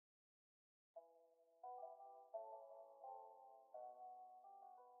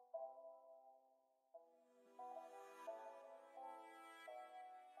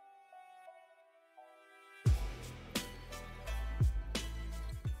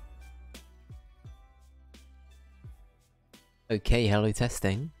Okay, hello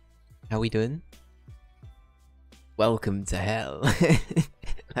testing. How we doing? Welcome to hell.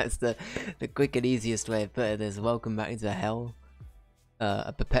 That's the quick and easiest way of putting this. Welcome back to hell.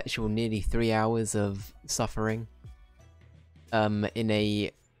 A perpetual nearly 3 hours of suffering. In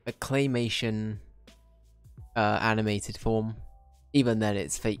a claymation animated form. Even then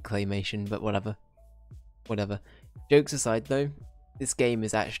it's fake claymation, but whatever. Whatever. Jokes aside though, this game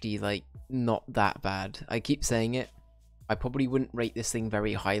is actually like not that bad. I keep saying it. I probably wouldn't rate this thing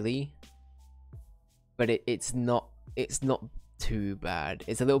very highly, but it's not too bad.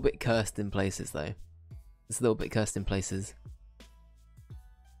 It's a little bit cursed in places though. It's a little bit cursed in places.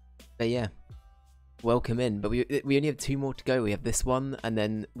 But yeah, welcome in. But we only have 2 more to go. We have this one, and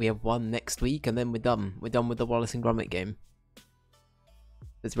then we have one next week, and then we're done. We're done with the Wallace and Gromit game.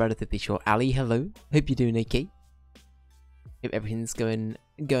 It's relatively short. Ali, hello. Hope you're doing okay. Hope everything's going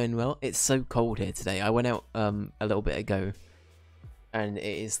well. It's so cold here today. I went out a little bit ago, and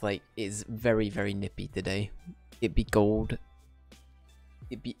it's very, very nippy today. It'd be gold.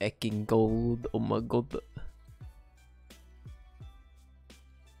 It'd be ecking gold. Oh my god.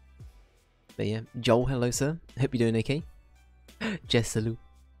 But yeah, Joel, hello sir. Hope you're doing okay. Jess, hello.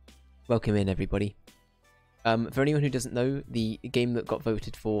 Welcome in everybody. For anyone who doesn't know, the game that got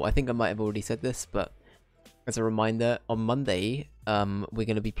voted for, I think I might have already said this, but as a reminder, on Monday, we're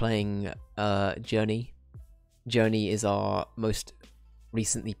going to be playing Journey. Journey is our most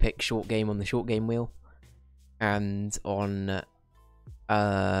recently picked short game on the short game wheel. And on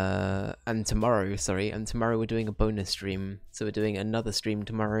and tomorrow we're doing a bonus stream. So we're doing another stream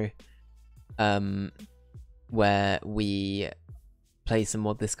tomorrow, where we play some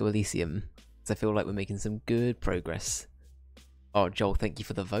more Disco Elysium. So I feel like we're making some good progress. Oh, Joel, thank you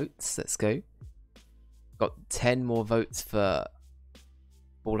for the votes. Let's go. Got 10 more votes for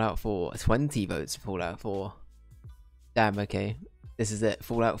Fallout 4. 20 votes for Fallout 4. Damn, okay. This is it.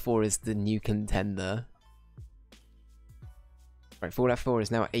 Fallout 4 is the new contender. Right, Fallout 4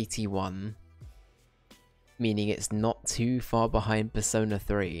 is now at 81. Meaning it's not too far behind Persona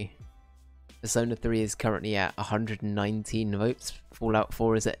 3. Persona 3 is currently at 119 votes. Fallout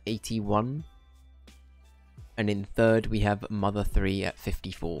 4 is at 81. And in third we have Mother 3 at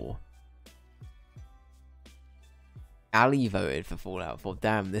 54. Ali voted for Fallout 4.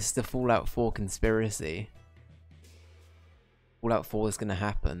 Damn, this is the Fallout 4 conspiracy. Fallout 4 is going to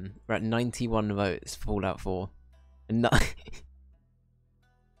happen. We're at 91 votes for Fallout 4. And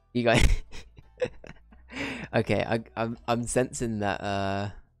you guys... Okay, I'm sensing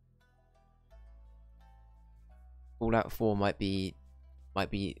that Fallout 4 might be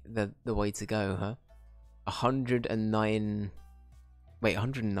the way to go, huh? 109... Wait,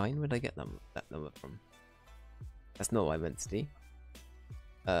 109? Where'd I get that number from? That's not what I meant to do.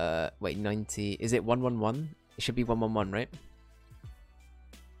 Wait, 90... Is it 111? It should be 111, right?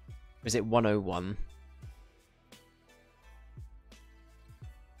 Or is it 101?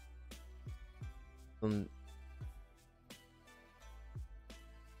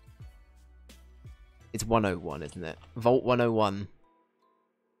 It's 101, isn't it? Vault 101.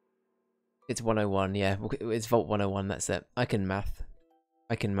 It's 101, yeah. It's Vault 101, that's it. I can math.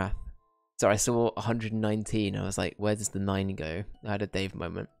 So I saw 119, I was like, where does the 9 go? I had a Dave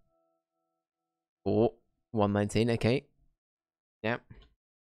moment. Oh, 119, okay. Yep.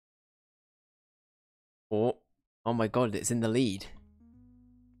 Oh my god, it's in the lead.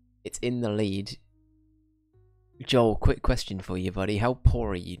 It's in the lead. Joel, quick question for you, buddy. How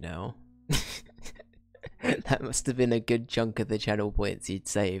poor are you now? That must have been a good chunk of the channel points you'd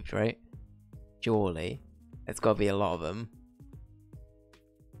saved, right? Surely. There's gotta be a lot of them.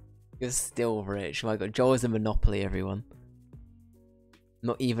 You're still rich. My god, Joel is a monopoly, everyone.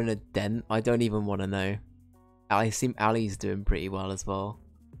 Not even a dent. I don't even want to know. I seem Ali's doing pretty well as well.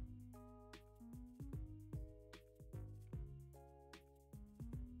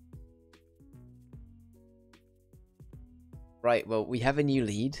 Right, well, we have a new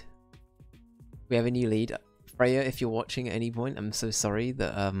lead. Freya, if you're watching at any point, I'm so sorry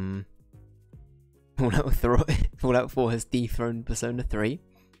that Fallout 4 has dethroned Persona 3.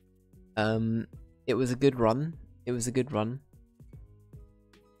 It was a good run.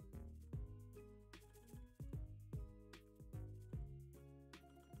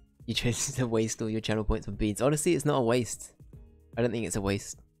 You chose to waste all your channel points on beans. Honestly, it's not a waste. I don't think it's a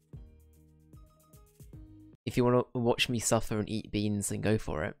waste. If you want to watch me suffer and eat beans, then go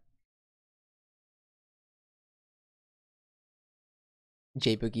for it.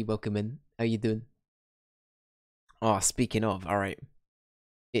 J Boogie, welcome in. How you doing? Oh, speaking of, alright.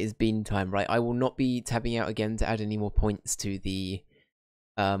 It is bean time, right? I will not be tabbing out again to add any more points to the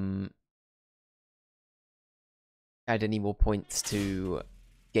add any more points to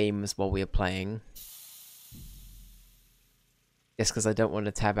games while we are playing. Just because I don't want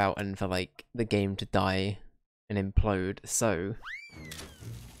to tab out and for like the game to die and implode. So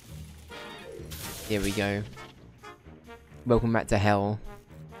here we go. Welcome back to hell.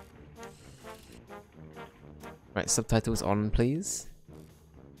 Right, subtitles on, please.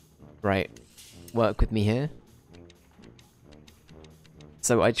 Right, work with me here.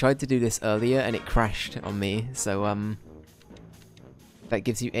 So I tried to do this earlier and it crashed on me, so that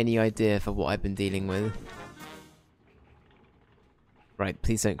gives you any idea for what I've been dealing with. Right,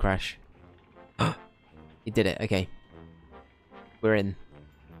 please don't crash. You did it, okay. We're in.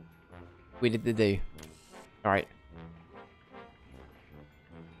 We did the do. Alright.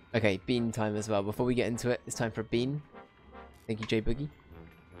 Okay, bean time as well. Before we get into it, it's time for a bean. Thank you, J Boogie.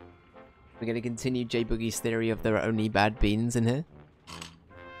 We're going to continue J Boogie's theory of there are only bad beans in here.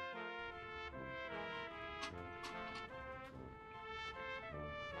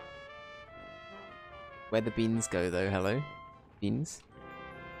 Where'd the beans go though? Hello? Beans?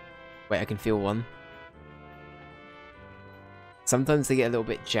 Wait, I can feel one. Sometimes they get a little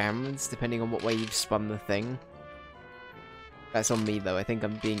bit jammed depending on what way you've spun the thing. That's on me though, I think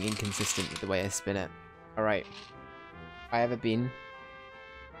I'm being inconsistent with the way I spin it. Alright. I have a bean.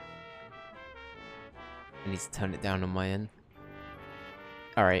 I need to turn it down on my end.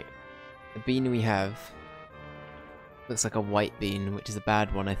 Alright. The bean we have looks like a white bean, which is a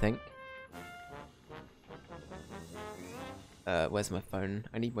bad one, I think. Where's my phone?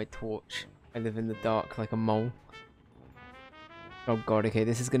 I need my torch. I live in the dark like a mole. Oh god, okay,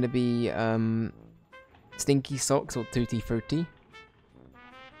 this is gonna be, Stinky Socks or Tutti Frutti.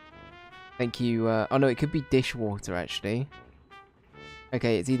 Thank you, oh no, it could be dishwater, actually.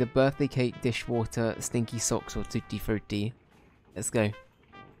 Okay, it's either birthday cake, dishwater, Stinky Socks, or Tutti Frutti. Let's go.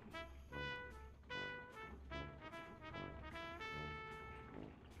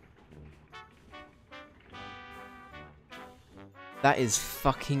 That is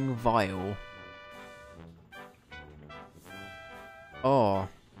fucking vile. Oh.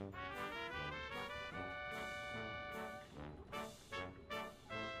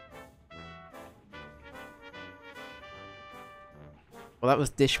 Well, that was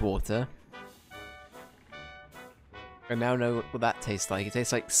dishwater. I now know what that tastes like. It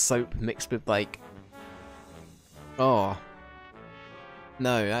tastes like soap mixed with like... Oh.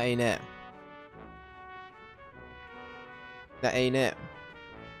 No, that ain't it. That ain't it.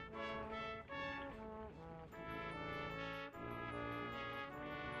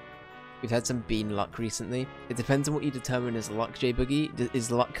 We've had some bean luck recently. It depends on what you determine as luck, J Boogie.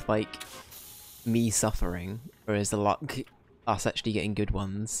 Is luck like me suffering, or is the luck us actually getting good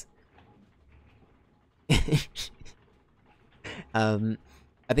ones? I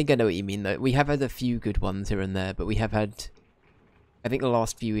think I know what you mean though. We have had a few good ones here and there, but we have had... I think the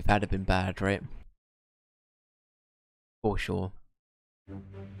last few we've had have been bad, right? For sure.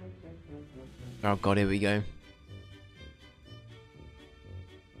 Oh god, here we go.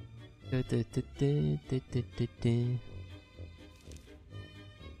 Okay.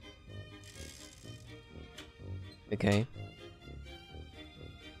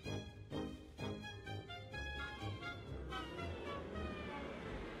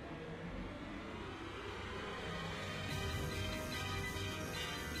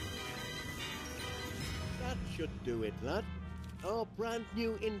 That should do it, lad. Our brand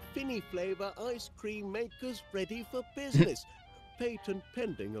new Infini flavour ice cream maker's ready for business. Patent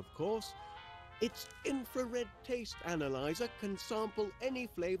pending, of course. Its infrared taste analyzer can sample any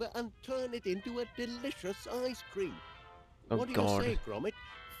flavour and turn it into a delicious ice cream. Oh what do god. you say, Gromit?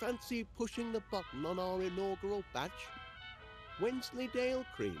 Fancy pushing the button on our inaugural batch? Wensleydale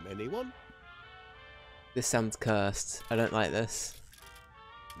cream, anyone? This sounds cursed. I don't like this.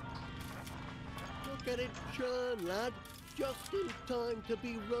 Look at it churn, lad. Just in time to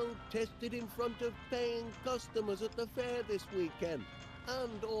be road tested in front of paying customers at the fair this weekend.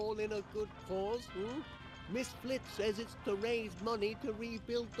 And all in a good cause, Miss Flitz says it's to raise money to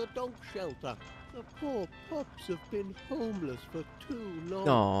rebuild the dog shelter. The poor pups have been homeless for too long.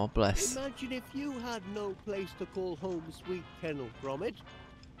 Oh, bless. Imagine if you had no place to call home, sweet kennel, Gromit.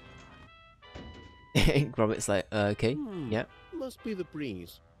 Gromit's like, okay, yep. Must be the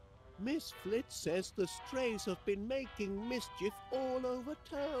breeze. Miss Flitz says the strays have been making mischief all over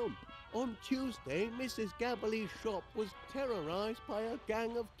town. On Tuesday, Mrs. Gabberly's shop was terrorised by a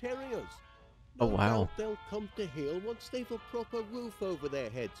gang of terriers. Oh, wow. No doubt they'll come to heel once they've a proper roof over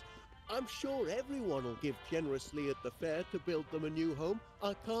their heads. I'm sure everyone will give generously at the fair to build them a new home.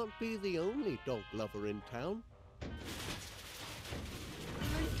 I can't be the only dog lover in town.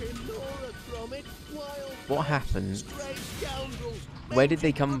 Laura Gromit. Wild What cats, happened? stray scoundrels, Where did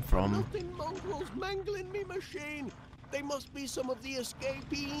they bouncing come good for from? nothing mongrels mangling me machine. They must be some of the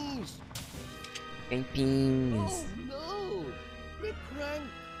escapees. Hey, beans. Oh no! Me crank,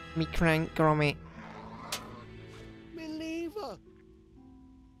 Me crank, Gromit. me lever.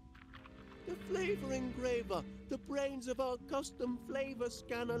 The flavour engraver, the brains of our custom flavour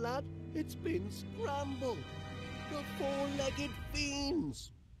scanner, lad. It's been scrambled. The four-legged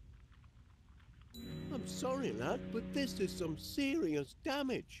fiends. I'm sorry, lad, but this is some serious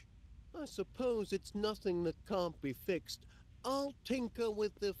damage. I suppose it's nothing that can't be fixed. I'll tinker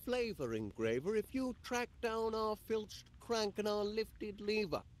with the flavour engraver if you track down our filched crank and our lifted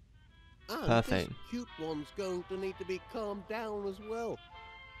lever. And Perfect. this cute one's going to need to be calmed down as well.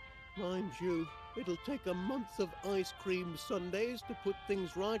 Mind you, it'll take a month of ice cream sundaes to put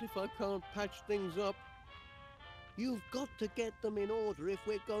things right if I can't patch things up. You've got to get them in order if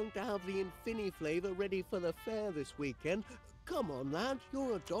we're going to have the Infini flavour ready for the fair this weekend. Come on, lad,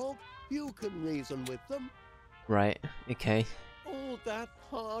 you're a dog. You can reason with them. Right, okay. All that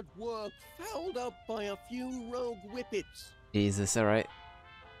hard work fouled up by a few rogue whippets. Jesus, alright.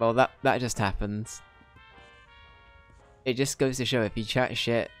 Well, that just happens. It just goes to show if you chat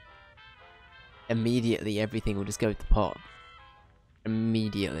shit, immediately everything will just go to pot.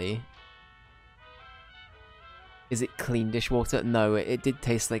 Immediately. Is it clean dishwater? No, it did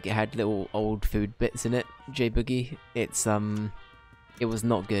taste like it had little old food bits in it, J-Boogie. It's, it was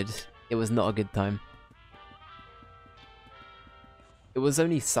not good. It was not a good time. It was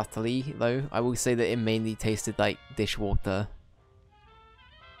only subtly, though. I will say that it mainly tasted like dishwater.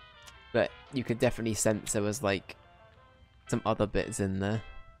 But you could definitely sense there was, like, some other bits in there.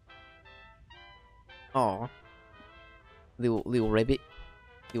 Aw. Little rabbit.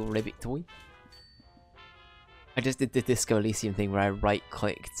 Little rabbit toy. I just did the Disco Elysium thing where I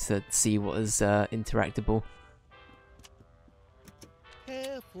right-clicked to see what was interactable.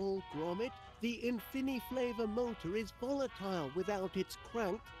 Careful, Gromit. The Infini flavour motor is volatile without its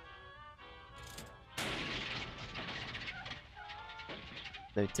crank.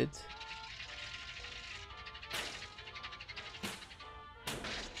 Noted.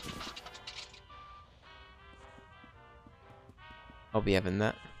 I'll be having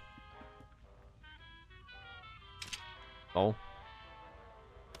that. Oh.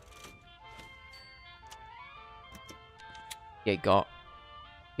 Get got.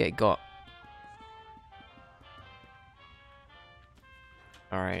 Get got.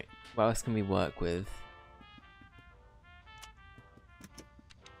 Alright. What else can we work with?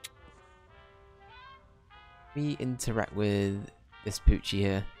 We interact with this Poochie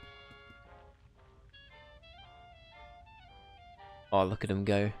here. Oh, look at him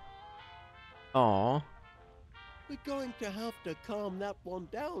go. Aww. We're going to have to calm that one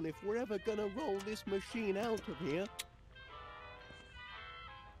down if we're ever gonna roll this machine out of here.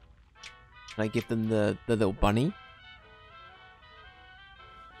 Can I give them the little bunny?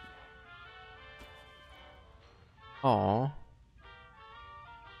 Aww.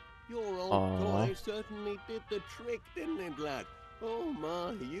 Your old Aww. toy certainly did the trick, didn't it, lad? Oh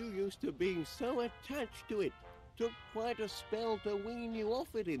my, you used to be so attached to it. Took quite a spell to wean you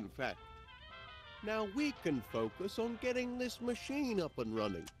off it, in fact. Now we can focus on getting this machine up and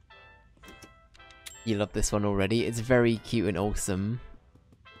running. You love this one already. It's very cute and awesome.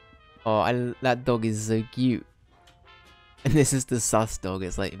 Oh, that dog is so cute. And this is the sus dog.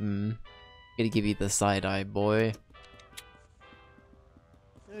 It's like, gonna give you the side eye, boy.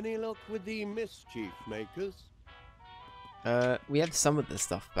 Any luck with the mischief makers? We have some of the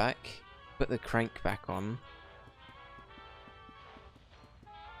stuff back. Put the crank back on.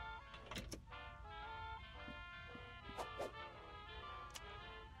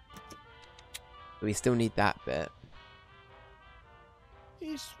 But we still need that bit.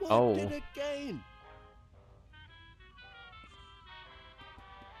 He swiped Oh. it again.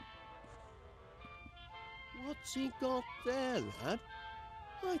 What's he got there, lad?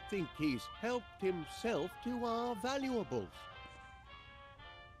 I think he's helped himself to our valuables.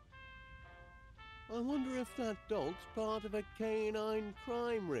 I wonder if that dog's part of a canine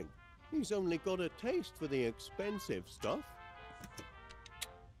crime ring. He's only got a taste for the expensive stuff.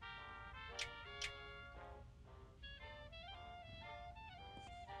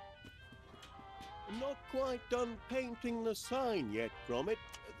 I'm not quite done painting the sign yet, Gromit.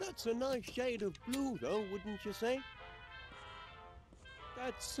 That's a nice shade of blue, though, wouldn't you say?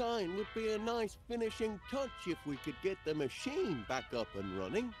 That sign would be a nice finishing touch if we could get the machine back up and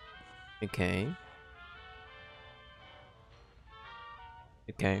running. Okay.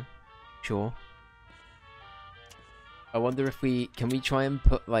 Okay. Sure. I wonder if can we try and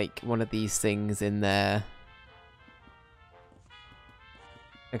put like one of these things in there?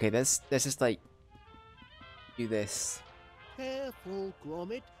 Okay, let's just like do this. Careful,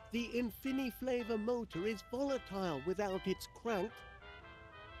 Gromit. The Infini-Flavor motor is volatile without its crank.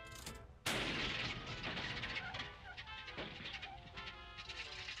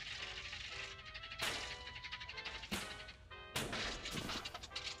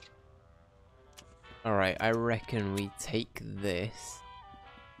 Alright, I reckon we take this.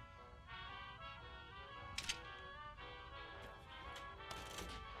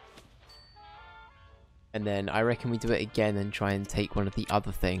 And then I reckon we do it again and try and take one of the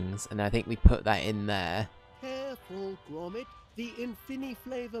other things. And I think we put that in there. Careful, Gromit. The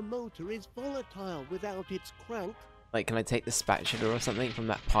Infini-Flavor motor is volatile without its crank. Like, can I take the spatula or something from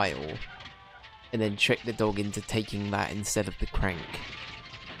that pile? And then trick the dog into taking that instead of the crank.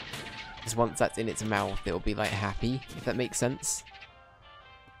 Because once that's in its mouth, it'll be like happy, if that makes sense.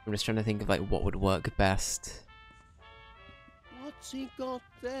 I'm just trying to think of like what would work best. What's he got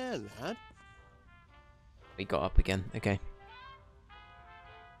there, lad? We got up again, okay.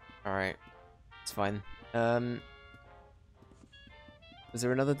 Alright, it's fine. Was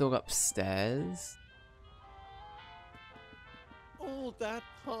there another dog upstairs? All that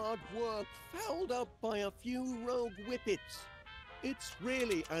hard work fouled up by a few rogue whippets. It's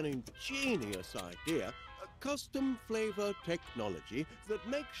really an ingenious idea, a custom flavor technology that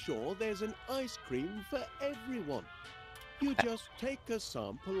makes sure there's an ice cream for everyone. You just take a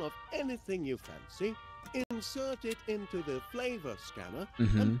sample of anything you fancy, insert it into the flavor scanner,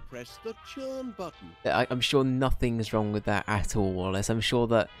 and press the churn button. I'm sure nothing's wrong with that at all, Wallace. I'm sure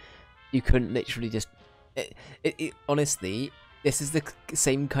that you couldn't literally just... honestly, this is the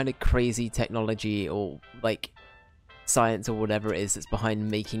same kind of crazy technology or, like, science or whatever it is that's behind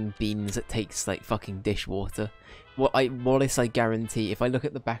making beans that takes, like, fucking dishwater. Wallace, I guarantee, if I look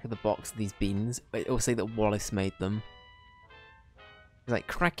at the back of the box of these beans, it'll say that Wallace made them. It's like,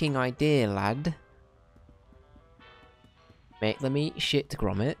 cracking idea, lad. Make them eat shit,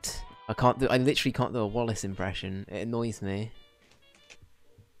 Gromit. I literally can't do a Wallace impression. It annoys me.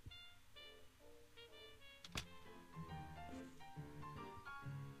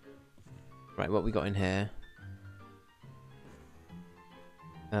 Right, what we got in here?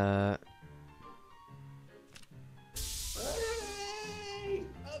 Hey!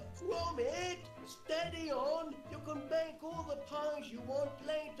 A Gromit! Steady on! You can bake all the pies you want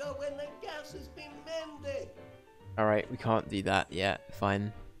later when the gas has been mended! Alright, we can't do that yet.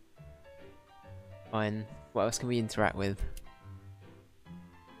 Fine. Fine. What else can we interact with? Is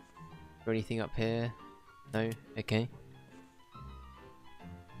there anything up here? No? Okay.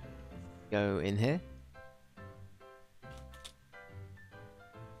 Go in here.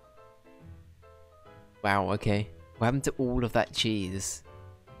 Wow, okay. What happened to all of that cheese?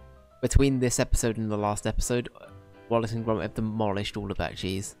 Between this episode and the last episode, Wallace and Gromit have demolished all of that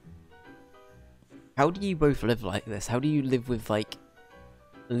cheese. How do you both live like this? How do you live with, like,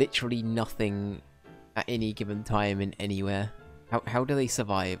 literally nothing at any given time in anywhere? How do they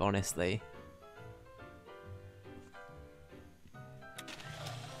survive, honestly?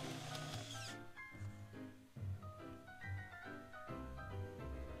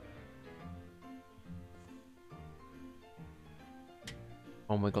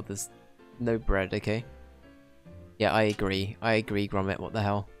 Oh my god, there's no bread, okay. Yeah, I agree, Gromit, what the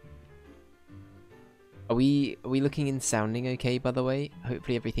hell. Are we looking and sounding okay, by the way?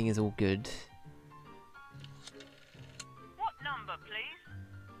 Hopefully everything is all good. What number,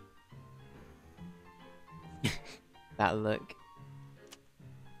 please? That look.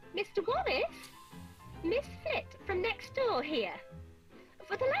 Mr. Wallace? Miss Fit from next door here.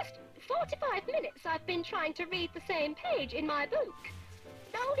 For the last 45 minutes I've been trying to read the same page in my book,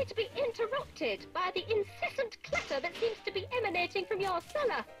 only to be interrupted by the incessant clatter that seems to be emanating from your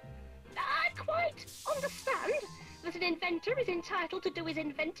cellar. I quite understand that an inventor is entitled to do his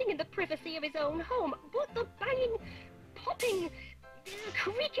inventing in the privacy of his own home, but the banging, popping,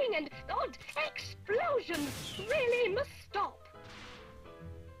 creaking and odd explosions really must stop.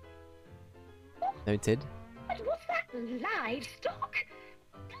 Noted. But was that livestock?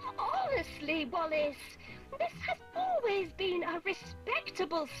 Honestly, Wallace, this has always been a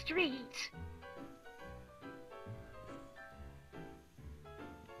respectable street.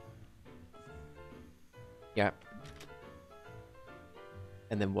 Yep.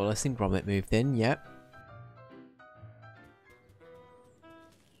 And then Wallace and Gromit moved in, yep.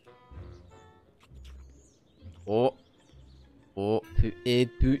 Oh,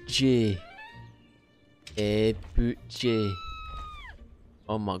 budget. Budget.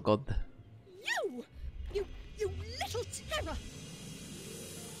 Oh my god. You little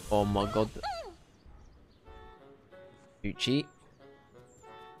Oh my god. Gucci.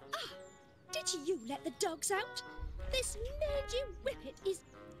 Did you let the dogs out? This mangy whippet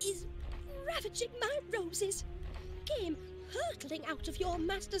is ravaging my roses. Came hurtling out of your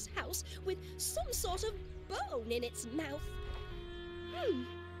master's house with some sort of bone in its mouth.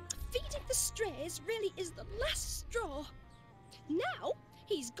 Feeding the strays really is the last straw. Now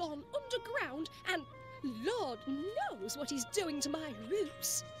he's gone underground and Lord knows what he's doing to my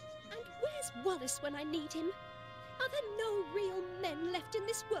roots. And where's Wallace when I need him? Are there no real men left in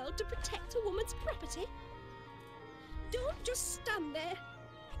this world to protect a woman's property? Don't just stand there.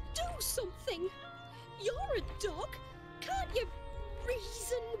 Do something. You're a dog. Can't you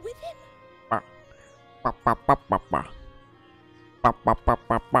reason with him?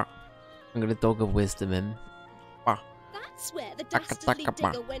 I'm gonna dog of wisdom him. That's where the dastardly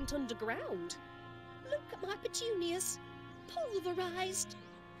digger went underground. Look at my petunias. Pulverized.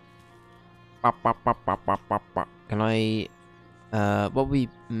 Can I what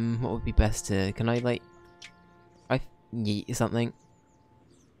would be best to, can I like yeet something?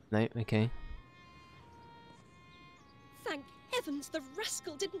 No, okay. Thank heavens the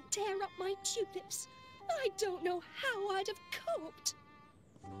rascal didn't tear up my tulips. I don't know how I'd have coped.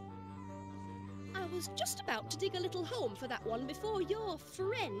 I was just about to dig a little home for that one before your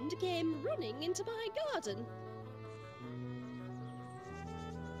friend came running into my garden.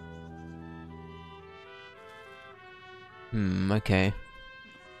 Okay.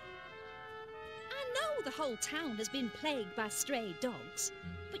 I know the whole town has been plagued by stray dogs,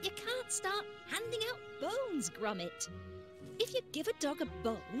 but you can't start handing out bones, Gromit. If you give a dog a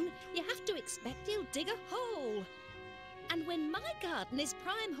bone, you have to expect he'll dig a hole. And when my garden is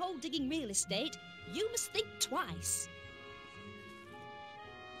prime hole-digging real estate, you must think twice.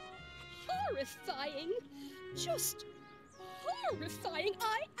 Horrifying! Just horrifying!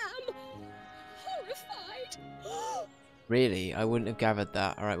 I am horrified! Really? I wouldn't have gathered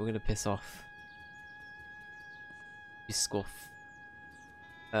that. Alright, we're gonna piss off. You scoff.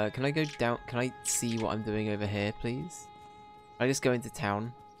 Can I go down? Can I see what I'm doing over here, please? Can I just go into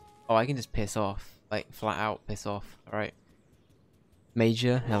town? Oh, I can just piss off. Like, flat out piss off. Alright.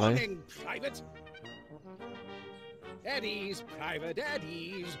 Major, hello. Morning, Private. At ease, Private, at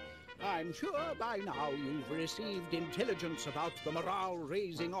ease. I'm sure by now you've received intelligence about the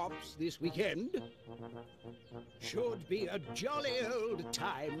morale-raising ops this weekend. Should be a jolly old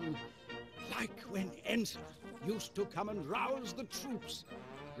time, like when Ensign used to come and rouse the troops,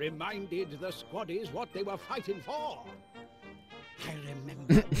 reminded the squaddies what they were fighting for. I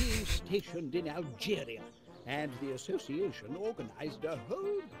remember being stationed in Algeria, and the association organized a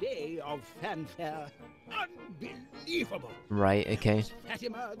whole day of fanfare. Unbelievable! Right, okay.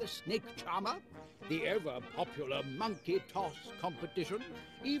 Fatima the Snake Charmer, the ever-popular monkey toss competition,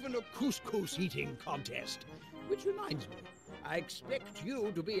 even a couscous eating contest. Which reminds me, I expect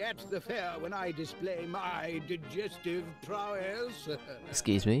you to be at the fair when I display my digestive prowess.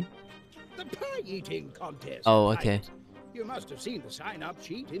 Excuse me? The pie eating contest. Oh, okay. Right. You must have seen the sign-up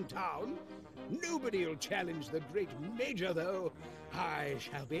sheet in town. Nobody'll challenge the great Major, though. I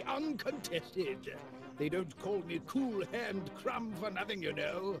shall be uncontested. They don't call me Cool Hand Crumb for nothing, you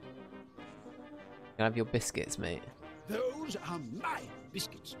know. Can I have your biscuits, mate? Those are my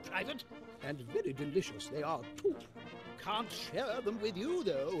biscuits, Private, and very delicious they are, too. Can't share them with you,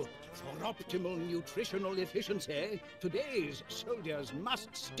 though. For optimal nutritional efficiency, today's soldiers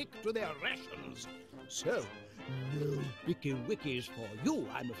must stick to their rations. So, no Bicky Wickies for you,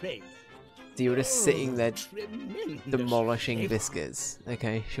 I'm afraid. So you're just sitting there Tremendous demolishing flavor. biscuits.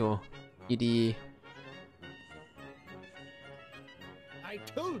 Okay, sure. ED. I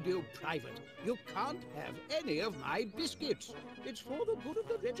told you, Private, you can't have any of my biscuits. It's for the good of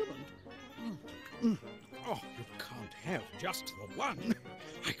the regiment. Oh, you can't have just the one.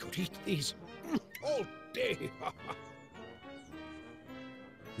 I could eat these all day.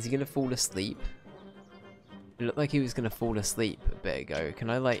 Is he gonna fall asleep? It looked like he was gonna fall asleep a bit ago. Can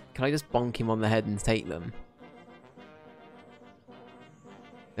I just bonk him on the head and take them?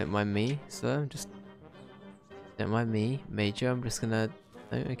 Don't mind me, sir. Just don't mind me, Major. I'm just gonna.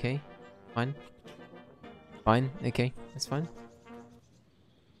 Oh, okay, fine, fine. Okay, that's fine.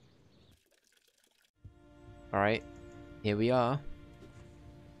 All right, here we are.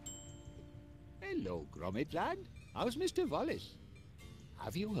 Hello, Gromit lad. How's Mr. Wallace?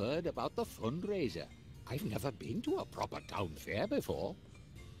 Have you heard about the fundraiser? I've never been to a proper town fair before.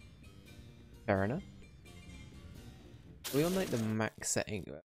 Fair enough. Are we on like the max setting?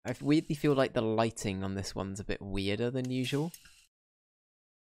 I weirdly feel like the lighting on this one's a bit weirder than usual.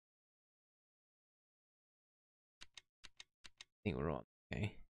 I think we're on.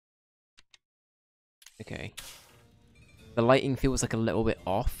 Okay. Okay. The lighting feels like a little bit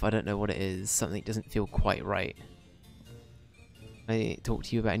off. I don't know what it is. Something doesn't feel quite right. Can I talk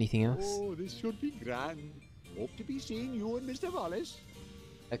to you about anything else? Oh, this should be grand. Hope to be seeing you and Mr. Wallace.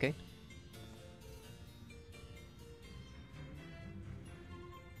 Okay.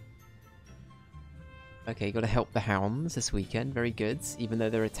 Okay, gotta help the hounds this weekend. Very good. Even though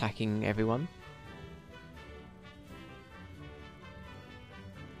they're attacking everyone.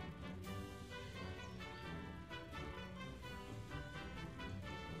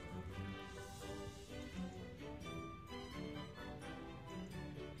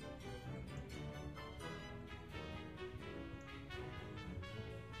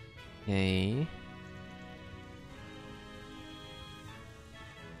 Okay.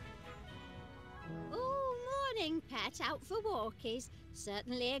 Oh, morning, pet. Out for walkies.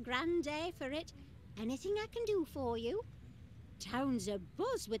 Certainly a grand day for it. Anything I can do for you? Town's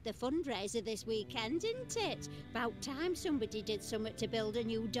abuzz with the fundraiser this weekend, isn't it? About time somebody did something to build a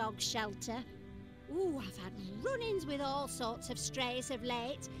new dog shelter. Ooh, I've had run-ins with all sorts of strays of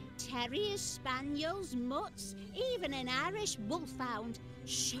late. Terriers, spaniels, mutts, even an Irish wolfhound.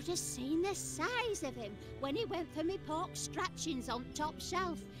 Should have seen the size of him when he went for me pork scratchings on top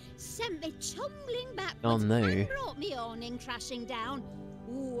shelf. Sent me tumbling backwards Oh no. and brought me awning crashing down.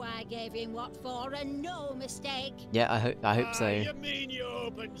 Ooh, I gave him what for, and no mistake. Yeah, I hope so. You mean you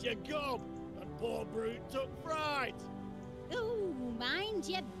opened your gob and poor brute took fright? Ooh, mind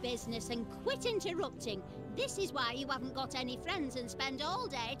your business and quit interrupting. This is why you haven't got any friends and spend all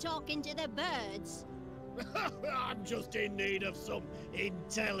day talking to the birds. I'm just in need of some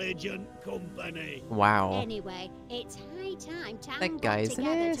intelligent company. Wow. Anyway, it's high time town That got guy's an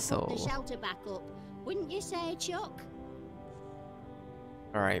together to asshole. put the shelter back up. Wouldn't you say, Chuck?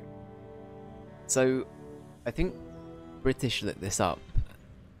 Alright. So, I think British looked this up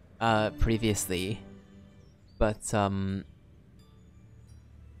previously, but I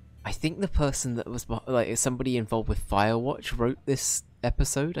think the person that was like somebody involved with Firewatch wrote this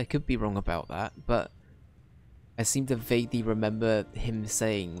episode. I could be wrong about that, but I seem to vaguely remember him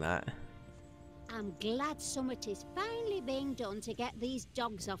saying that. I'm glad summit is finally being done to get these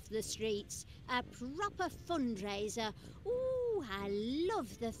dogs off the streets. A proper fundraiser. Ooh, I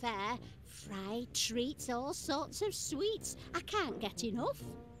love the fair. Fried treats, all sorts of sweets. I can't get enough.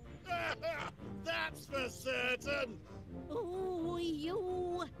 That's for certain. Ooh,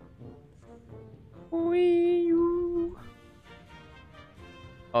 you.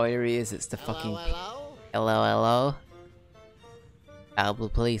 Oh, here he is. It's the fucking... Hello? Hello.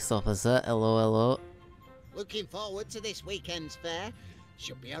 Albert Police Officer. Hello. Looking forward to this weekend's fair.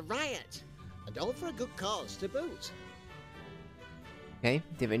 Should be a riot. And all for a good cause to boot. Okay, do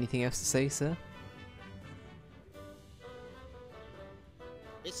you have anything else to say, sir?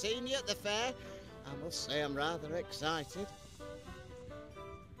 Be seeing you at the fair. I must say I'm rather excited.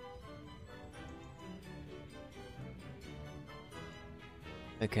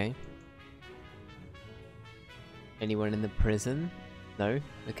 Okay. Anyone in the prison? No?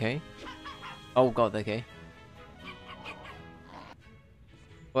 Okay. Oh god, okay.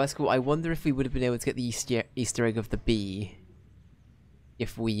 Well, that's cool. I wonder if we would have been able to get the Easter egg of the bee.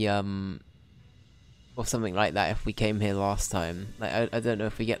 If we, or something like that if we came here last time. Like, I don't know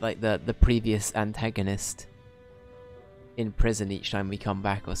if we get, like, the previous antagonist in prison each time we come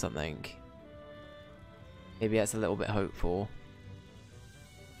back or something. Maybe that's a little bit hopeful.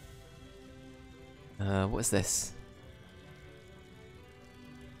 What's this?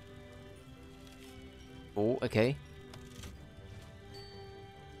 Oh, okay.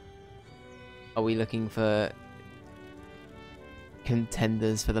 Are we looking for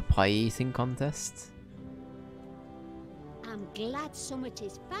contenders for the pie eating contest? I'm glad summit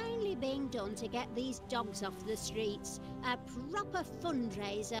is finally being done to get these dogs off the streets. A proper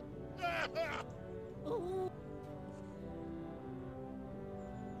fundraiser. Ooh.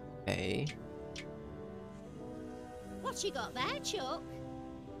 Okay. What you got there, Chuck?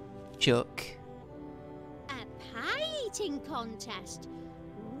 Chuck. A pie eating contest.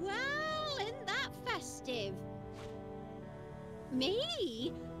 Well, isn't that festive?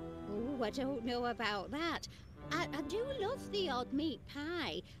 Me? Oh, I don't know about that. I do love the odd meat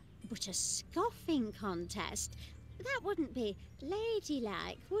pie, but a scoffing contest, that wouldn't be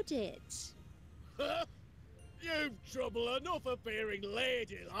ladylike, would it? You've trouble enough appearing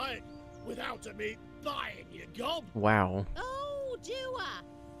ladylike without a meat pie in your gob. Wow. Oh, do I?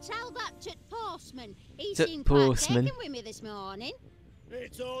 Tell that to Postman. He To seemed quite Postman. taken with me this morning.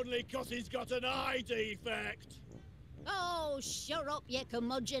 It's only 'cause he's got an eye defect. Oh, shut up, you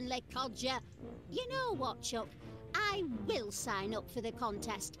curmudgeonly codger. You know what, Chuck? I will sign up for the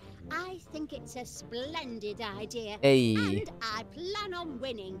contest. I think it's a splendid idea. Hey. And I plan on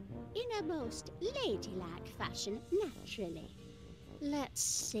winning in a most ladylike fashion, naturally. Let's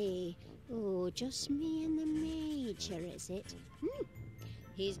see. Oh, just me and the Major, is it?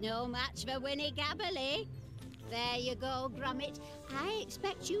 He's no match for Winnie Gabberley. There you go, Gromit. I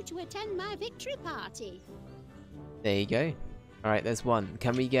expect you to attend my victory party. There you go. Alright, there's one.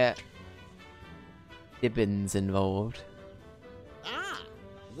 Can we get Dibbins involved? Ah,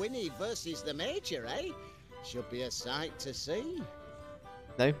 Winnie versus the Major, eh? Should be a sight to see.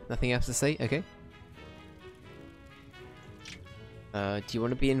 No? Nothing else to say? Okay. Do you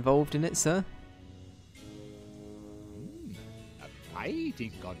want to be involved in it, sir? A pie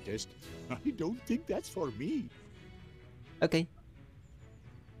eating contest? I don't think that's for me. Okay.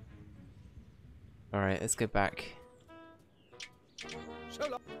 Alright, let's go back. So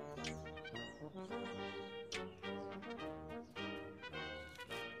long.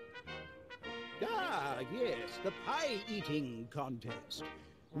 Ah, yes, the pie-eating contest.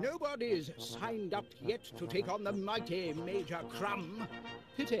 Nobody's signed up yet to take on the mighty Major Crumb.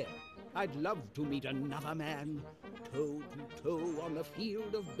 Pity. I'd love to meet another man, toe to toe on the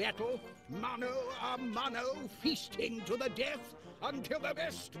field of battle, mano a mano, feasting to the death until the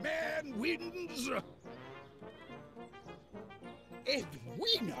best man wins.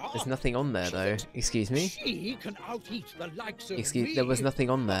 Edwina! There's nothing on there, though. Excuse me? She can out-eat the likes of me. There was nothing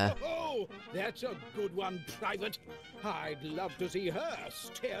on there. Oh, that's a good one, Private. I'd love to see her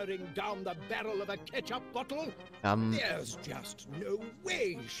staring down the barrel of a ketchup bottle. There's just no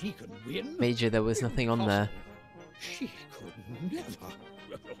way she can win. Major, there was nothing on there. She could never.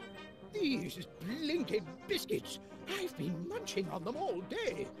 These blinking biscuits. I've been munching on them all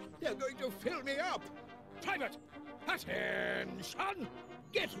day. They're going to fill me up. Private, attention!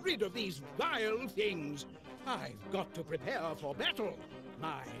 Get rid of these vile things. I've got to prepare for battle.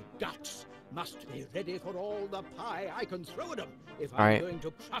 My guts must be ready for all the pie I can throw at them if I'm going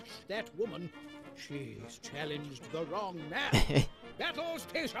to crush that woman. She's challenged the wrong man. Battle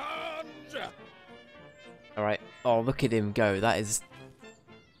stations! Alright. Oh, look at him go. That is...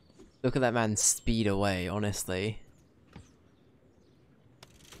 Look at that man speed away, honestly.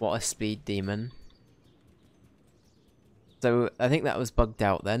 What a speed demon. So, I think that was bugged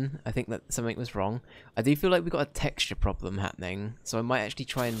out then. I think that something was wrong. I do feel like we've got a texture problem happening. So I might actually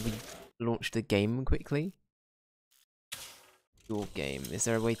try and relaunch the game quickly. Your game. Is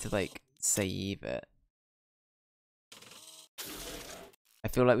there a way to, like, save it? I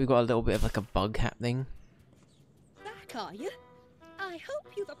feel like we've got a little bit of, like, a bug happening. Back, are you? I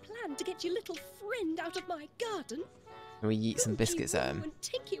hope you've a plan to get your little friend out of my garden. Can we eat some biscuits at him? And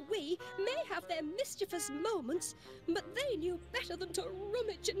Tinky Wee may have their mischievous moments, but they knew better than to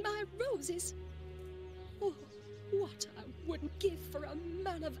rummage in my roses. Oh, what I wouldn't give for a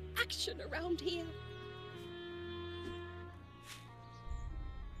man of action around here.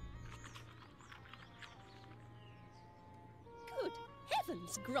 Good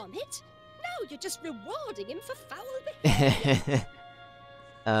heavens, Gromit! Now you're just rewarding him for foul behaviour.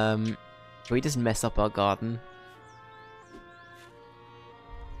 Can we just mess up our garden?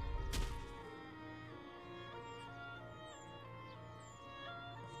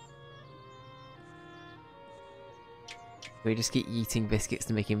 Can we just keep eating biscuits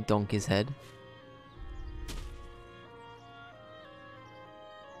to make him donk his head?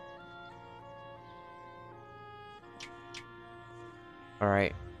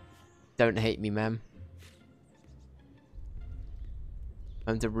 Alright. Don't hate me, ma'am.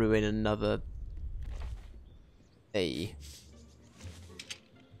 I'm to ruin another... Hey.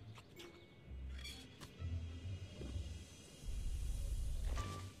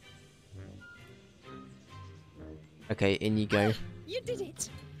 Okay, in you go. You did it!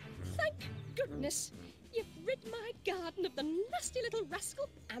 Thank goodness! You've rid my garden of the nasty little rascal,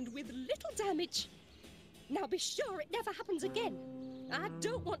 and with little damage. Now be sure it never happens again. I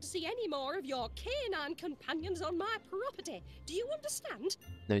don't want to see any more of your canine companions on my property. Do you understand?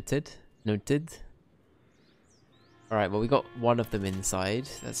 Noted. Noted. Alright, well we got one of them inside.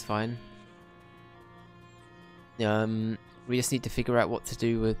 That's fine. We just need to figure out what to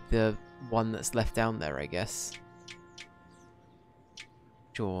do with the one that's left down there, I guess.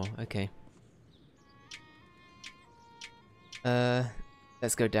 Sure, okay.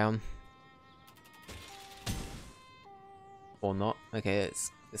 Let's go down. Or not. Okay,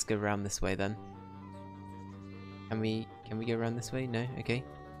 let's go around this way then. Can we go around this way? No? Okay.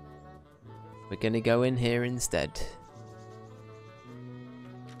 We're gonna go in here instead.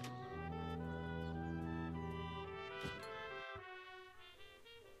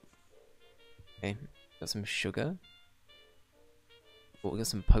 Okay, got some sugar. Oh, we got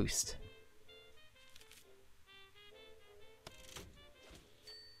some post.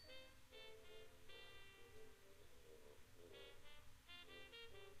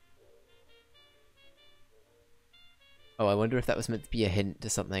 Oh, I wonder if that was meant to be a hint to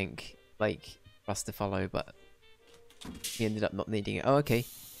something, like, for us to follow, but he ended up not needing it. Oh, okay.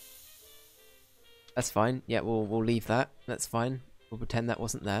 That's fine. Yeah, we'll leave that. That's fine. We'll pretend that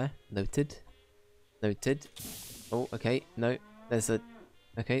wasn't there. Noted. Noted. Oh, okay. No, there's a...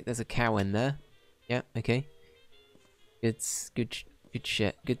 Okay, there's a cow in there. Yeah, okay. Good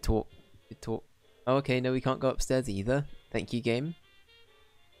shit. Good talk. Good talk. Oh, okay, no, we can't go upstairs either. Thank you, game.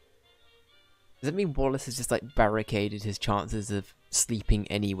 Does that mean Wallace has just, like, barricaded his chances of sleeping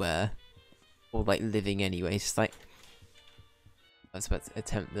anywhere? Or, like, living anywhere? He's just like... I was about to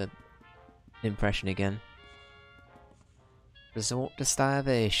attempt the impression again. Resort to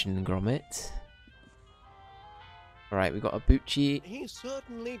starvation, Gromit. Alright, we got a Bucci. He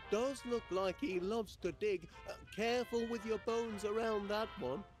certainly does look like he loves to dig. Careful with your bones around that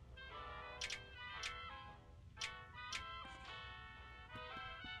one.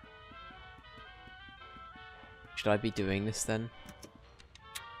 Should I be doing this then?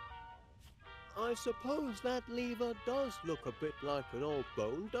 I suppose that lever does look a bit like an old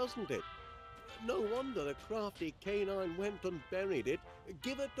bone, doesn't it? No wonder the crafty canine went and buried it.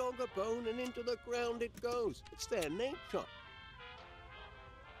 Give a dog a bone and into the ground it goes. It's their nature.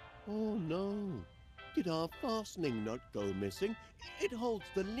 Oh no. Did our fastening nut go missing? It holds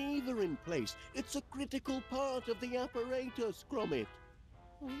the lever in place. It's a critical part of the apparatus, Gromit.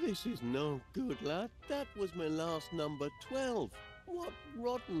 Oh, this is no good, lad. That was my last number 12. What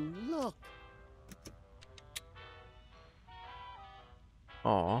rotten luck.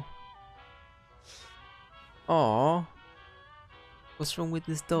 Aww. Aww. What's wrong with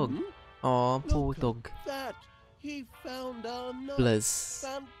this dog? Aw, poor Look at dog. that. He found our nut. Bless.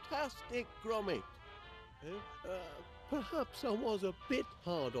 Fantastic, Gromit. Perhaps I was a bit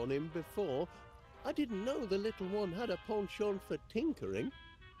hard on him before. I didn't know the little one had a penchant for tinkering.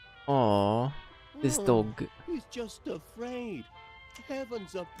 Aww. This Oh, dog. He's just afraid.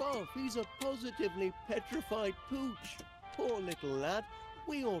 Heavens above, he's a positively petrified pooch. Poor little lad.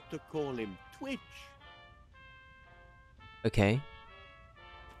 We ought to call him Twitch. Okay.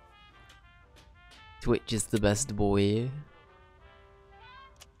 Twitch is the best boy.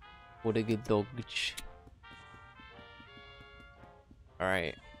 What a good dog.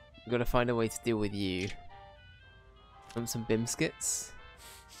 Alright. We've got to find a way to deal with you. Want some bimskits?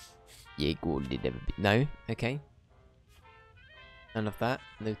 Yeah, Gordon did never be. No? Okay. None of that.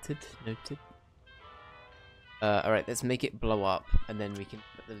 Noted. Noted. Alright, let's make it blow up, and then we can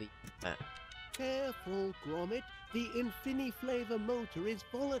put the leak there. Careful, Gromit. The Infiniflavor motor is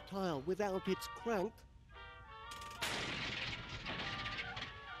volatile without its crank.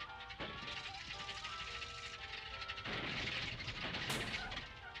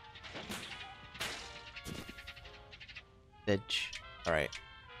 Edge. Alright.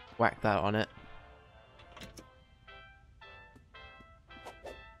 Whack that on it.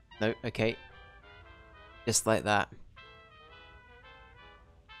 No, okay. Just like that.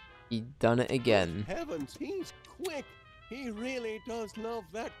 He done it again. Heavens, he's quick. He really does love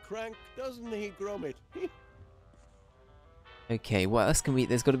that crank, doesn't he, Gromit? Okay, what else can we...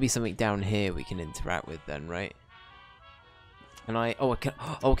 There's got to be something down here we can interact with then, right? Can I... Oh,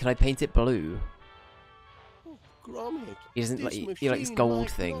 can I paint it blue? Oh, Gromit, He doesn't like... this He likes machine gold might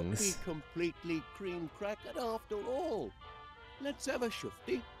not things. be completely cream crackered after all. Let's have a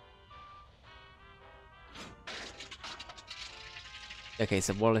shufty. Okay,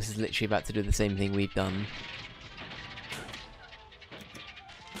 so Wallace is literally about to do the same thing we've done.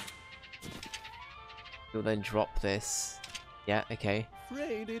 We'll then drop this. Yeah, okay.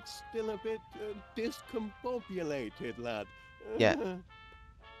 Afraid it's still a bit discombobulated, lad. Yeah.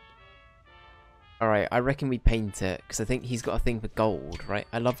 Alright, I reckon we paint it, because I think he's got a thing for gold, right?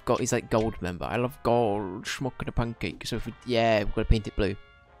 I love gold. He's like gold member. I love gold. Schmuck the pancake. So if we... Yeah, we've got to paint it blue.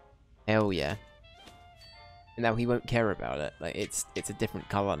 Hell yeah. And now he won't care about it. Like, it's a different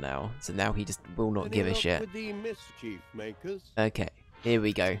colour now. So now he just will not give a shit. With the mischief makers. Okay, here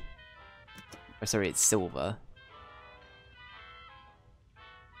we go. Oh, sorry, it's silver.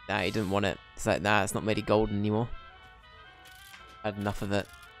 Nah, he didn't want it. It's like, nah, it's not made of gold anymore. Had enough of it.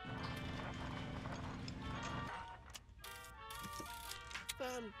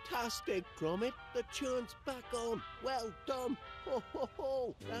 Fantastic, Gromit. The churn's back on. Well done. Ho, ho,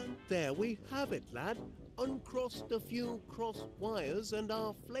 ho. And there we have it, lad. Uncrossed a few crossed wires and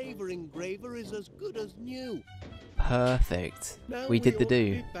our flavour engraver is as good as new. Perfect. Now We did the ought to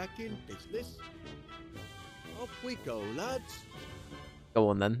do. be back in business. Off we go, lads. Go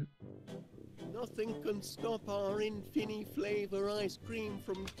on then. Nothing can stop our Infini Flavor ice cream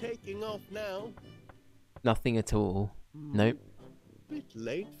from taking off now. Nothing at all. Nope. Bit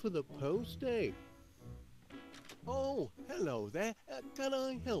late for the post, eh? Oh, hello there. Can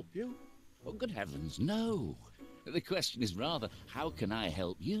I help you? Oh, good heavens, no. The question is rather, how can I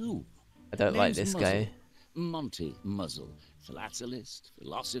help you? I don't like Name's this Muzzle. guy. Monty Muzzle, philatelist,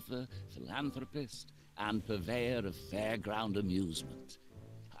 philosopher, philanthropist, and purveyor of fairground amusement.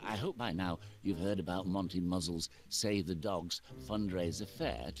 I hope by now you've heard about Monty Muzzle's Save the Dogs fundraiser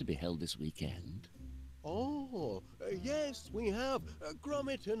fair to be held this weekend. Oh, yes, we have.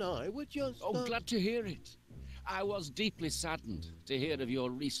 Gromit and I were just... Oh, glad to hear it. I was deeply saddened to hear of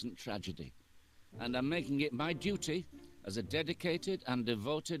your recent tragedy, and I'm making it my duty as a dedicated and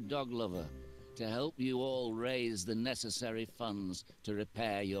devoted dog lover to help you all raise the necessary funds to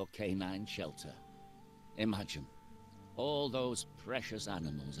repair your canine shelter. Imagine all those precious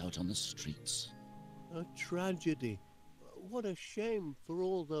animals out on the streets. A tragedy. What a shame for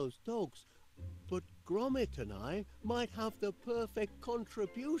all those dogs. But Gromit and I might have the perfect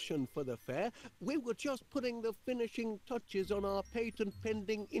contribution for the fair. We were just putting the finishing touches on our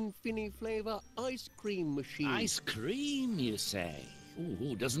patent-pending Infini Flavor ice cream machine. Ice cream, you say? Ooh,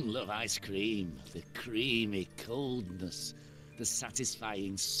 who doesn't love ice cream? The creamy coldness, the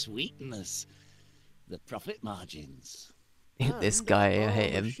satisfying sweetness, the profit margins. This And guy, I our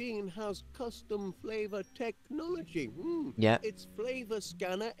hate him. machine has custom flavor technology. Yeah. Its flavor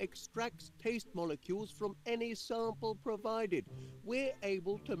scanner extracts taste molecules from any sample provided. We're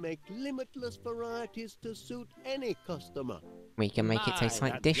able to make limitless varieties to suit any customer. We can make it taste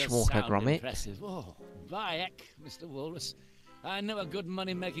like That does dishwater, sound Gromit. impressive. Oh, by heck, Mr. Wallace. I know a good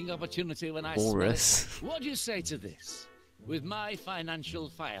money-making opportunity when I Walrus. smell it. What do you say to this? With my financial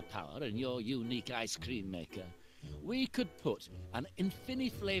firepower and your unique ice cream maker, we could put an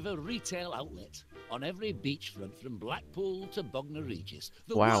Infini Flavor retail outlet on every beachfront from Blackpool to Bognor Regis.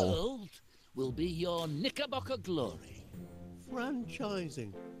 The Wow. world will be your Knickerbocker glory.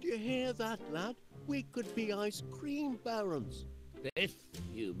 Franchising. Do you hear that, lad? We could be ice cream barons. If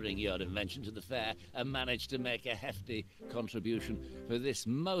you bring your invention to the fair and manage to make a hefty contribution for this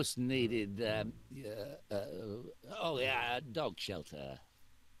most needed, dog shelter.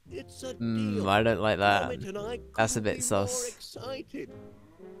 It's a deal. I don't like that. Gromit and I That's a couldn't bit be sus. more excited.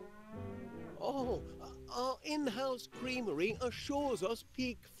 Oh, our in-house creamery assures us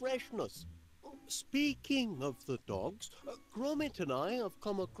peak freshness. Speaking of the dogs, Gromit and I have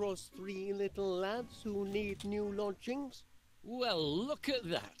come across 3 little lads who need new lodgings. Well, look at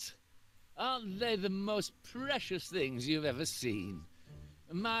that. Aren't they the most precious things you've ever seen?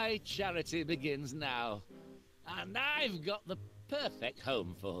 My charity begins now, and I've got the perfect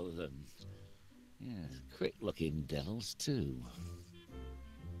home for them. Yes, quick-looking devils, too.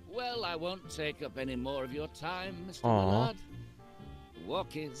 Well, I won't take up any more of your time, Mr. Aw. Willard.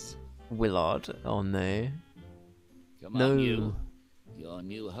 Walkies. Willard. Oh no. Come No. on, you. Your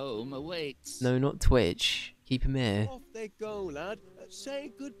new home awaits. No, not Twitch. Keep him here. Off they go, lad.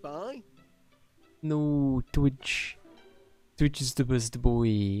 Say goodbye. No, Twitch. Twitch is the best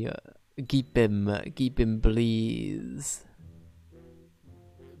boy. Keep him, please.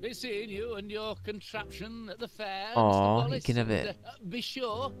 Be seeing you and your contraption at the fair, Aw, Mr. you Wallace. can have and, it. Be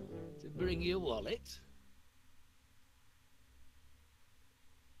sure to bring your wallet.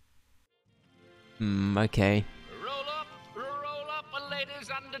 Okay. Roll up, ladies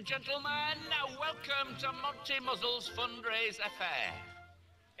and gentlemen. Welcome to Monty Muzzle's fundraise affair.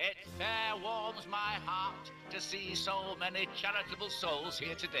 It fair warms my heart to see so many charitable souls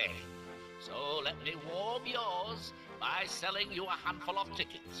here today. So let me warm yours by selling you a handful of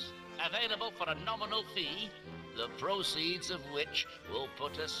tickets, available for a nominal fee, the proceeds of which will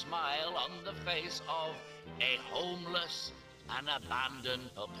put a smile on the face of a homeless and abandoned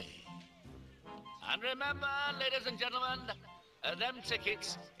puppy. And remember, ladies and gentlemen, them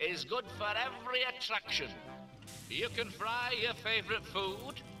tickets is good for every attraction. You can fry your favorite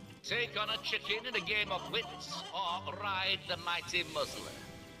food, take on a chicken in a game of wits, or ride the mighty Muzzler.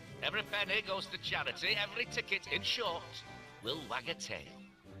 Every penny goes to charity, every ticket, in short, will wag a tail.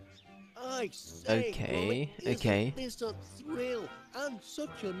 I say, Okay, Gromit, okay. Isn't this a thrill and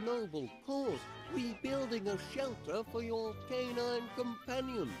such a noble cause? Rebuilding a shelter for your canine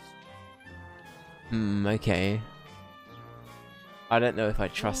companions. Okay. I don't know if I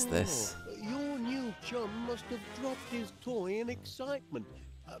trust this. Your new chum must have dropped his toy in excitement.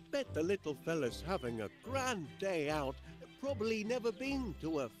 I bet the little fella's having a grand day out. Probably never been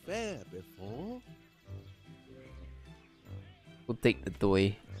to a fair before. We'll take the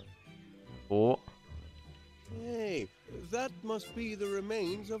toy. Or Hey, that must be the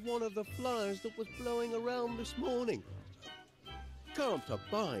remains of one of the flies that was blowing around this morning. Can't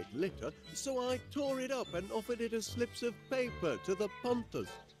abide litter, so I tore it up and offered it as slips of paper to the punters.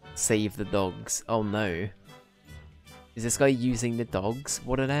 Save the dogs. Oh no. Is this guy using the dogs?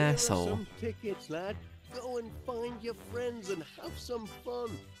 What an There are asshole. some tickets, lad. Go and find your friends and have some fun.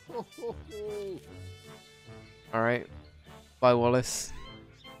 Ho, ho, ho. Alright. Bye, Wallace.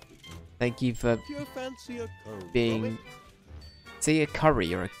 Thank you for Do you fancy a cone, being... Gromit? See, a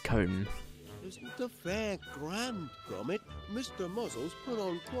curry or a cone? Isn't the fair grand, Gromit? Mr. Muzzles put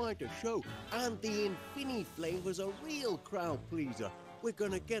on quite a show, and the Infini flavor's a real crowd pleaser. We're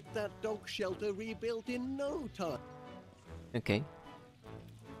gonna get that dog shelter rebuilt in no time. Okay.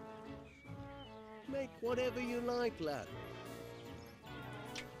 Make whatever you like, lad.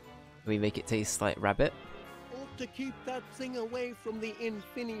 Can we make it taste like rabbit? Ought to keep that thing away from the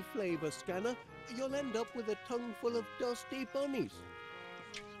Infini flavor scanner. You'll end up with a tongue full of dusty bunnies.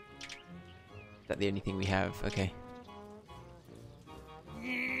 Is that the only thing we have? Okay.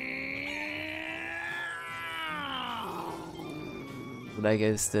 Well, there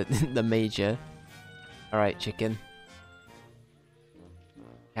goes the, the major. Alright, chicken.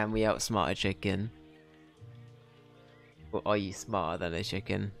 Can we outsmart a chicken? Or are you smarter than a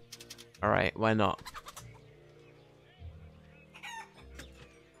chicken? Alright, why not?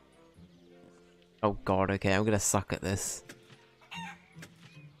 Oh god, okay, I'm gonna suck at this.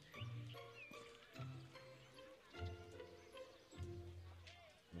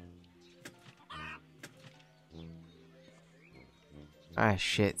 Ah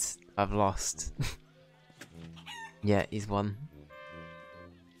shit, I've lost. Yeah, he's won.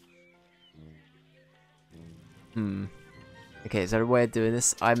 Okay, so the way of doing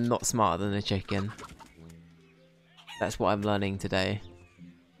this, I'm not smarter than a chicken. That's what I'm learning today.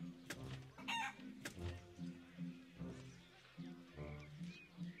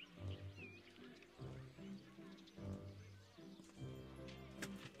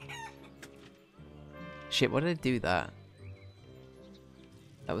 Shit, why did I do that?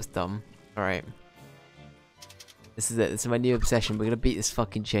 That was dumb. Alright. This is it. This is my new obsession. We're gonna beat this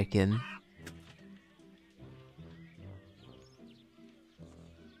fucking chicken.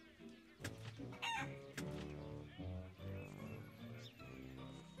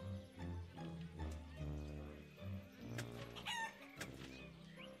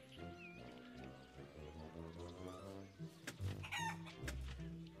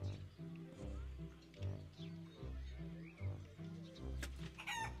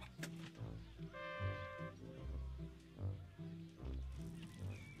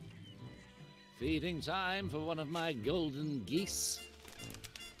 Feeding time for one of my golden geese.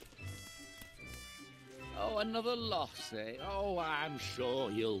 Oh, another loss, eh? Oh, I'm sure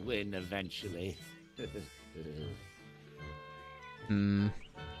you'll win eventually.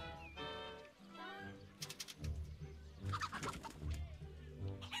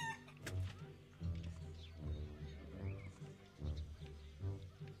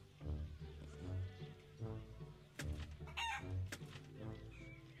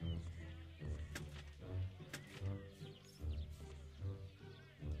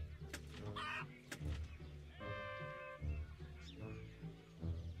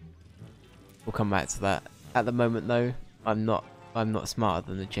 We'll come back to that. At the moment though, I'm not smarter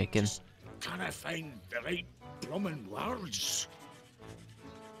than the chicken. Can I find the right bloomin' words?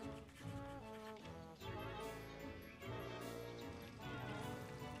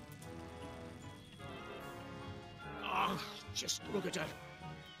 Ah, just look at her.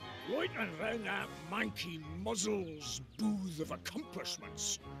 Loitering round that manky Muzzle's booth of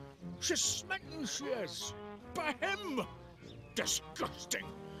accomplishments. She's smitten, she is. By him! Disgusting!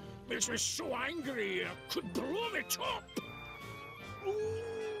 Makes me so angry I could blow me top!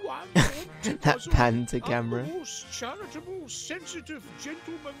 Ooh, I'm That pan to camera. I'm the most charitable, sensitive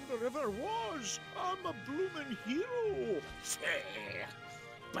gentleman there ever was. I'm a bloomin' hero. Fair.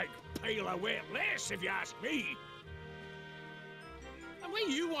 Big pile of wet lace, if you ask me. And what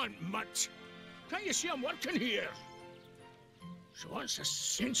do you want, mutt? Can't you see I'm working here? She wants a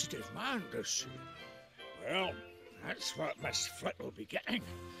sensitive man, does she? Well, that's what Miss Flit will be getting.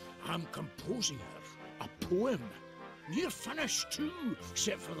 I'm composing her a poem. Near finished too,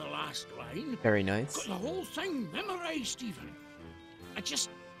 except for the last line. Very nice. Got the whole thing memorised even. I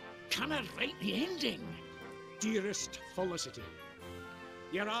just cannot write the ending. Dearest Felicity,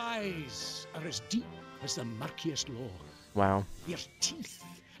 your eyes are as deep as the murkiest law. Wow. Your teeth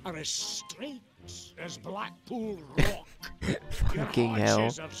are as straight as Blackpool Rock. Fucking your hell.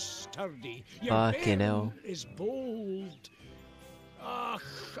 haunches are sturdy. Your Fucking bearing hell. is bold. Ugh,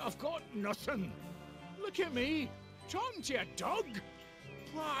 I've got nothing. Look at me, talking to a dog.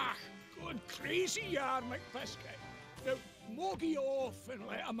 Ah, good crazy you are, McBiscuit. Now, moggy off and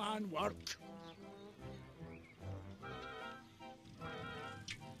let a man work.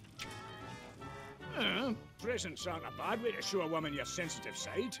 Presents aren't a bad way to show a woman your sensitive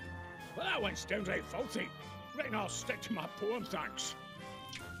side. But that one's downright faulty. Right, I'll stick to my poem, thanks.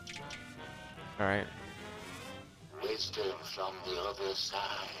 Alright. Wisdom from the other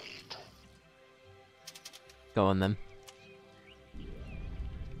side. Go on then.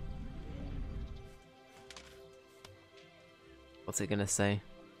 What's it gonna say?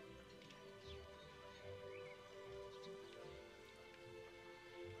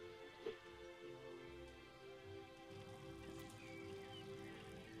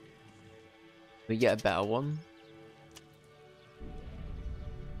 We get a better one.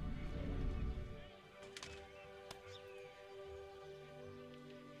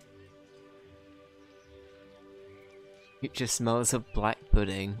 It just smells of black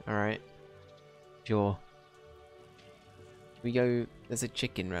pudding. Alright. Sure. We go. There's a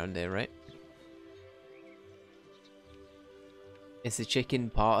chicken round here, right? Is the chicken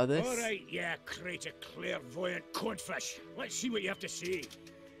part of this? Alright, yeah, create a clairvoyant codfish. Let's see what you have to say.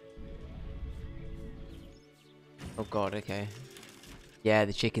 Oh god, okay. Yeah,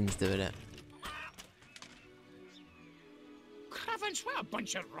 the chicken's doing it. Cravens, what a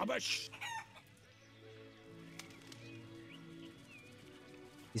bunch of rubbish.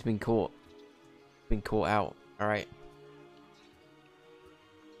 He's been caught. Been caught out. Alright.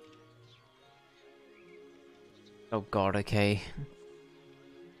 Oh god, okay.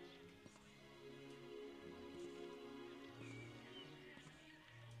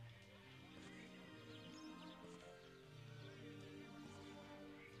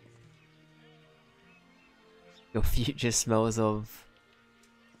 Your future smells of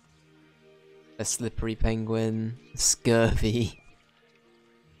a slippery penguin, scurvy,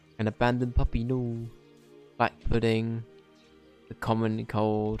 an abandoned puppy, no, black pudding, the common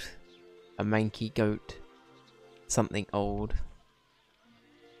cold, a manky goat, something old,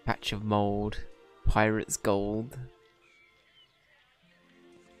 patch of mold, pirate's gold.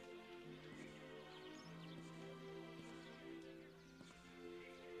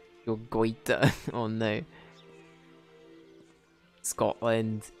 Your goiter, oh no.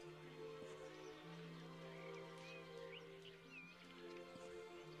 Scotland.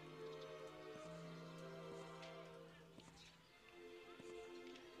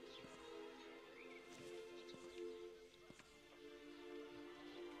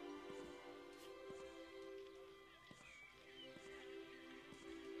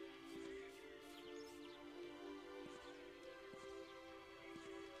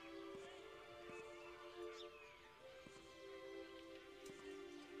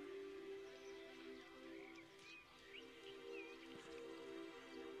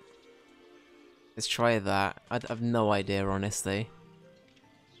 Let's try that. I've no idea, honestly.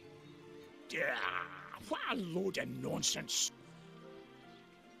 Yeah, what a load of nonsense.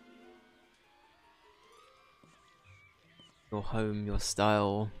 Your home, your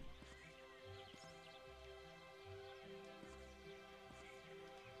style.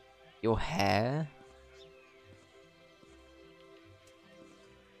 Your hair?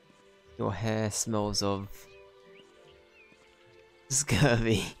 Your hair smells of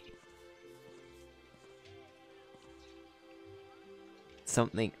scurvy.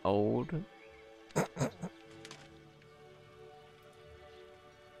 Something old.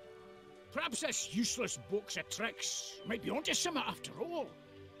 Perhaps this useless box of tricks might be onto something after all.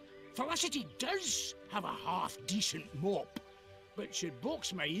 Felicity does have a half-decent mop, but should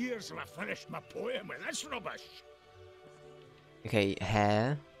box my ears till I finished my poem with this rubbish. Okay,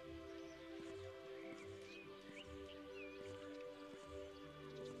 hair.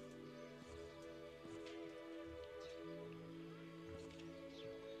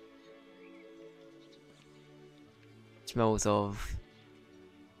 Smells of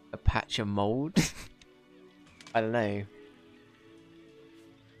a patch of mold. I don't know.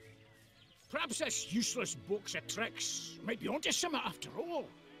 Perhaps this useless box of tricks might be onto something after all.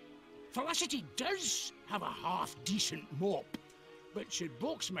 Felicity does have a half-decent mop, but should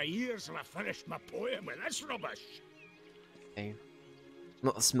box my ears till I finished my poem with this rubbish. Okay.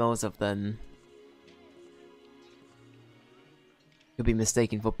 What smells of then? Could be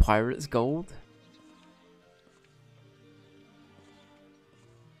mistaken for pirate's gold.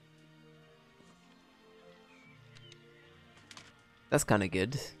 That's kind of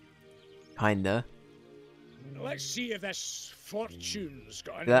good. Kinda. Let's see if this fortune's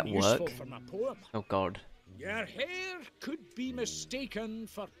got Did that anything useful work? for my poem. Oh god. Your hair could be mistaken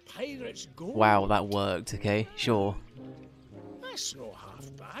for pirate's gold. Wow, that worked. Okay, sure. That's no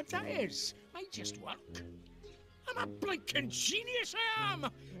half bad, that is. Might just work. I'm a blinking genius, I am!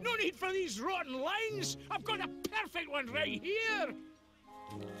 No need for these rotten lines! I've got a perfect one right here!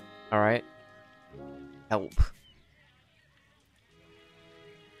 Alright. Help.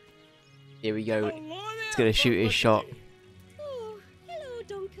 Here we go. It's gonna shoot his shot. Oh, hello,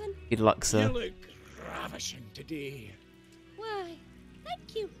 Duncan. Good luck, You sir. look ravishing today. Why,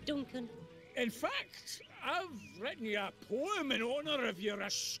 thank you, Duncan. In fact, I've written you a poem in honor of your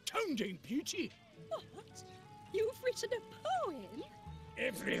astounding beauty. What? You've written a poem?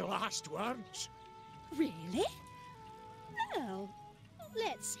 Every last word. Really? Well,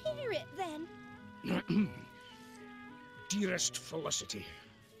 let's hear it then. Dearest Felicity,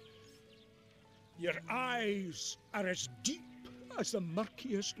 your eyes are as deep as the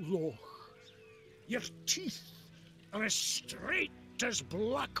murkiest loch. Your teeth are as straight as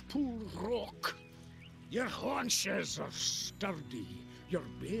Blackpool rock. Your haunches are sturdy, your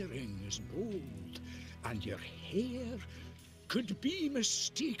bearing is bold, and your hair could be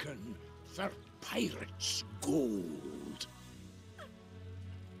mistaken for pirate's gold.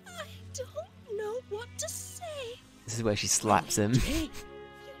 I don't know what to say. This is where she slaps him. You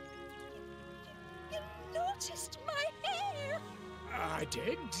noticed my hair. I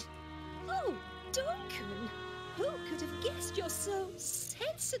did. Oh, Duncan. Who could have guessed you're so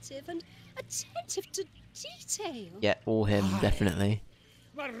sensitive and attentive to detail? Yeah, all him, definitely.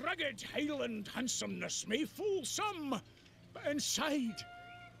 My rugged Highland handsomeness may fool some, but inside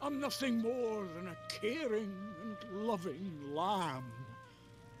I'm nothing more than a caring and loving lamb.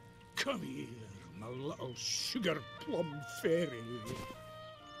 Come here, my little sugar plum fairy.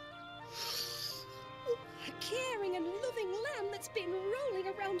 A caring and loving lamb that's been rolling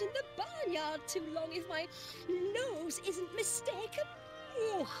around in the barnyard too long, if my nose isn't mistaken.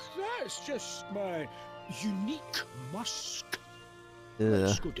 Oh, that's just my unique musk. Ugh.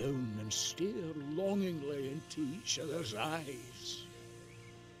 Let's go down and stare longingly into each other's eyes.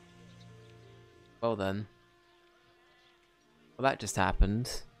 Well then. Well, that just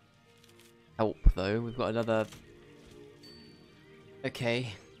happened. Help, though. We've got another...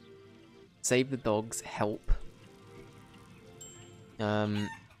 Okay. Save the dogs. Help.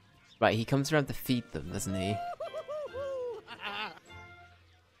 Right, he comes around to feed them, doesn't he?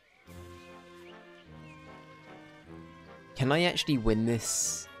 Can I actually win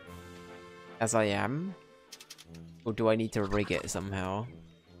this as I am? Or do I need to rig it somehow?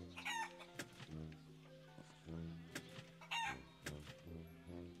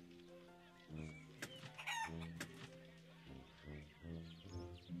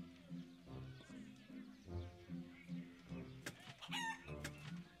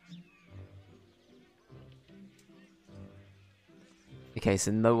 Okay,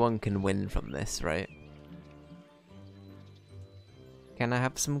 so no one can win from this, right? Can I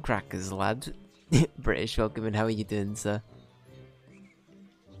have some crackers, lad? British welcome, and how are you doing, sir?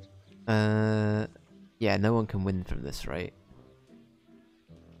 Yeah, no one can win from this, right?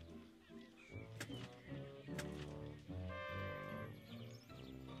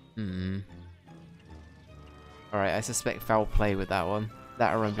 Alright, I suspect foul play with that one.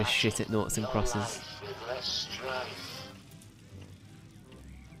 That or I'm just shit at noughts and crosses.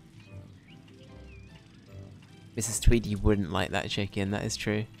 Mrs. Tweedy wouldn't like that chicken, that is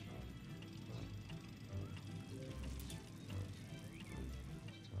true.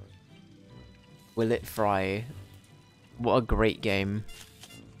 Will it fry? What a great game.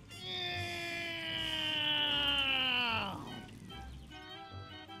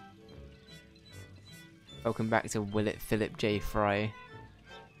 Welcome back to Will It Philip J. Fry.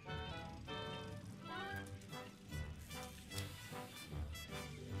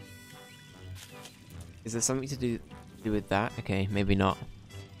 Is there something to do with that? Okay, maybe not.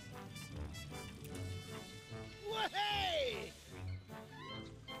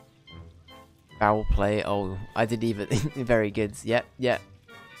 Foul play. Oh, I didn't even. Very good. Yep, yep.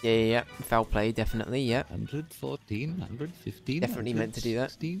 Yeah. Foul play, definitely. Yep. 114, 115. Definitely meant to do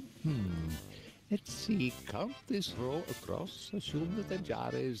that. 116. Let's see. Count this row across. Assume that the jar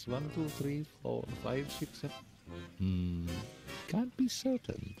is 1, 2, 3, 4, 5, 6, 7. Can't be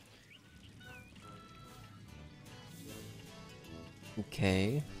certain.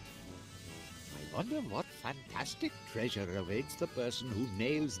 Okay. I wonder what fantastic treasure awaits the person who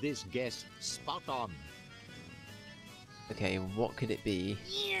nails this guess spot on. Okay, what could it be?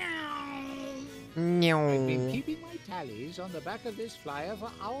 I've been keeping my tallies on the back of this flyer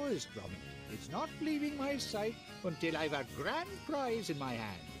for hours, Gromit. It's not leaving my sight until I've a grand prize in my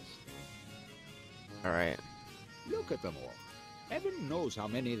hands. Alright. Look at them all. Heaven knows how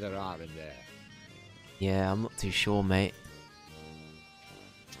many there are in there. Yeah, I'm not too sure, mate.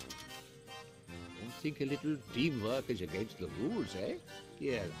 Don't think a little teamwork is against the rules, eh?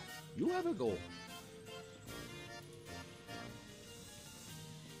 Here, you have a go.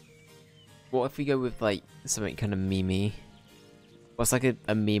 What if we go with, like, something kind of memey? What's like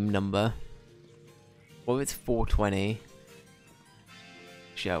a meme number? What if it's 420?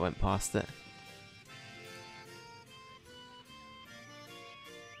 Shit, I went past it.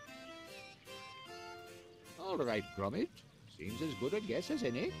 All right, Gromit. Seems as good a guess as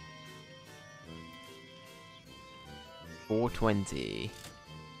any. 420.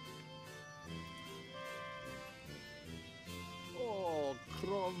 Oh,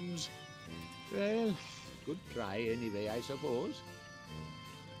 crumbs. Well, good try anyway, I suppose.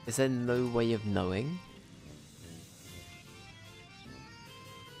 Is there no way of knowing?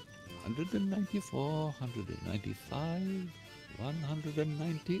 194, 195,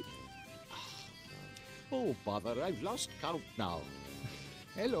 190. Oh, bother, I've lost count now.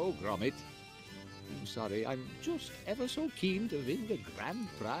 Hello, Gromit. I'm sorry, I'm just ever so keen to win the grand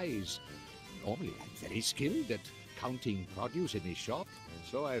prize. Normally, I'm very skilled at counting produce in his shop,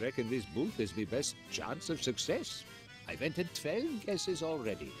 so I reckon this booth is my best chance of success. I've entered 12 guesses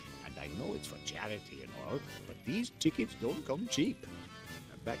already, and I know it's for charity and all, but these tickets don't come cheap.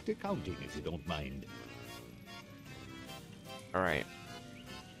 Back to counting, if you don't mind. Alright.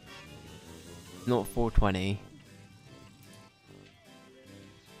 Not 420.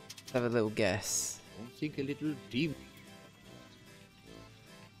 Let's have a little guess. Don't think a little team.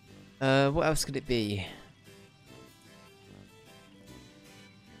 What else could it be?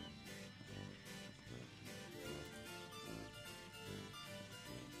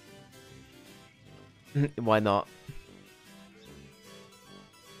 Why not?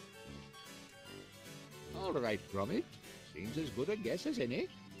 All right, Gromit. Seems as good a guess as any.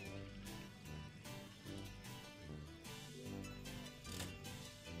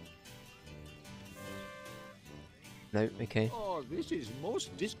 No, okay. Oh, this is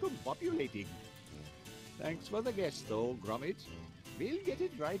most discombobulating. Thanks for the guess, though, Gromit. We'll get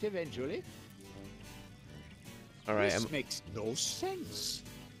it right eventually. Alright, This makes no sense.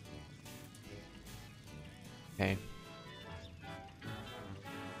 okay.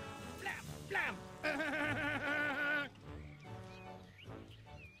 Blam!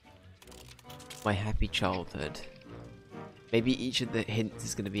 My happy childhood. Maybe each of the hints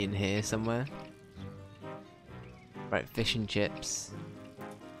is going to be in here somewhere. Right, fish and chips.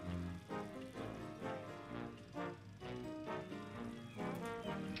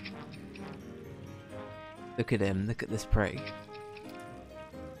 Look at him, look at this prig.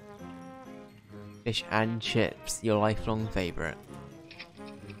 Fish and chips, your lifelong favourite.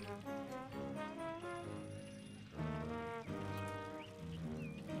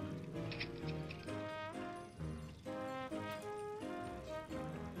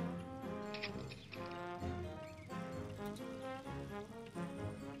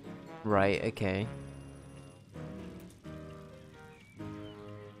 Right, okay.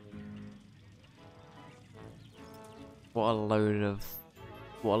 What a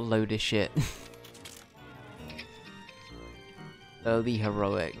load of shit. Early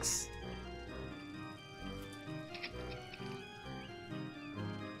heroics.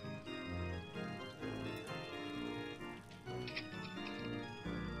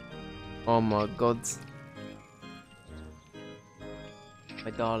 Oh my god. My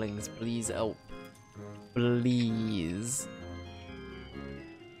darlings, please help. Please.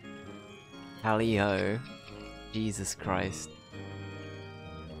 Tally-ho. Jesus Christ.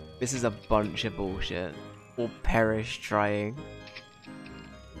 This is a bunch of bullshit. Or perish trying.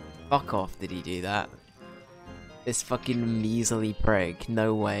 Fuck off, did he do that? This fucking measly prig,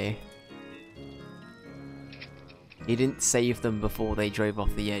 no way. He didn't save them before they drove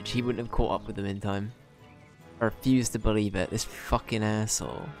off the edge. He wouldn't have caught up with them in time. I refuse to believe it. This fucking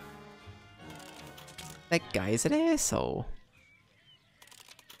asshole. That guy's an asshole.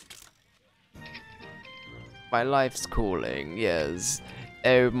 My life's calling, yes.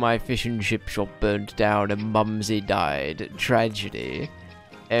 Oh, my fish and chip shop burned down and Mumsy died. Tragedy.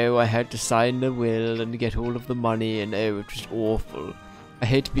 Oh, I had to sign the will and get all of the money and oh, it was awful. I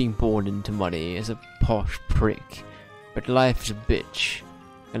hate being born into money as a posh prick. But life's a bitch.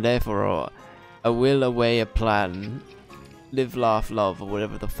 And therefore, I will away a plan. Live, laugh, love, or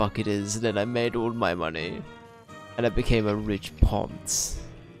whatever the fuck it is. And then I made all my money. And I became a rich ponce.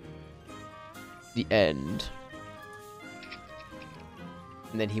 The end.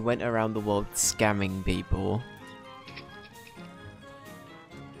 And then he went around the world scamming people.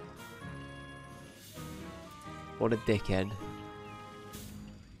 What a dickhead.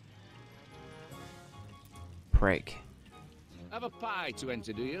 Prick. Have a pie to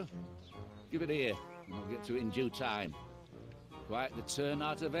enter, do you? Give it here, and I'll get to it in due time. Quite the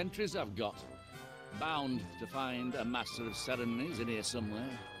turnout of entries I've got. Bound to find a master of ceremonies in here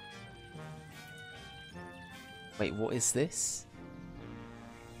somewhere. Wait, what is this?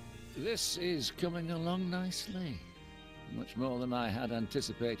 This is coming along nicely. Much more than I had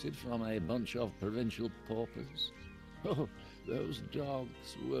anticipated from a bunch of provincial paupers. Oh, those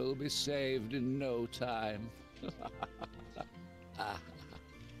dogs will be saved in no time.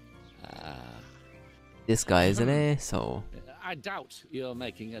 This guy is an asshole. I doubt you're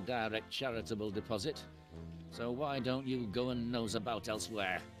making a direct charitable deposit. So why don't you go and nose about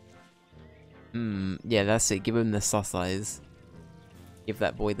elsewhere? Yeah, that's it. Give him the sus eyes. Give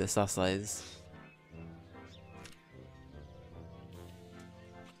that boy the sus eyes.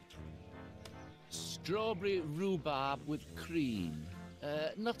 Strawberry rhubarb with cream.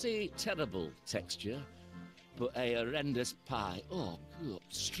 Not a terrible texture, but a horrendous pie. Oh, God.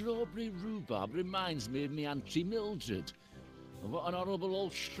 Strawberry rhubarb reminds me of me Auntie Mildred. What an horrible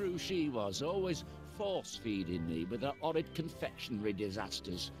old shrew she was, always force-feeding me with her horrid confectionery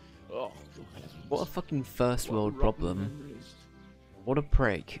disasters. Oh, heavens. What a fucking first world problem. Memories. What a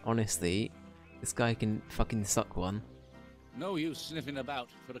prick, honestly. This guy can fucking suck one. No use sniffing about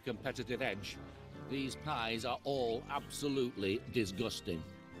for a competitive edge. These pies are all absolutely disgusting.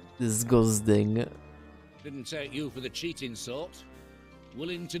 Disgusting. Didn't take you for the cheating sort.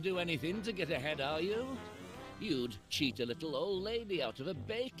 Willing to do anything to get ahead, are you? You'd cheat a little old lady out of a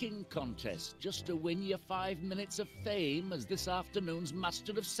baking contest just to win your 5 minutes of fame as this afternoon's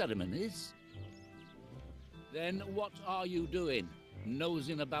Master of Ceremonies? Then what are you doing,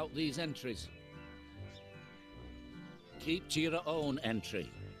 nosing about these entries? Keep to your own entry.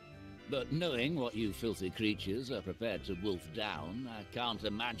 But knowing what you filthy creatures are prepared to wolf down, I can't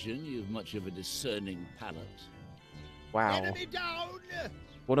imagine you've much of a discerning palate. Wow. Enemy down!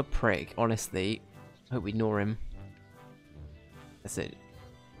 What a prick, honestly. Hope we ignore him. That's it.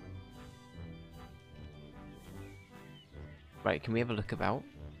 Right, can we have a look about?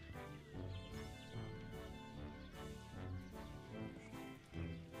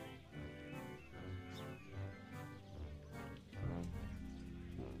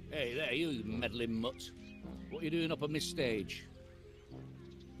 Hey there, you meddling mutt. What are you doing up on this stage?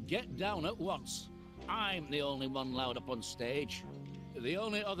 Get down at once. I'm the only one allowed up on stage. The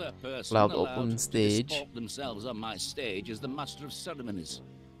only other person Allowed up allowed on to stage. disport themselves on my stage is the Master of Ceremonies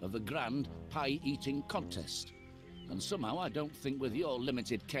of the Grand Pie-Eating Contest. And somehow I don't think with your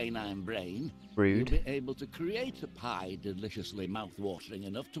limited canine brain, Rude. you'll be able to create a pie deliciously mouth-watering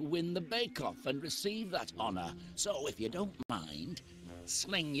enough to win the bake-off and receive that honour. So if you don't mind,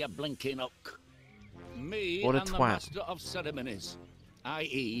 sling your blinking hook. Me What a and the twat. Master of Ceremonies,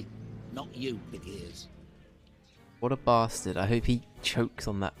 i.e., not you, big ears. What a bastard. I hope he chokes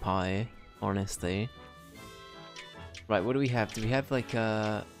on that pie, honestly. Right, what do we have? Do we have like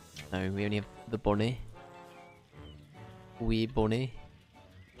no, we only have the bunny. Wee bunny.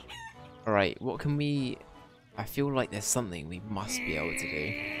 Alright, what can we... I feel like there's something we must be able to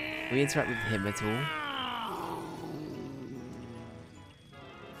do. Can we interact with him at all?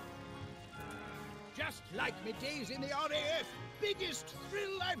 Just like me days in the RAF, biggest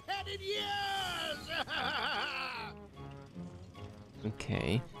thrill I've had in years!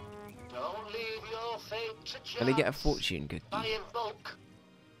 Okay. Don't leave your fate to Can I get a chance. fortune cookie? Buy in bulk.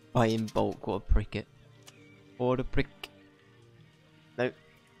 Buy in bulk, what a pricket. What a prick. Nope,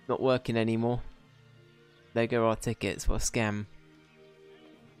 not working anymore. There go our tickets, what a scam.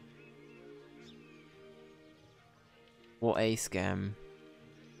 What a scam.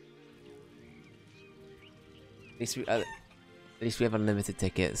 At least we have unlimited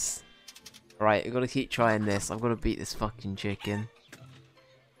tickets. Alright, I've got to keep trying this. I've got to beat this fucking chicken.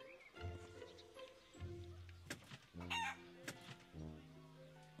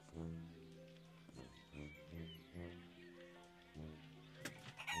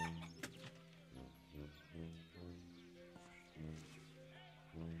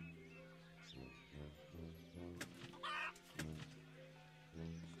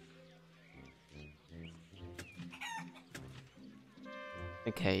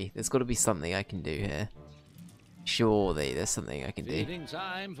 Okay, there's got to be something I can do here. Surely there's something I can do. Feeding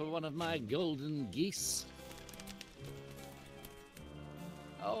time for one of my golden geese.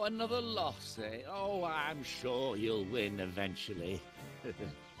 Oh, another loss, eh? Oh, I'm sure you'll win eventually.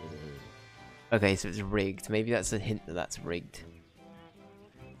 Okay, so it's rigged. Maybe that's a hint that that's rigged.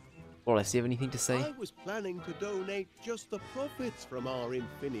 Wallace, do you have anything to say? I was planning to donate just the profits from our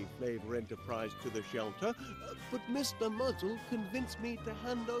Infini-Flavor enterprise to the shelter, but Mr. Muzzle convinced me to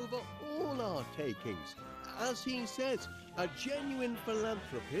hand over all our takings. As he says, a genuine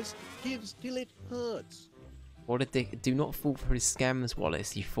philanthropist gives till it hurts. What a dick. Do not fall for his scams,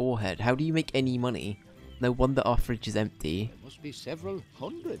 Wallace, you forehead. How do you make any money? No wonder our fridge is empty. There must be several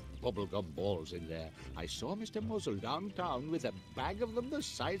hundred bubblegum balls in there. I saw Mr. Muzzle downtown with a bag of them the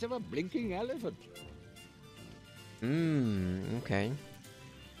size of a blinking elephant. Okay.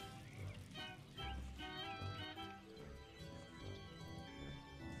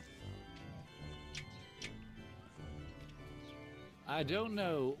 I don't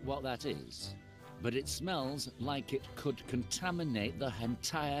know what that is, but it smells like it could contaminate the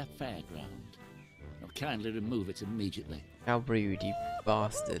entire fairground. Now kindly remove it immediately. How rude, you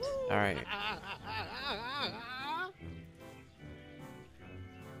bastard. Alright.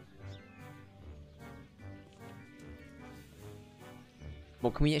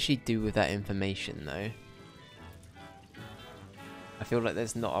 What can we actually do with that information, though? I feel like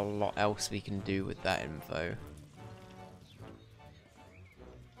there's not a lot else we can do with that info.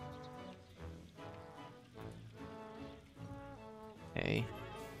 Okay.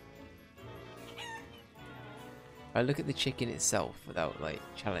 I look at the chicken itself without, like,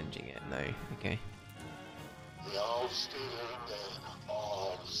 challenging it. No, okay. The all-stealing,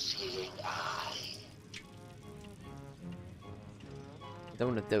 all-seeing eye. I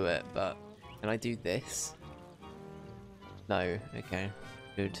don't want to do it, but can I do this? No, okay.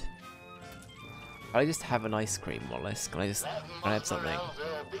 Good. Can I just have an ice cream, Wallace? Can I have something?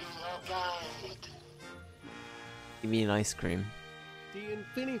 Give me an ice cream. The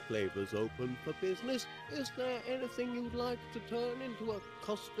Infini-Flavor's open for business. Is there anything you'd like to turn into a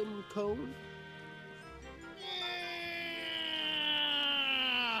custom cone?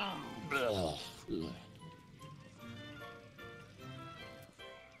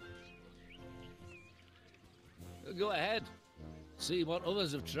 Go ahead. See what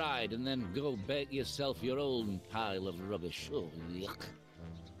others have tried, and then go bake yourself your own pile of rubbish. Oh, yuck.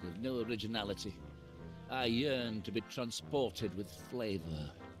 There's no originality. I yearn to be transported with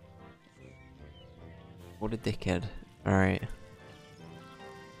flavor. What a dickhead. Alright.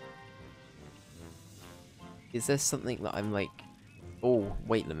 Is there something that I'm like... Oh,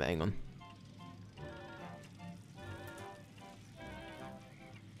 weight limit, hang on.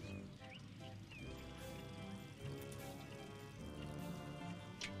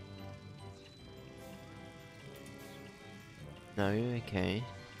 No, okay.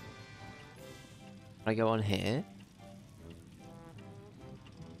 I go on here.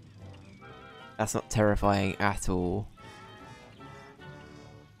 That's not terrifying at all.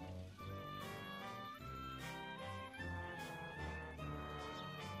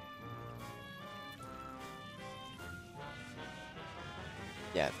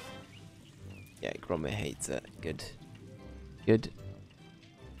 Yeah. Yeah, Gromit hates it. Good. Good.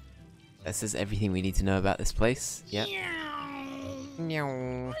 This is everything we need to know about this place. Yep.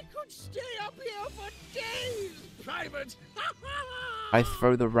 Meow. I could stay up here for days, Private. I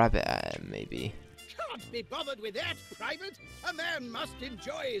throw the rabbit at him, maybe. Can't be bothered with that, Private. A man must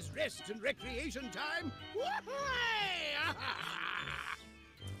enjoy his rest and recreation time.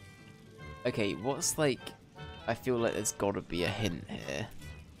 Okay, what's like... I feel like there's gotta be a hint here.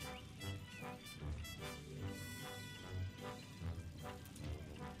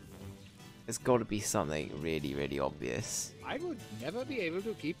 There's gotta be something really, really obvious. I would never be able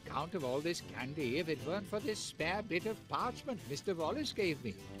to keep count of all this candy if it weren't for this spare bit of parchment Mr. Wallace gave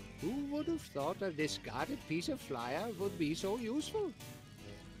me. Who would have thought a discarded piece of flyer would be so useful?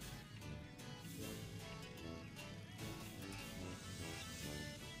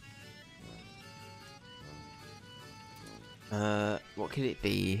 What could it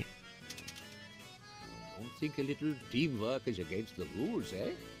be? Don't think a little teamwork is against the rules,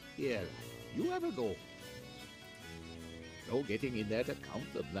 eh? Here, you have a go. No getting in there to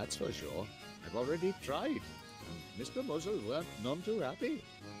count them, that's for sure. I've already tried, and Mr. Muzzle weren't none too happy.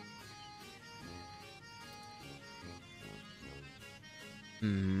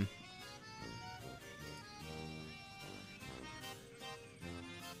 Hmm.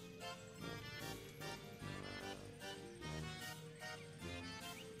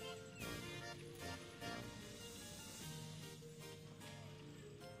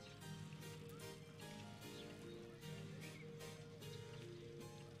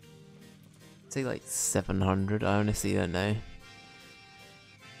 Say like 700, I honestly don't know.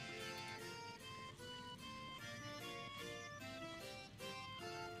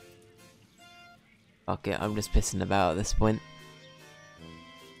 Fuck it, I'm just pissing about at this point.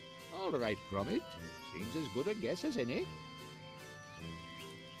 All right, Gromit. Seems as good a guess as any.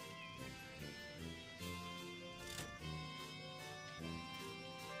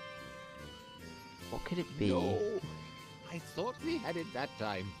 What could it be? No, I thought we had it that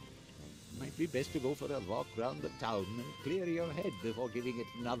time. Might be best to go for a walk round the town and clear your head before giving it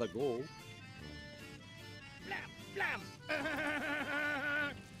another go. Blam, blam.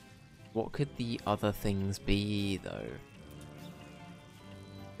 What could the other things be, though?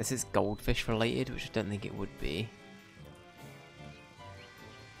 This is goldfish related, which I don't think it would be.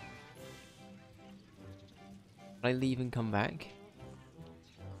 Can I leave and come back?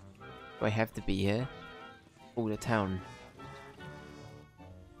 Do I have to be here? Oh, the town.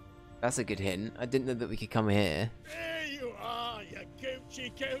 That's a good hint. I didn't know that we could come here. There you are, you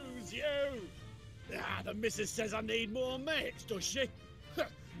Gucci coos, you! Ah, the missus says I need more mates, does she?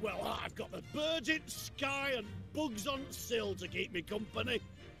 Well, I've got the birds in sky and bugs on sill to keep me company.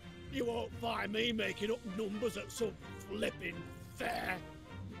 You won't find me making up numbers at some flipping fair.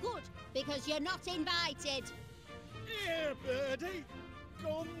 Good, because you're not invited. Here, birdie,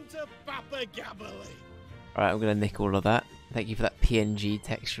 come to Papa Gabberley. Alright, I'm gonna nick all of that. Thank you for that PNG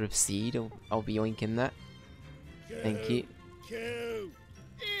texture of seed. I'll be yoinking that. Thank you. Coo.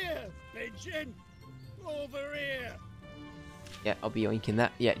 Here, pigeon. Over here. Yeah, I'll be yoinking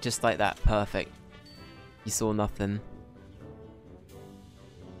that. Yeah, just like that. Perfect. You saw nothing.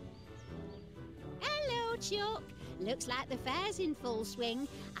 Hello, Chuck. Looks like the fair's in full swing.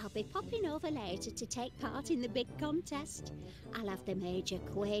 I'll be popping over later to take part in the big contest. I'll have the Major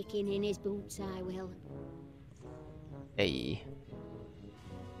quaking in his boots, I will. Hey.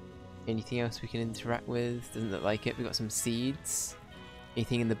 Anything else we can interact with? Doesn't look like it. We got some seeds.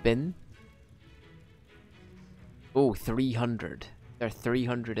 Anything in the bin? Oh, 300. There are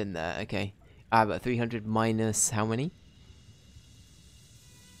 300 in there. Okay. Ah, but 300 minus how many?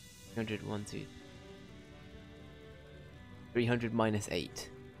 300, 1, 2. 300 minus 8.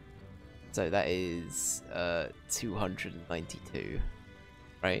 So that is 292.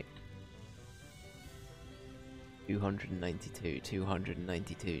 Right? 292,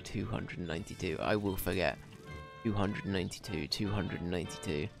 292, 292. I will forget. 292,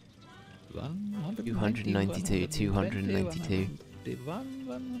 292. 292, 292.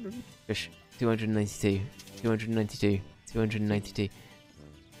 Gosh, 292, 292, 292.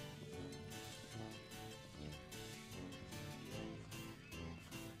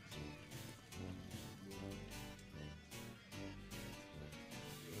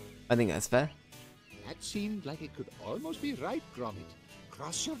 I think that's fair. That seemed like it could almost be right, Gromit.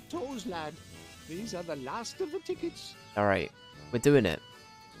 Cross your toes, lad. These are the last of the tickets. Alright, we're doing it.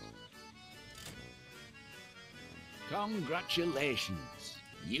 Congratulations.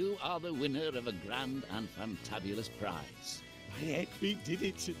 You are the winner of a grand and fantabulous prize. My heck, we did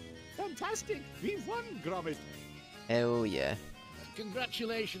it. Fantastic. We've won, Gromit. Hell yeah.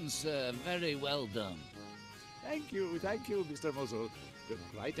 Congratulations, sir. Very well done. Thank you, Mr. Muzzle.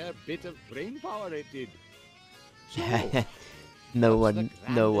 Quite a bit of brain power it did. So, no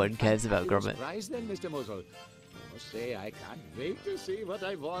one cares about Gromit. Prize then, Mr. Muzzle. I must say, I can't wait to see what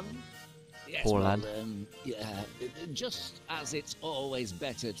I've won. Yes, Poor well, lad. Yeah, just as it's always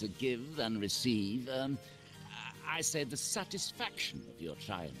better to give than receive, I say the satisfaction of your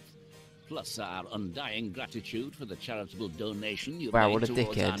triumph, plus our undying gratitude for the charitable donation you Wow, made what a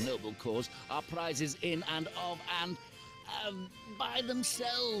towards our dickhead. noble cause, are prizes in and of and by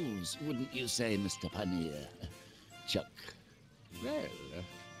themselves, wouldn't you say, Mr. Paneer? Chuck. Well,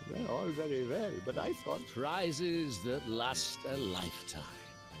 all very well, but I thought... Prizes that last a lifetime.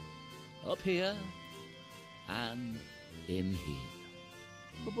 Up here and in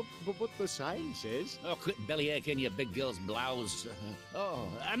here. But the sign says... Oh, quit bellyaching your big girl's blouse.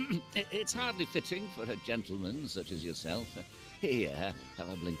 It's hardly fitting for a gentleman such as yourself. Here, have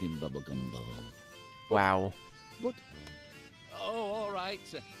a blinking bubblegum ball. Wow. But... Oh, all right.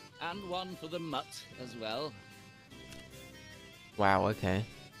 And one for the mutt as well. Wow, okay.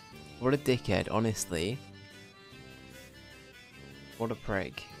 What a dickhead, honestly. What a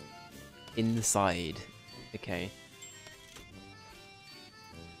prick. Inside. Okay.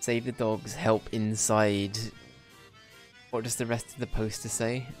 Save the dogs, help inside. What does the rest of the poster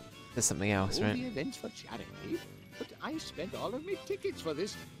say? There's something else, all right? the events for charity, but I spent all of my tickets for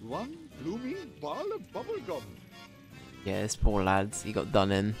this one blooming ball of bubblegum. Yeah, this poor lads, he got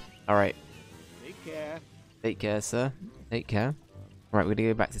done in. Alright. Take care. Take care, sir. Take care. Right, we're gonna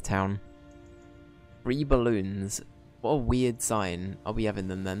go back to town. 3 balloons. What a weird sign. Are we having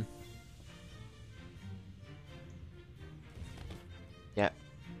them then? Yeah.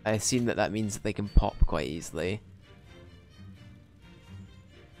 I assume that means that they can pop quite easily.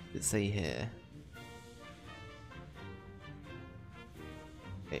 Let's see here.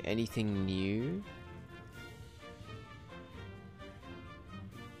 Okay, anything new?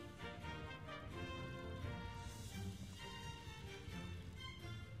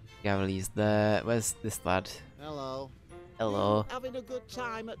 Gavely's there. Where's this lad? Hello. Hello. You having a good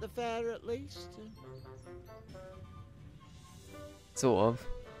time at the fair at least? Sort of.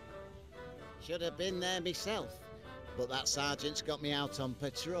 Should have been there myself, but that sergeant's got me out on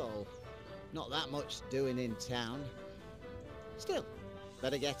patrol. Not that much doing in town. Still,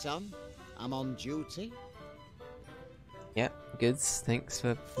 better get on. I'm on duty. Yep, goods. Thanks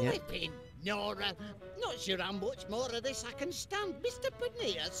for. Yep. Flipping Nora. Not sure how much more of this I can stand. Mr.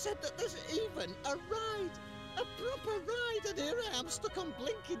 Bonilla said that there's even a ride. A proper ride, and here I am stuck on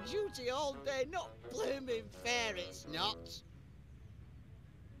blinking duty all day. Not blooming fair, it's not.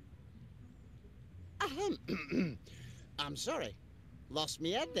 Ahem. I'm sorry. Lost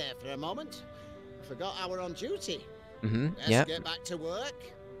me head there for a moment. Forgot I were on duty. Let's Yeah. get back to work.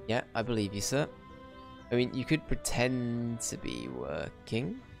 Yeah, I believe you, sir. I mean, you could pretend to be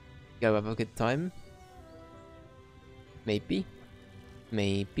working. Go have a good time. Maybe.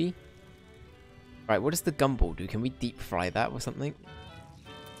 Maybe. Right, what does the gumball do? Can we deep fry that or something?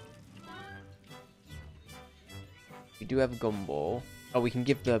 We do have a gumball. Oh, we can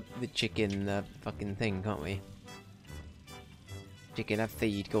give the chicken the fucking thing, can't we? Chicken, have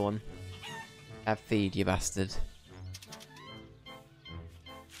feed, go on. Have feed, you bastard.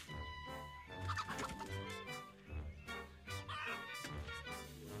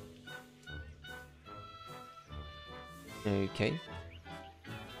 Okay.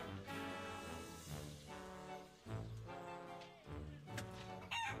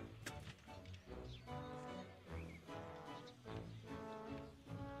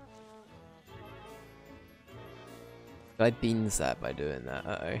 I beans that by doing that.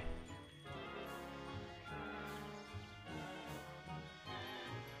 Uh-oh.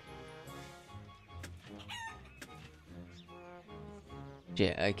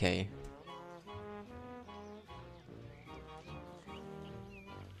 Shit, okay.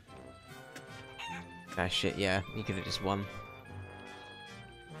 Ah shit, yeah, you could have just won.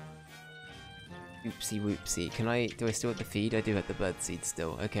 Oopsie whoopsie. Do I still have the feed? I do have the bird seed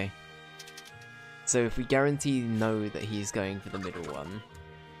still, okay. So if we guarantee know that he's going for the middle one,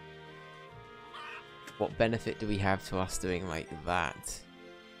 what benefit do we have to us doing like that?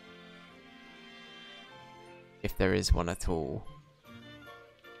 If there is one at all.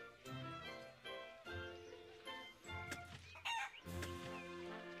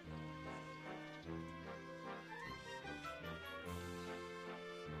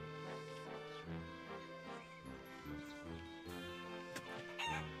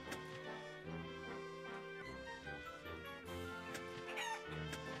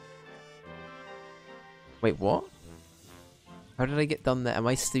 Wait, what? How did I get done there? Am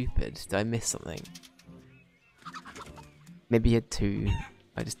I stupid? Did I miss something? Maybe he had two.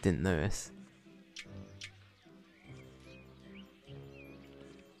 I just didn't notice.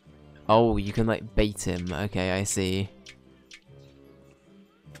 Oh, you can like bait him. Okay, I see.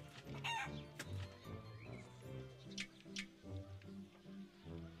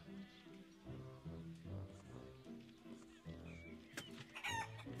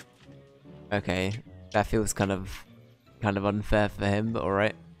 Okay. That feels kind of unfair for him, but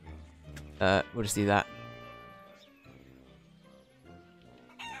alright. We'll just do that.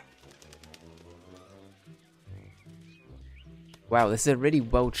 Wow, this is a really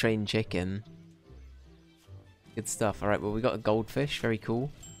well-trained chicken. Good stuff. Alright, well we got a goldfish. Very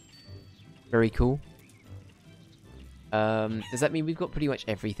cool. Very cool. Does that mean we've got pretty much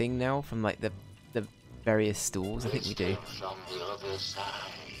everything now from like the various stalls? I think we do. From the other side.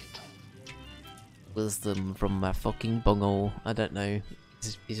 Wisdom from my fucking bungle. I don't know.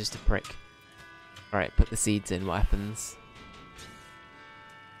 He's just a prick. Alright, put the seeds in. What happens?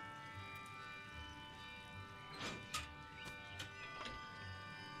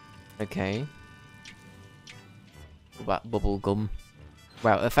 Okay. What about bubble gum?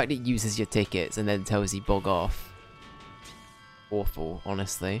 Wow, the fact it uses your tickets and then tells you bog off. Awful,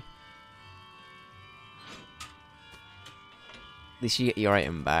 honestly. At least you get your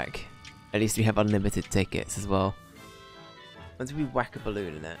item back. At least we have unlimited tickets as well. Once we whack a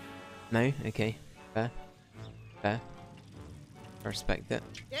balloon in it. No? Okay. Fair. Fair. I respect it.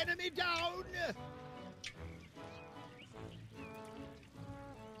 Enemy down!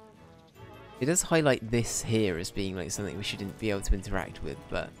 It does highlight this here as being like something we shouldn't be able to interact with,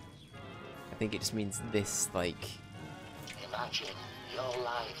 but I think it just means this, like... Imagine your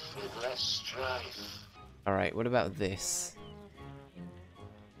life with less strife. Alright, what about this?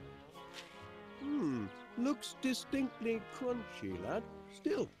 Looks distinctly crunchy, lad.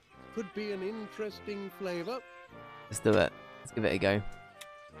 Still, could be an interesting flavour. Let's do it. Let's give it a go.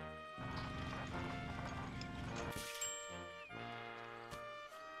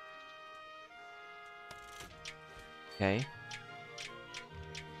 Okay.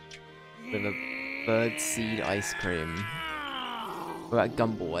 With a bird seed ice cream. What about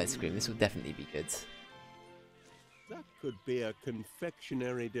gumball ice cream? This will definitely be good. That could be a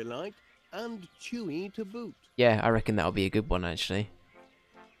confectionery delight and chewy to boot. Yeah, I reckon that'll be a good one actually.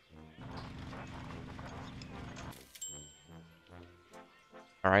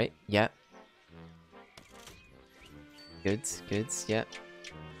 Alright, yeah. Good, yeah.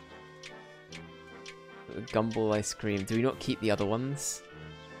 Gumball ice cream. Do we not keep the other ones?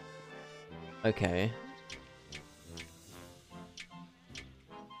 Okay.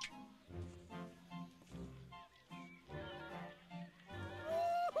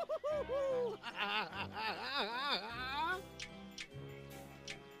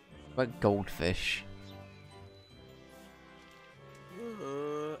 What goldfish?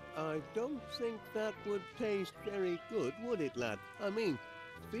 I don't think that would taste very good, would it, lad? I mean,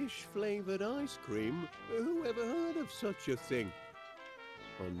 fish-flavoured ice cream? Who ever heard of such a thing?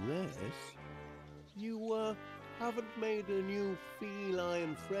 Unless you, haven't made a new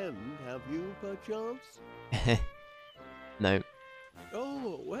feline friend, have you, perchance? No.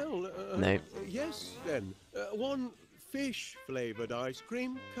 Oh, well, No. yes, then. One fish-flavoured ice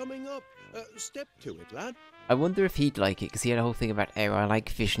cream coming up. Step to it, lad. I wonder if he'd like it, because he had a whole thing about, oh, I like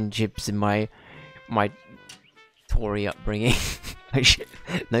fish and chips in my Tory upbringing.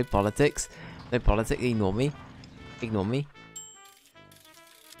 No politics. No politics. Ignore me. Ignore me.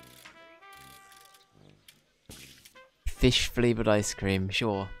 Fish flavoured ice cream,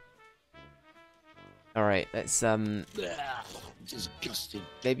 sure. Alright, let's Disgusting.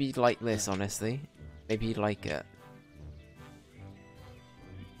 maybe you'd like this, honestly. Maybe you'd like it.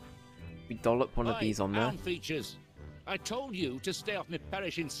 We dollop one of these on there. Features. I told you to stay off my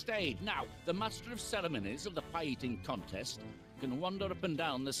perishing stage. Now, the master of ceremonies of the pie-eating contest can wander up and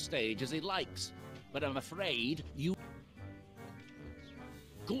down the stage as he likes. But I'm afraid you...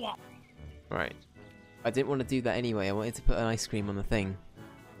 Go on! Right. I didn't want to do that anyway. I wanted to put an ice cream on the thing.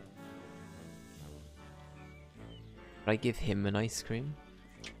 Would I give him an ice cream?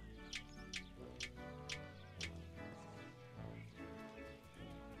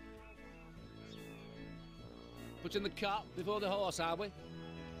 Put in the cart before the horse, are we?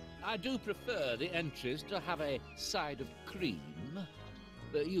 I do prefer the entries to have a side of cream,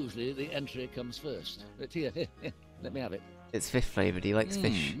 but usually the entry comes first. But here, let me have it. It's fish flavoured. He likes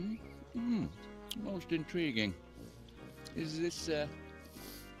fish. Most intriguing. Is this,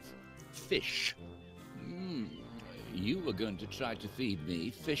 fish? You were going to try to feed me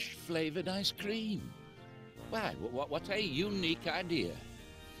fish-flavoured ice cream. Why, what a unique idea.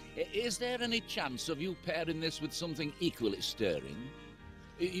 Is there any chance of you pairing this with something equally stirring?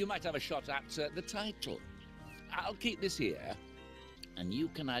 You might have a shot at the title. I'll keep this here, and you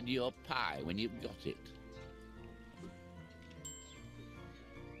can add your pie when you've got it.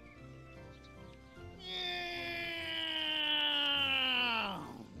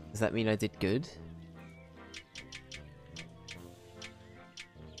 Does that mean I did good?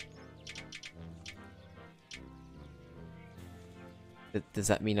 Does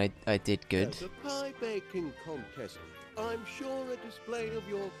that mean I did good? There's a pie baking contest. I'm sure a display of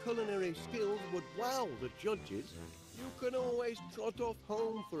your culinary skills would wow the judges. You can always trot off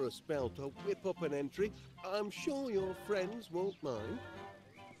home for a spell to whip up an entry. I'm sure your friends won't mind.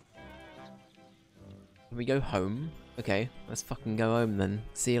 Can we go home? Okay, let's fucking go home then.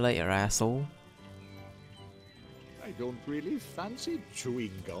 See you later, asshole. I don't really fancy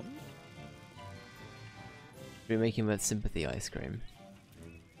chewing gum. Should we make him a sympathy ice cream?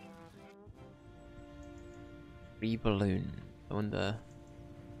 Free balloon. I wonder...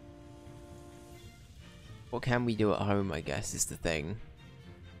 What can we do at home, I guess, is the thing.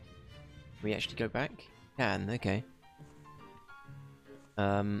 Can we actually go back? Can, okay.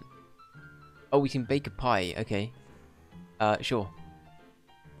 Oh, we can bake a pie, okay. Sure.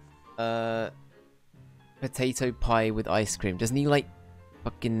 Potato pie with ice cream. Doesn't he like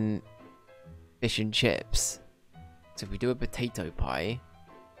fucking fish and chips? So if we do a potato pie...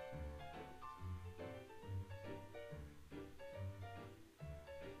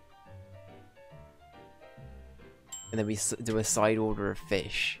 and then we do a side order of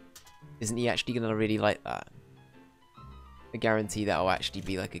fish. Isn't he actually gonna really like that? I guarantee that'll actually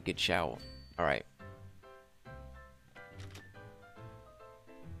be like a good shout. Alright.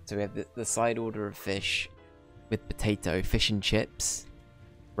 So we have the side order of fish with potato, fish and chips,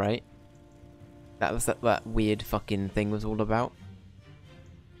 right? That was that weird fucking thing was all about.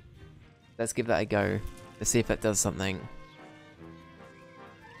 Let's give that a go. Let's see if that does something.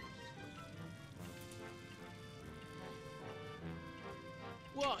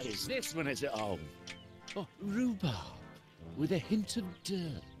 What is this when it's at home? Oh, rhubarb with a hint of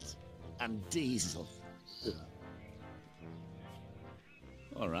dirt and diesel. Ugh.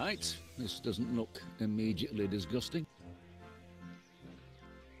 All right, this doesn't look immediately disgusting.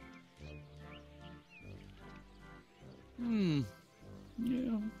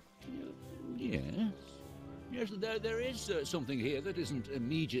 Yes, there is something here that isn't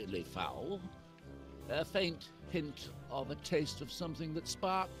immediately foul. A faint hint of a taste of something that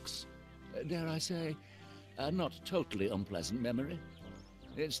sparks, dare I say, a not totally unpleasant memory.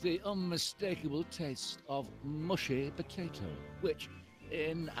 It's the unmistakable taste of mushy potato, which,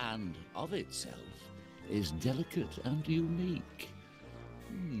 in and of itself, is delicate and unique.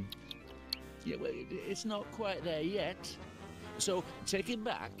 Yeah, well, it's not quite there yet. So take it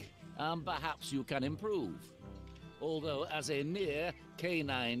back, and perhaps you can improve. Although, as a mere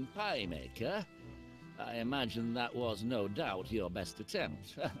canine pie maker, I imagine that was no doubt your best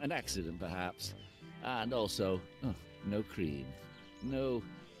attempt. An accident, perhaps. And also, no cream. No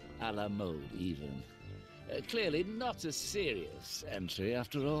a la mode, even. Clearly not a serious entry,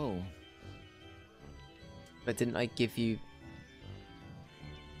 after all. But didn't I give you...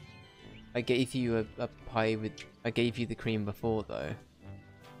 I gave you a pie with... I gave you the cream before, though.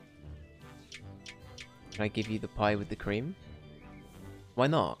 Can I give you the pie with the cream? Why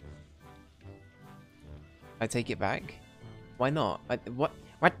not? I take it back? Why not? What?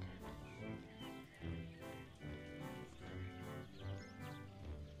 What?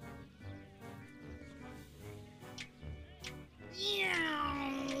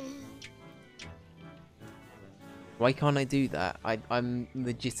 Why can't I do that? I'm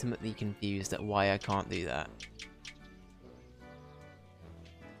legitimately confused at why I can't do that.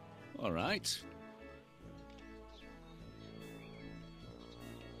 All right.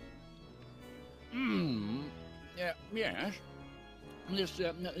 Yeah, yes.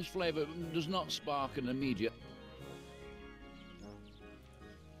 This flavour does not spark an immediate...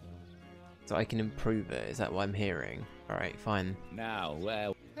 So I can improve it, is that what I'm hearing? Alright, fine. Now,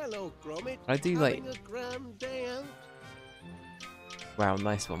 well... Hello, Gromit. I do like... Having a grand day out? Wow,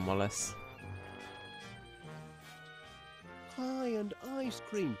 nice one, Wallace. Pie and ice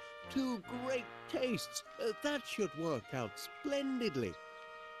cream. Two great tastes. That should work out splendidly.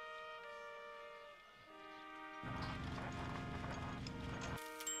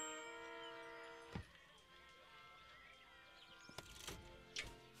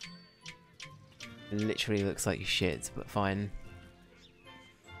 It literally looks like shit, but fine.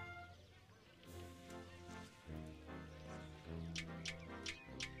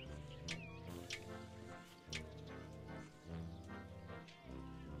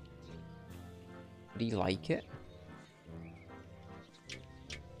 Do you like it?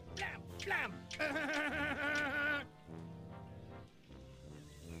 Blam, blam.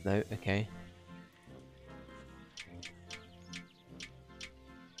 No, okay.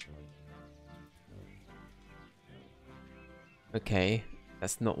 Okay,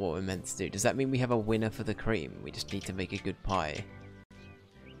 that's not what we're meant to do. Does that mean we have a winner for the cream? We just need to make a good pie.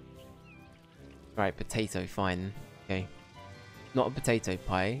 Right, potato, fine. Okay. Not a potato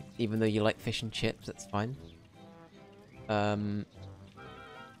pie, even though you like fish and chips, that's fine.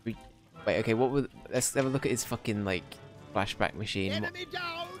 Wait, okay, let's have a look at his fucking, like, flashback machine. Enemy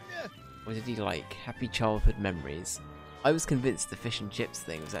down! What did he like? Happy childhood memories. I was convinced the fish and chips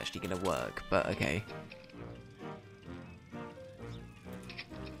thing was actually gonna work, but okay.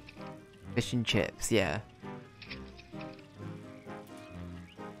 Fish and chips, yeah.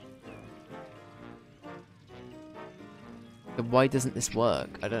 But why doesn't this work?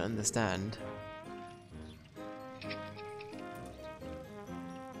 I don't understand.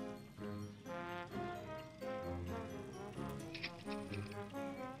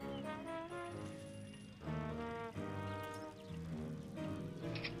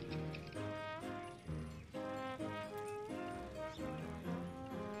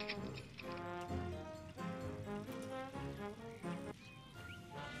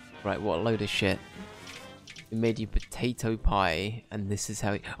 Right, what a load of shit. We made you potato pie, and this is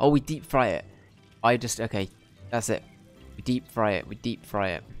how we... Oh, we deep fry it! Okay, that's it. We deep fry it, we deep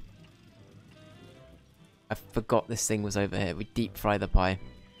fry it. I forgot this thing was over here. We deep fry the pie.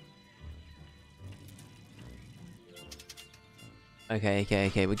 Okay,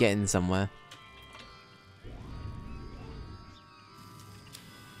 we're getting somewhere.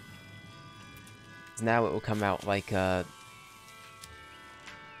 Now it will come out like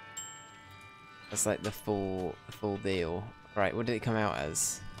That's like the full deal. Right, what did it come out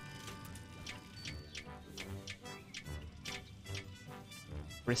as?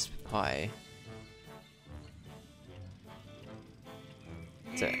 Crisp pie.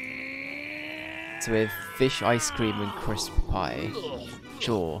 So we have fish ice cream and crisp pie.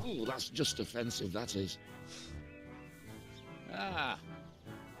 Sure. Oh, that's just offensive, that is. Ah,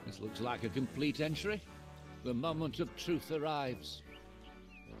 this looks like a complete entry. The moment of truth arrives.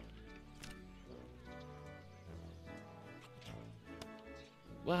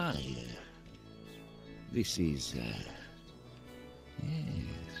 Why, this is,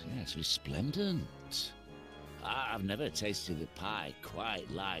 yes, resplendent. I've never tasted a pie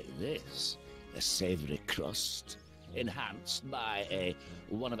quite like this. A savoury crust, enhanced by a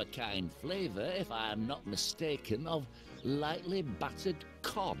one-of-a-kind flavour, if I am not mistaken, of lightly battered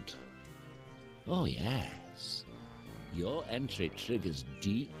cod. Oh, yes. Your entry triggers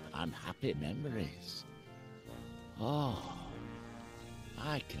deep and happy memories. Oh,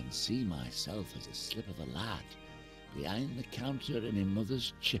 I can see myself as a slip of a lad behind the counter in a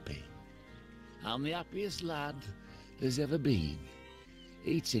mother's chippy. I'm the happiest lad there's ever been,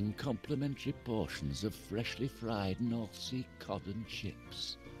 eating complimentary portions of freshly fried North Sea cod and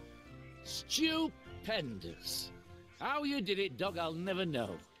chips. Stupendous! How you did it, dog, I'll never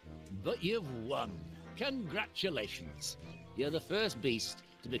know. But you've won. Congratulations. You're the first beast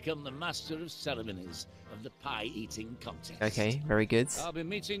to become the master of ceremonies of the pie-eating contest. Okay, very good. I'll be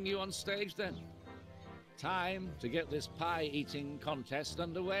meeting you on stage then. Time to get this pie-eating contest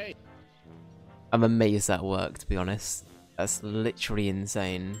underway. I'm amazed that worked, to be honest. That's literally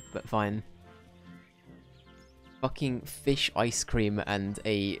insane, but fine. Fucking fish ice cream and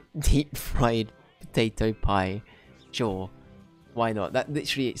a deep-fried potato pie. Sure. Why not? That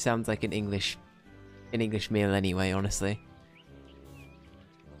literally sounds like an English meal anyway, honestly.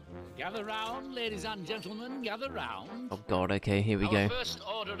 Gather round, ladies and gentlemen, gather round. Oh god, okay, here we go. Our first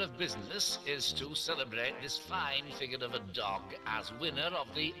order of business is to celebrate this fine figure of a dog as winner of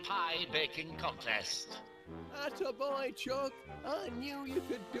the pie baking contest. Atta boy, Chuck. I knew you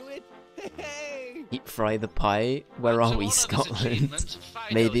could do it. Hey! Deep fry the pie? Where are we, Scotland?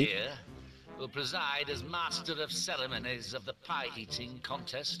 Maybe. Here will preside as master of ceremonies of the pie-eating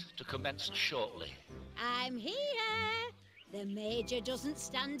contest to commence shortly. I'm here. The Major doesn't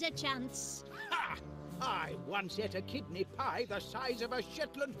stand a chance. Ha! I once ate a kidney pie the size of a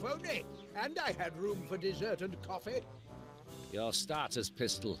Shetland pony, and I had room for dessert and coffee. Your starter's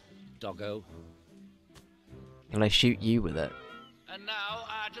pistol, doggo. Can I shoot you with it? And now,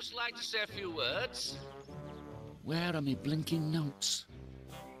 I'd just like to say a few words. Where are my blinking notes?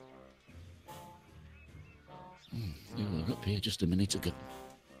 They were up here just a minute ago.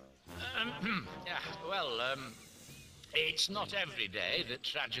 Yeah, well, it's not every day that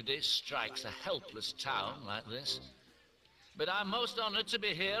tragedy strikes a helpless town like this. But I'm most honored to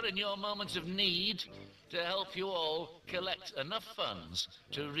be here in your moment of need to help you all collect enough funds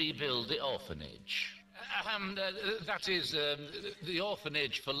to rebuild the orphanage. That is, the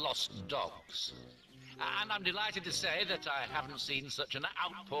orphanage for lost dogs. And I'm delighted to say that I haven't seen such an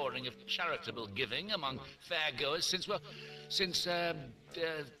outpouring of charitable giving among fairgoers since the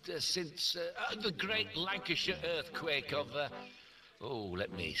great Lancashire earthquake of,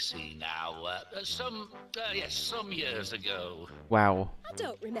 let me see now, some years ago. Wow. I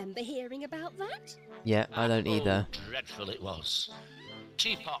don't remember hearing about that. Yeah, I don't either. Dreadful it was.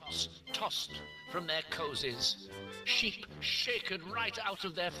 Teapots tossed from their cozies, sheep shaken right out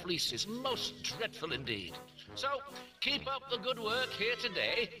of their fleeces. Most dreadful indeed. So, keep up the good work here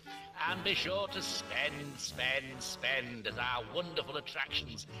today, and be sure to spend at our wonderful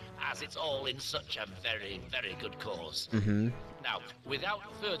attractions, as it's all in such a very, very good cause. Now, without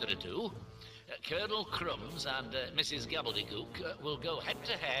further ado, Colonel Crumbs and Mrs. Gobbledygook will go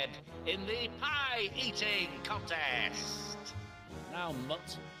head-to-head in the pie-eating contest. Now,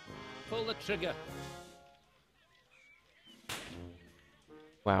 Mutt, pull the trigger.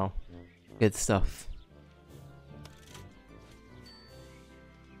 Wow. Good stuff.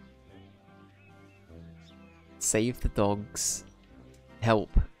 Save the dogs. Help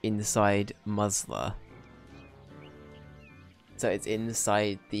inside Muzzler. So it's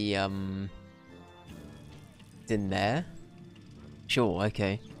inside the, It's in there? Sure,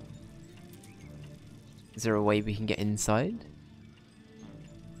 okay. Is there a way we can get inside?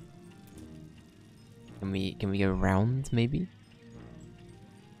 Can we go around, maybe?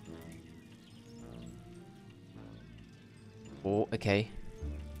 Oh, okay.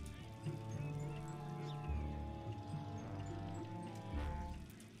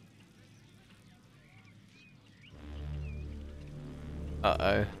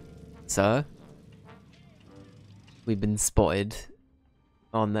 Uh-oh. Sir? We've been spotted.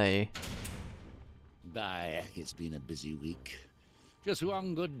 Oh no. By heck, it's been a busy week. Just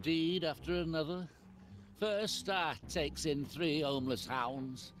one good deed after another. First, I takes in 3 homeless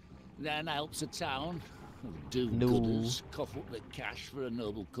hounds, then I helps a town. Do-gooders cough up the cash for a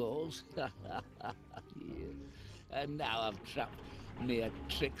noble cause. Yeah. And now I've trapped me a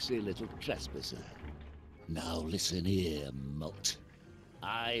tricksy little trespasser. Now listen here, mutt.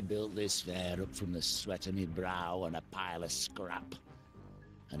 I built this fair up from the sweat of me brow and a pile of scrap.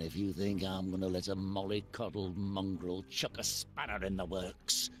 And if you think I'm gonna let a mollycoddled mongrel chuck a spanner in the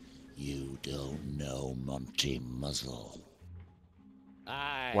works, you don't know Monty Muzzle.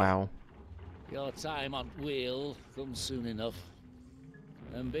 Aye. Wow. Your time on wheel comes soon enough.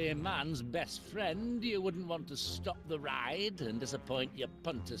 And being man's best friend, you wouldn't want to stop the ride and disappoint your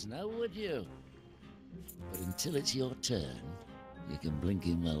punters now, would you? But until it's your turn, you can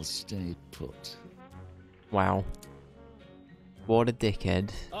blinking well stay put. Wow. What a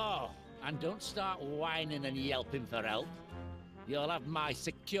dickhead. Oh, and don't start whining and yelping for help. You'll have my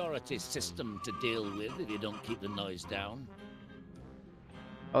security system to deal with if you don't keep the noise down.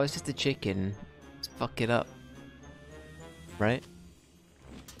 Oh, it's just a chicken. Just fuck it up. Right?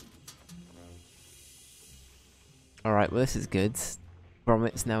 Alright, well this is good.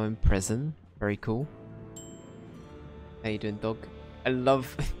 Gromit's now in prison. Very cool. How you doing, dog? I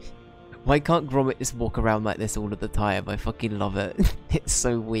love... Why can't Gromit just walk around like this all of the time? I fucking love it. It's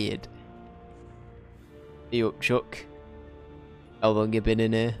so weird. You up, Chuck? How long you been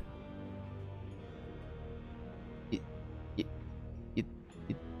in here?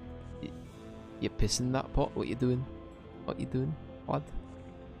 You pissing that pot? What you doing? What you doing? Lad?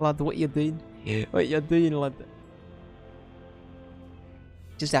 Lad, what you doing? What you doing, lad?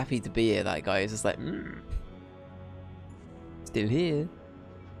 Just happy to be here, that guy is just like, still here.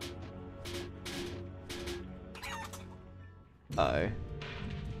 Uh-oh.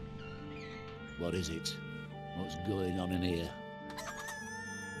 What is it? What's going on in here?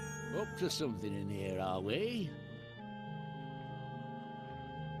 Up to something in here, are we?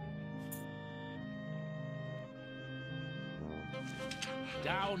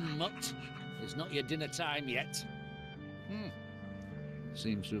 Down, mutt. It's not your dinner time yet.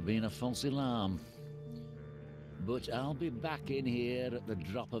 Seems to have been a false alarm. But I'll be back in here at the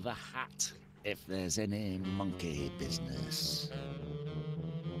drop of a hat if there's any monkey business.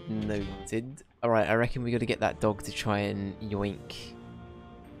 Noted. Alright, I reckon we gotta get that dog to try and yoink.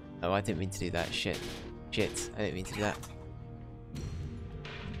 Oh, I didn't mean to do that. Shit. Shit, I didn't mean to do that.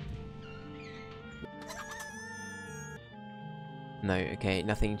 No, okay,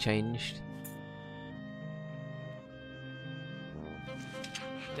 nothing changed.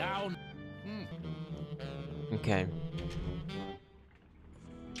 Down. Okay.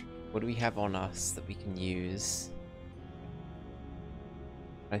 What do we have on us that we can use?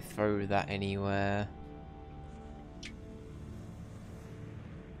 I throw that anywhere.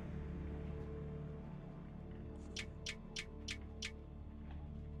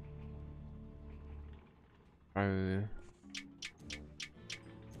 Oh.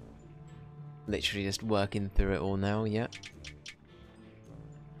 Literally just working through it all now, yeah.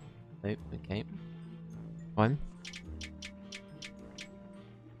 Nope, okay. Fine.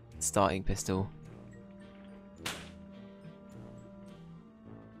 Starting pistol.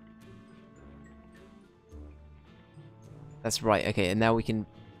 That's right, okay, and now we can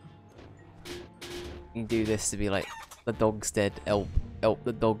do this to be like, the dog's dead, help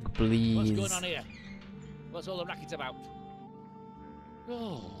the dog, please. What's going on here? What's all the racket about?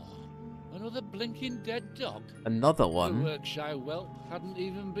 Oh, another blinking dead dog. Another one? The Workshire whelp hadn't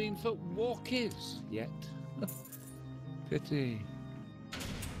even been for walkies yet. Pity.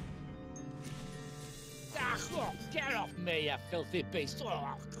 Ah, oh, get off me, you filthy beast!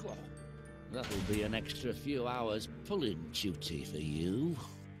 Oh, oh. That'll be an extra few hours pulling duty for you.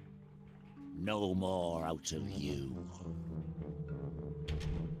 No more out of you.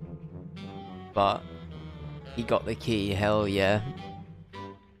 But he got the key, hell yeah.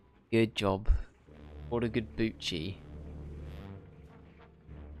 Good job. What a good Bucci.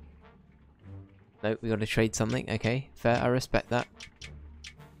 Nope, we gotta trade something. Okay, fair, I respect that.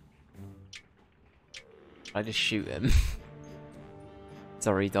 I just shoot him.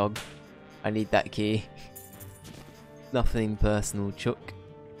 Sorry, dog. I need that key. Nothing personal, Chuck.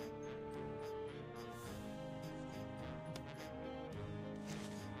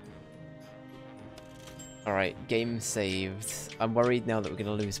 Alright, game saved. I'm worried now that we're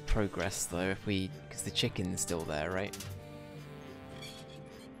gonna lose progress though if we... because the chicken's still there, right?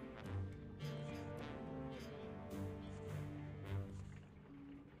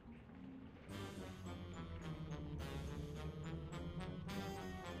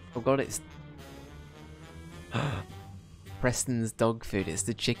 Oh god, it's Preston's dog food. It's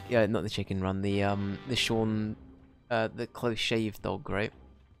the not the chicken run. The Sean, the close shave dog, right?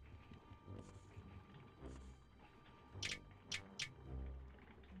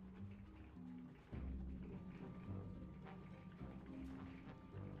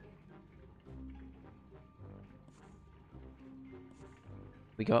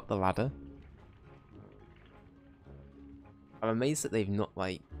 We go up the ladder. I'm amazed that they've not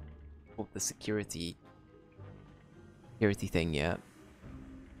like pulled the security thing yet.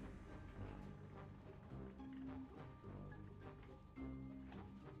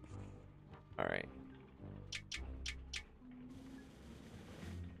 All right.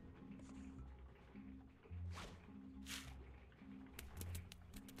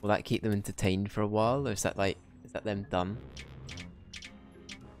 Will that keep them entertained for a while, or is that them done?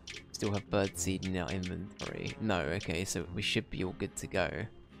 Still have birdseed in our inventory. No, okay, so we should be all good to go.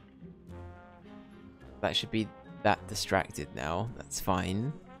 That should be that distracted now. That's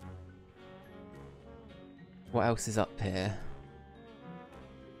fine. What else is up here?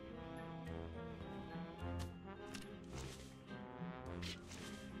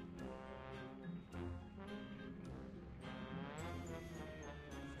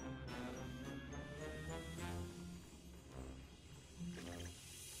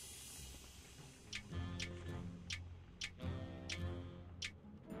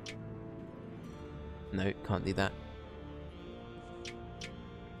 No, can't do that.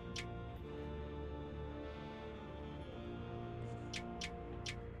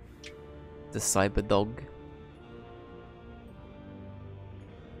 The cyber dog.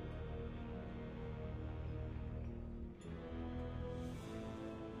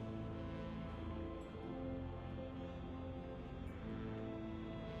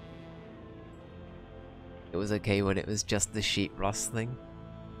 It was okay when it was just the sheep rustling.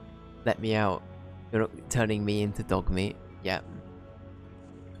 Let me out. You're not turning me into dog meat. Yeah.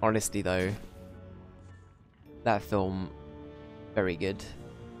 Honestly though, that film, very good.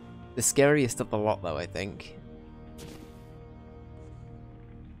 The scariest of the lot though, I think.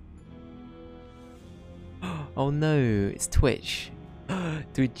 Oh no, it's Twitch.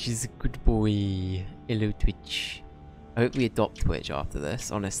 Twitch is a good boy. Hello Twitch. I hope we adopt Twitch after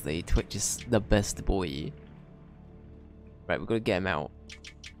this, honestly. Twitch is the best boy. Right, we've got to get him out.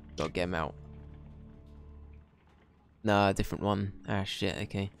 Gotta get him out. Nah, different one. Ah, shit,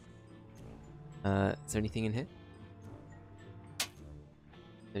 okay. Is there anything in here?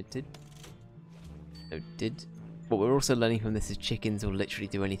 Noted. Noted. What we're also learning from this is chickens will literally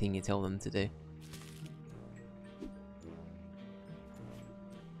do anything you tell them to do.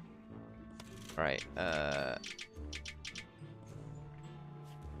 Right,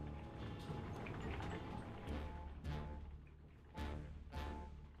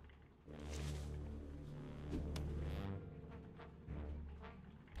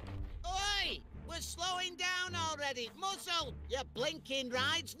 We're slowing down already. Muzzled! Your blinking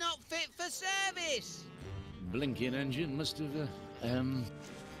ride's not fit for service. Blinking engine must have,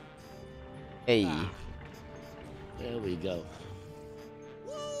 Hey. Ah, there we go.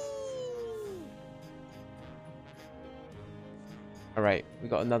 Alright, we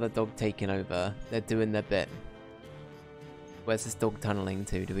got another dog taking over. They're doing their bit. Where's this dog tunneling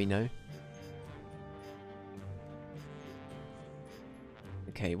to, do we know?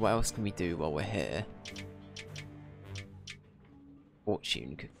 Okay, what else can we do while we're here?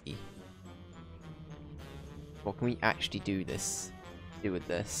 Fortune cookie. What can we actually do with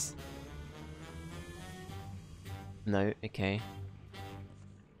this? No, okay.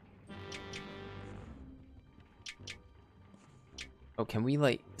 Oh, can we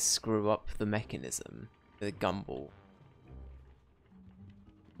like screw up the mechanism? The gumball?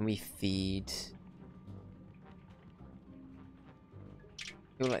 Can we feed?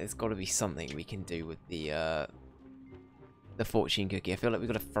 I feel like there's got to be something we can do with the fortune cookie. I feel like we've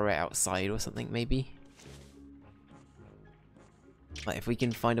got to throw it outside or something, maybe. Like if we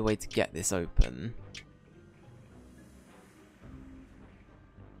can find a way to get this open.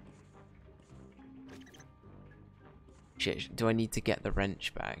 Shit, do I need to get the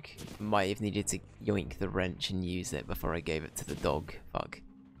wrench back? Might have needed to yoink the wrench and use it before I gave it to the dog. Fuck.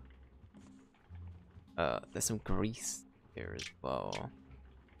 There's some grease here as well.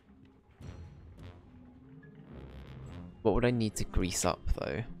 What would I need to grease up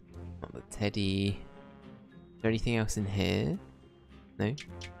though? Not the teddy. Is there anything else in here? No?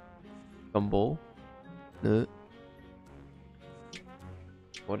 Gumball? No.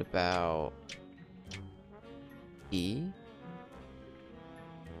 What about E?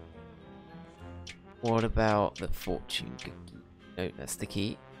 What about the fortune cookie? No, that's the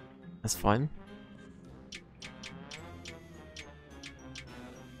key. That's fine.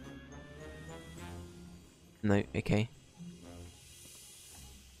 No, okay.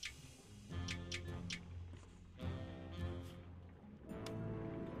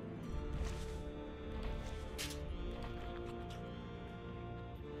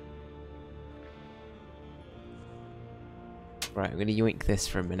 Right, I'm gonna yoink this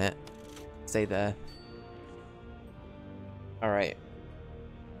for a minute. Stay there. Alright.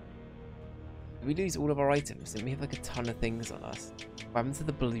 Did we lose all of our items? Didn't we have like a ton of things on us? What happened to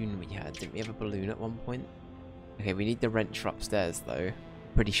the balloon we had? Didn't we have a balloon at one point? Okay, we need the wrench upstairs though.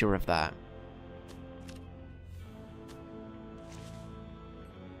 Pretty sure of that.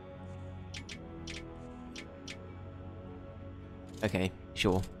 Okay,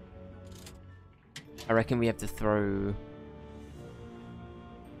 sure. I reckon we have to throw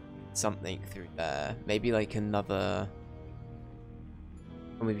something through there. Maybe like another...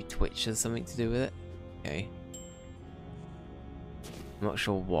 Or maybe Twitch has something to do with it? Okay. I'm not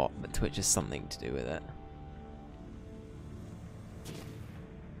sure what, but Twitch has something to do with it.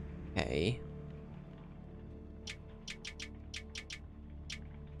 Okay.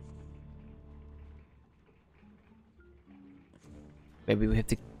 Maybe we have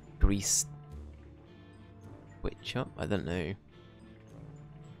to grease Twitch up? I don't know.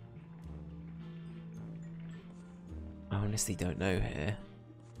 I honestly don't know here.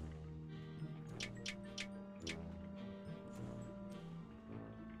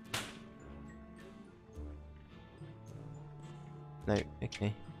 No,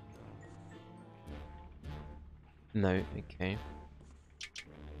 okay. No, okay.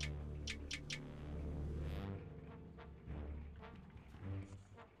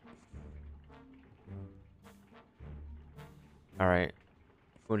 Alright.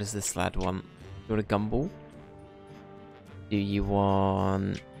 What does this lad want? You want a gumball? Do you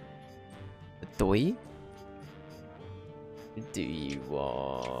want a toy? Do you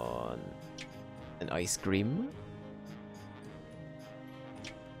want an ice cream?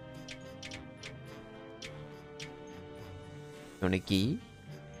 You want a key?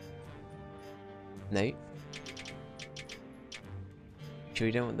 No. Sure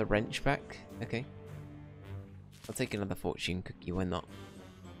you don't want the wrench back? Okay. I'll take another fortune cookie, why not?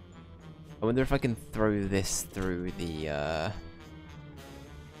 I wonder if I can throw this through the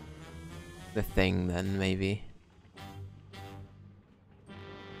thing then, maybe.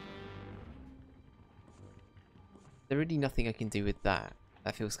 There's really nothing I can do with that.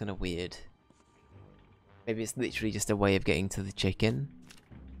 That feels kind of weird. Maybe it's literally just a way of getting to the chicken.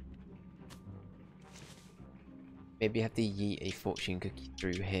 Maybe I have to yeet a fortune cookie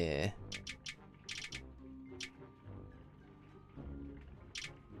through here.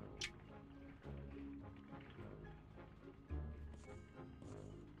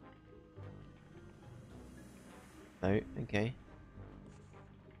 No, okay.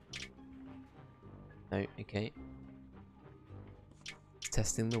 No, okay. It's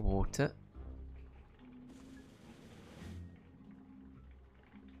testing the water.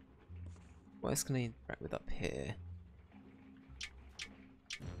 What else can I interact with up here?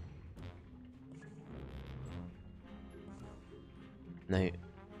 No.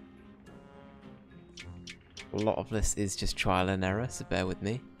 A lot of this is just trial and error, so bear with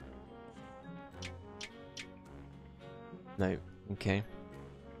me. No, okay.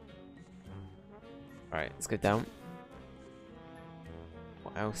 Alright, let's go down.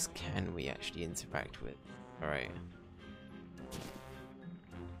 What else can we actually interact with? Alright.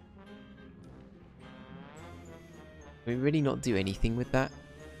 Can we really not do anything with that?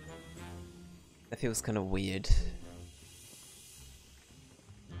 That feels kind of weird.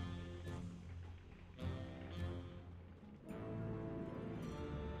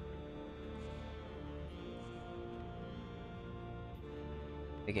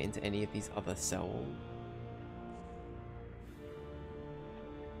 To get into any of these other cells.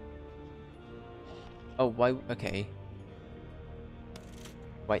 Oh, why? Okay.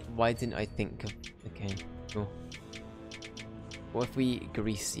 Why didn't I think of? Okay, cool. What if we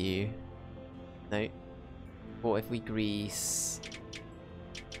grease you? No. What if we grease?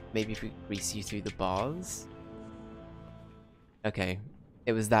 Maybe if we grease you through the bars? Okay.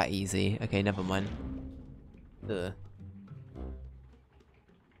 It was that easy. Okay, never mind. Ugh.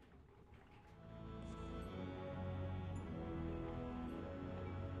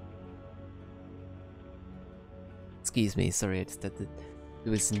 Excuse me, sorry, I just had to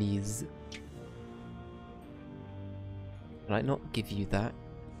do a sneeze. Can I not give you that?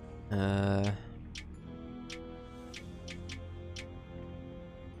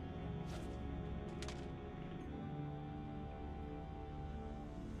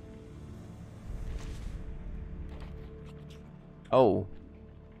 Oh,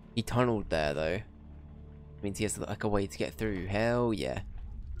 he tunneled there though. Means he has like a way to get through. Hell yeah.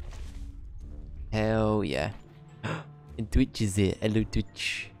 Hell yeah. And Twitch is it. Hello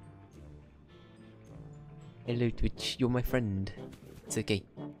Twitch. Hello Twitch, you're my friend. It's okay.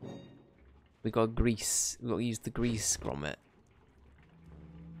 We got grease. We got to use the grease grommet.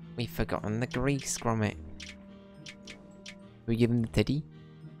 We've forgotten the grease grommet. We give him the teddy?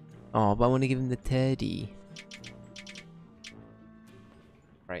 Oh, but I want to give him the teddy.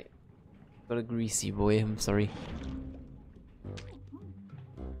 Right. Got a greasy boy, I'm sorry.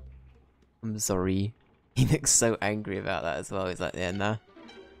 I'm sorry. He looks so angry about that as well. He's like, yeah, nah.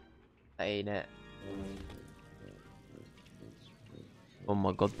 That ain't it. Oh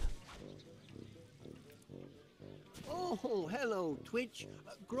my god. Oh, hello, Twitch.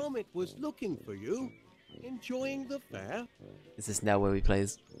 Gromit was looking for you. Enjoying the fair? Is this now where we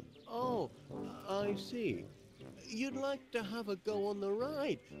plays? Oh, I see. You'd like to have a go on the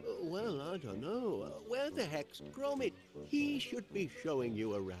ride? Well, I don't know. Where the heck's Gromit? He should be showing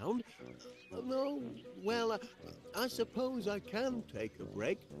you around. No, well, I suppose I can take a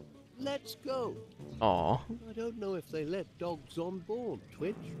break. Let's go. Aw. I don't know if they let dogs on board,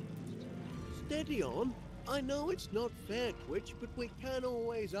 Twitch. Steady on. I know it's not fair, Twitch, but we can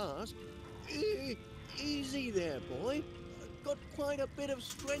always ask. Easy there, boy. Got quite a bit of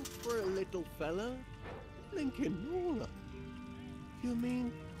strength for a little fella. Blinkin' Nola. You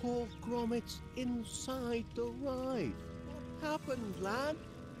mean poor Gromit's inside the ride? What happened, lad?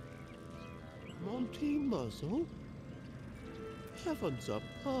 Monty Muzzle? Heavens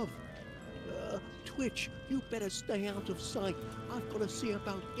above. Twitch, you better stay out of sight. I've got to see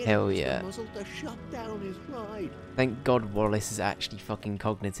about getting Mr. Muzzle to shut down his ride. Thank God Wallace is actually fucking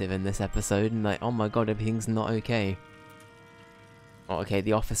cognitive in this episode and like, oh my god, everything's not okay. Oh, okay,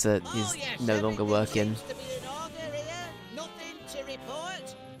 the officer is no longer working. Nothing to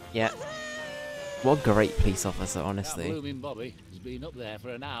report. Yeah. What a great police officer, That honestly. blooming Bobby has been up there for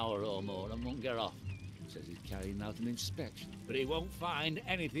an hour or more and won't get off. Says he's carrying out an inspection, but he won't find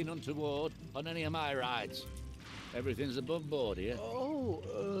anything untoward on any of my rides. Everything's above board here. Oh,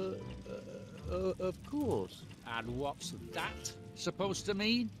 of course. And what's that supposed to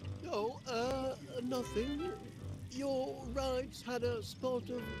mean? No, nothing. Your ride's had a spot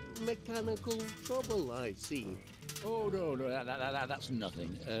of mechanical trouble, I see. Oh, no, that's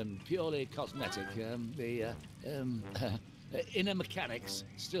nothing. Purely cosmetic. The inner mechanics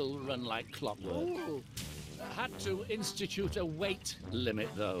still run like clockwork. Oh. Had to institute a weight limit,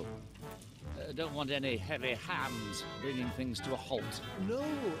 though. Don't want any heavy hands bringing things to a halt. No,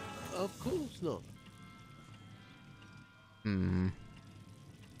 of course not. One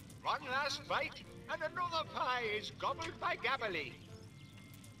last bite, and another pie is gobbled by Gabbily.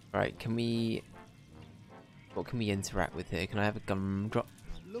 Right, can we... What can we interact with here? Can I have a gumdrop?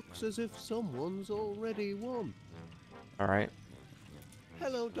 Looks as if someone's already won. Alright.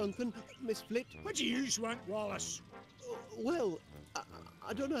 Hello, Duncan. Miss Flit. What do you want, Wallace? Well,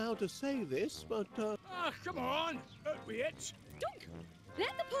 I don't know how to say this, but... Ah, come on. Wait. Dunk,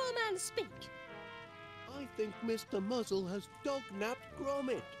 let the poor man speak. I think Mr. Muzzle has dog-napped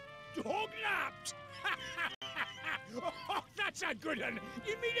Gromit. Dog-napped? Oh, that's a good one.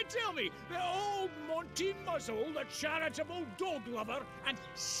 You mean to tell me that old Monty Muzzle, the charitable dog lover and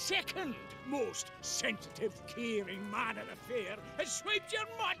second most sensitive, caring man at the fair, has swiped your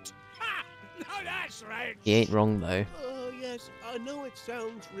mutt? Ha! Now that's right. He ain't wrong though. Yes, I know it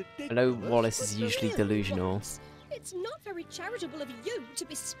sounds ridiculous. I know Wallace is usually delusional. Wallace, it's not very charitable of you to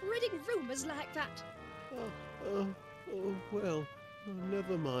be spreading rumours like that. Well,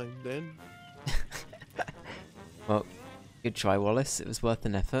 never mind then. Well, good try, Wallace. It was worth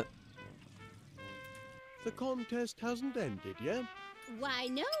an effort. The contest hasn't ended yet. Why,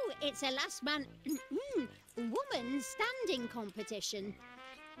 no, it's a last man woman standing competition.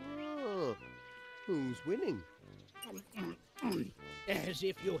 Oh, who's winning? As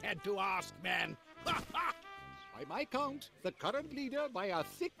if you had to ask, man. By my count, the current leader by a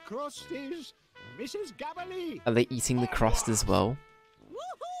thick crust is Mrs. Gabbily. Are they eating the crust as well?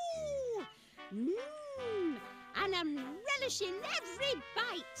 Woohoo! And I'm relishing every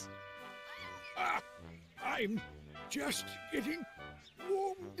bite. I'm just getting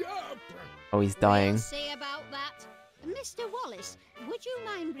warmed up. Oh, he's dying. We'll see about that. Mr. Wallace, would you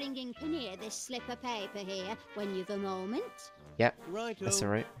mind bringing Paneer this slip of paper here when you've a moment? Yep, Righto. that's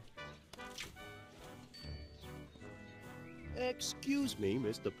alright. Excuse me,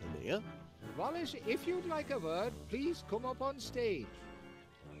 Mr. Paneer. Wallace, if you'd like a word, please come up on stage.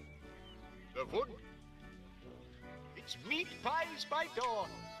 The wood. It's meat pies by dawn,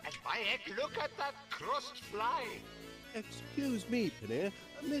 and by heck, look at that crust fly. Excuse me, Panir.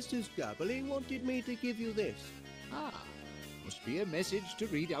 Mrs. Gabberly wanted me to give you this. Ah, must be a message to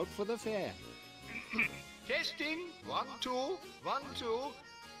read out for the fair. Testing. 1, 2, 1, 2.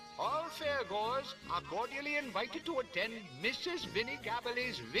 All fairgoers are cordially invited to attend Mrs. Vinnie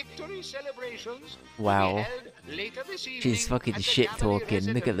Gabberly's victory celebrations. Wow. To be held later this evening. She's fucking at the shit Gabberly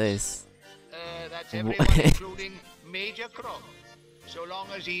talking. Look at residence. this. That's everyone, including Major Crumb. So long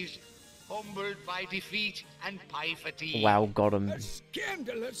as he's humbled by defeat and pie fatigue. Wow, got him. A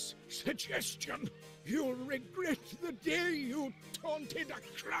scandalous suggestion. You'll regret the day you taunted a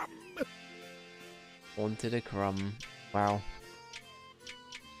crumb. Wanted a crumb. Wow.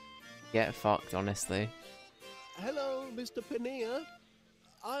 Get fucked, honestly. Hello, Mr. Panir.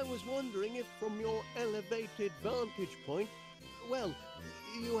 I was wondering if from your elevated vantage point, well,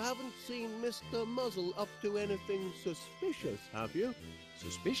 you haven't seen Mr. Muzzle up to anything suspicious, have you?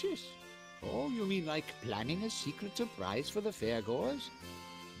 Suspicious? Oh, you mean like planning a secret surprise for the fairgoers?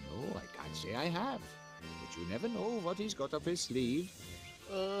 No, I can't say I have. But you never know what he's got up his sleeve.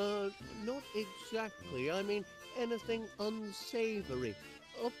 Not exactly. I mean, anything unsavory.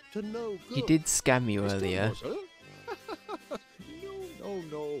 Up to no good. He did scam you Mr. earlier. Muzzle?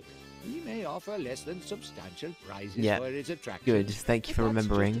 No. He may offer less than substantial prizes Yeah. for his attractions. Good. Thank you for but that's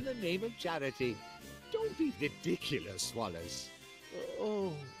remembering. just in the name of charity. Don't be ridiculous, Wallace.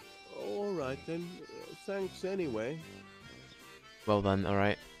 Oh, all right then. Thanks anyway. Well done. All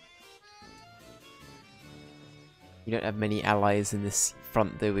right. You don't have many allies in this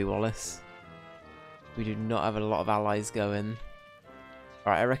front, do we, Wallace? We do not have a lot of allies going.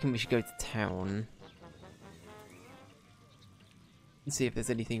 Alright, I reckon we should go to town. And see if there's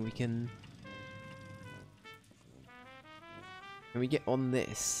anything we can... Can we get on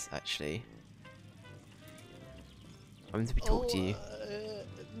this, actually? I'm going to talk to you.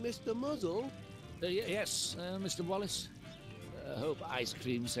 Mr. Muzzle? Yes, Mr. Wallace. Hope ice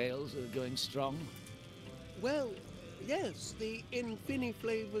cream sales are going strong. Well, yes, the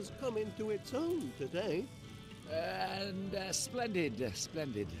Infini-Flavor's come into its own today. And splendid.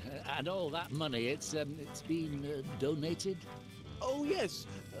 And all that money, it's been donated? Oh, yes,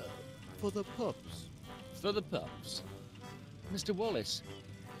 for the pups. For the pups. Mr. Wallace,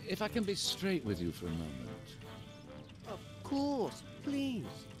 if I can be straight with you for a moment. Of course, please.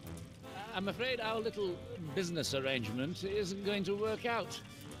 I'm afraid our little business arrangement isn't going to work out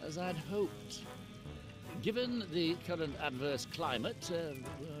as I'd hoped. Given the current adverse climate,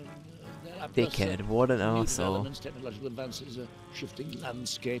 Dickhead, what an new arsehole. developments, technological advances, a shifting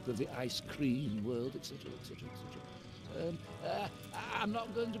landscape of the ice cream world, etc., etc., etc. I'm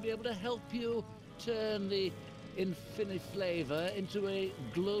not going to be able to help you turn the Infini-Flavor into a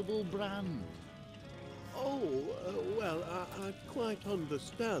global brand. Oh, well, I quite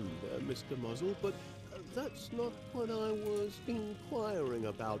understand, Mr. Muzzle, but that's not what I was inquiring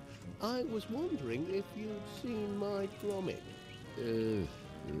about. I was wondering if you'd seen my Gromit.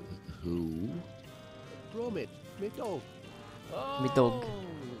 Who? Gromit, me dog. Oh, Me dog.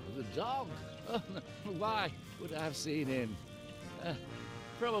 The dog. Oh, why would I have seen him?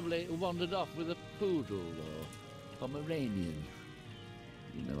 Probably wandered off with a poodle or Pomeranian.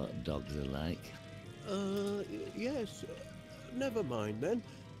 You know what dogs are like. Yes. Never mind then.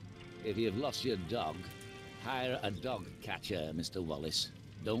 If you've lost your dog, hire a dog catcher, Mr. Wallace.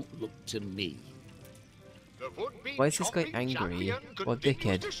 Don't look to me. The would-be Why is this guy chomping angry? champion What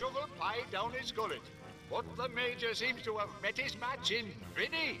continues dickhead? to shove a pie down his gullet. But the Major seems to have met his match in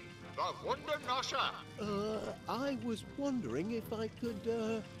Vinny, the Wonder Nosher. I was wondering if I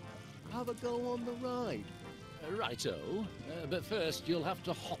could, have a go on the ride. Righto. But first, you'll have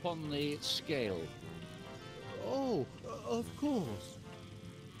to hop on the scale. Oh, of course.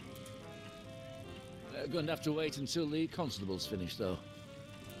 Going to have to wait until the constable's finished, though.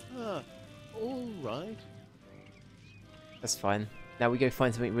 Ah, all right. That's fine. Now we go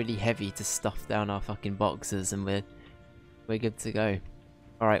find something really heavy to stuff down our fucking boxes and we're good to go.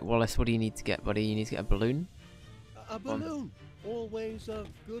 Alright, Wallace, what do you need to get, buddy? You need to get a balloon? A balloon. Always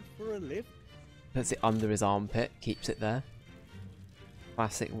good for a lift. Puts it under his armpit, keeps it there.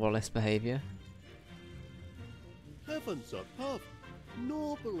 Classic Wallace behaviour. Heavens above.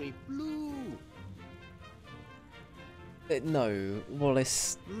 Norbury blue. No,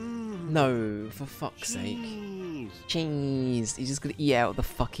 Wallace. No, for fuck's sake. Cheese. He's just gonna eat out the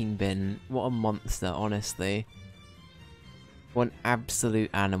fucking bin. What a monster, honestly. What an absolute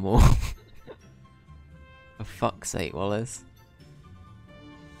animal. For fuck's sake, Wallace.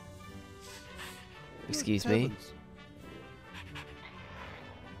 Excuse me.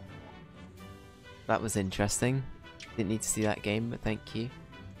 That was interesting. Didn't need to see that game, but thank you.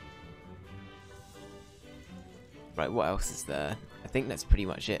 Right, what else is there? I think that's pretty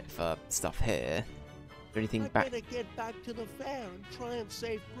much it for stuff here. Is there anything I back? better get back to the fair and try and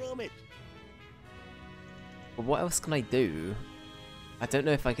save Gromit. Well, what else can I do? I don't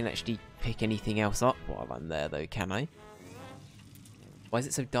know if I can actually pick anything else up while I'm there, though, can I? Why is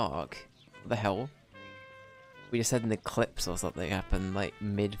it so dark? What the hell? We just had an eclipse or something happen, like,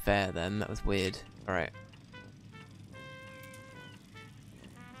 mid-fair then. That was weird. Alright.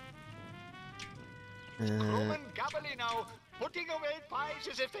 Crumb and gabbly now, putting away pies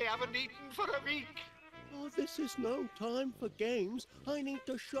as if they haven't eaten for a week. Oh, this is no time for games. I need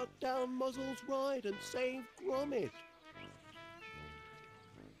to shut down Muzzle's ride and save Gromit.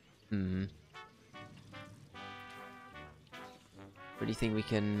 Hmm. What do you think we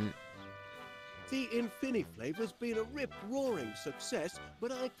can... The Infiniflavor's been a rip-roaring success,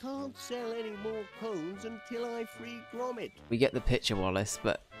 but I can't sell any more cones until I free Gromit. We get the picture, Wallace,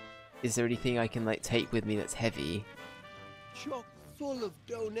 but is there anything I can, like, take with me that's heavy? Chock full of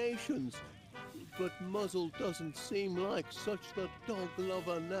donations. But Muzzle doesn't seem like such the dog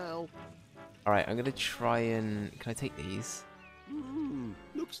lover now. Alright, I'm gonna try and... Can I take these?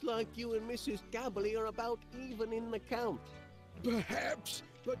 Looks like you and Mrs. Gabbly are about even in the count. Perhaps,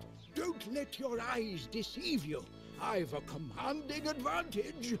 but don't let your eyes deceive you. I've a commanding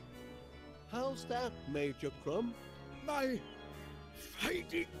advantage. How's that, Major Crumb? My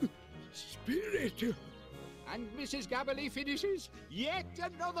fighting spirit. And Mrs. Gabbly finishes yet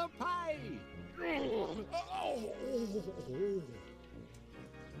another pie.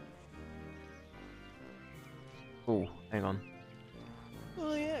 Oh, hang on.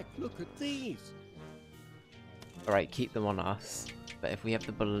 Oh heck, look at these. Alright, keep them on us. But if we have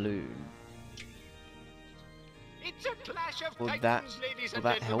the balloon... It's a clash of Will titans, that- ladies will and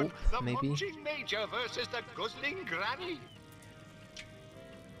that gentlemen. help, The maybe? munching major versus the guzzling granny.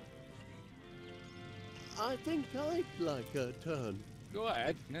 I think I'd like a turn. Go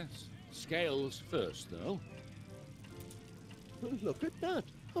ahead, yes. Scales first, though. Look at that.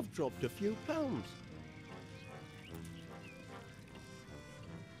 I've dropped a few pounds.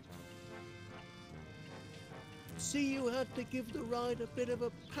 See, you had to give the ride a bit of a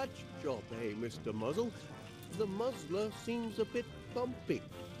patch job, eh, Mr. Muzzle? The muzzler seems a bit bumpy.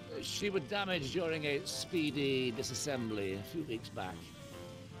 She was damaged during a speedy disassembly a few weeks back.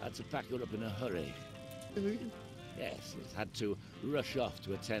 Had to pack her up in a hurry. Yes, it had to rush off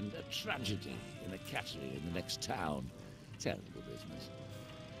to attend a tragedy in a cattery in the next town. Terrible business.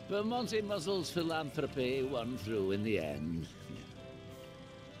 But Monty Muzzle's philanthropy won through in the end.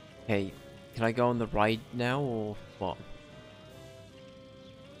 Okay, can I go on the ride now, or what?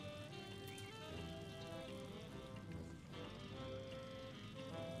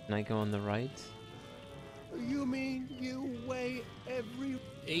 Can I go on the ride? You mean you weigh every...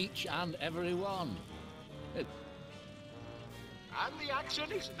 Each and every one. And the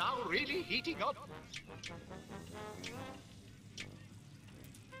action is now really heating up.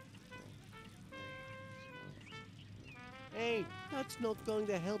 Hey, that's not going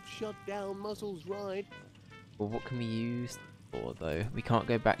to help shut down Muzzle's ride. Well, what can we use for, though? We can't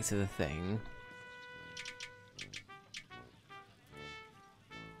go back to the thing.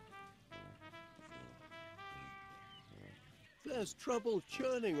 There's trouble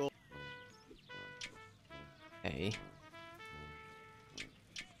churning on... Okay.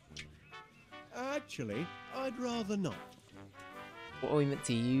 Actually, I'd rather not. What are we meant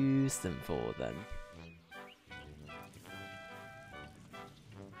to use them for, then?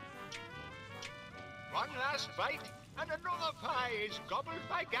 One last bite, and another pie is gobbled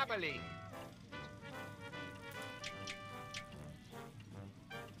by Gabbly.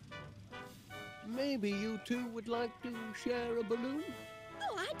 Maybe you two would like to share a balloon?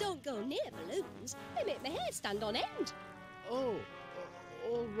 Oh, I don't go near balloons. They make my hair stand on end. Oh,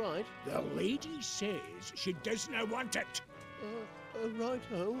 all right. The lady says she doesn't want it.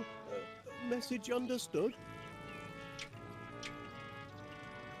 Right-ho. Message understood.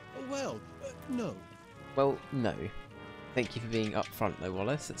 Well, no. Well, no. Thank you for being upfront, though,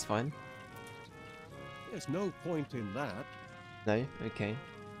 Wallace. It's fine. There's no point in that. No? Okay.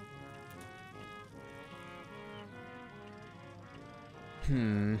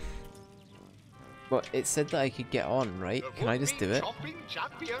 Well, it said that I could get on, right? Can I just do it? The chopping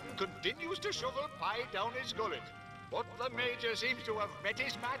champion continues to shovel pie down his gullet. But the Major seems to have met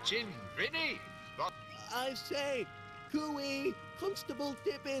his match in Vinny. I say, cooey, Constable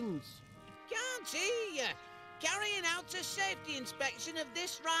Tibbins. Can't hear you. Carrying out a safety inspection of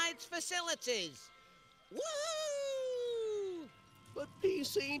this ride's facilities. Woo! But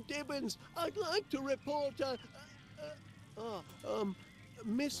PC Tibbins, I'd like to report a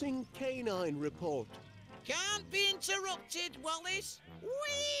missing canine report. Can't be interrupted, Wallace.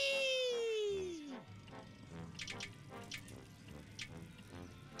 Whee!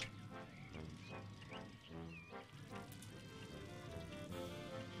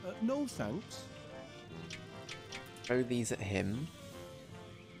 No thanks. Throw these at him.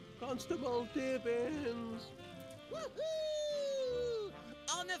 Constable Tibbins! Woohoo!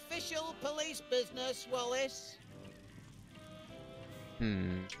 Unofficial police business, Wallace.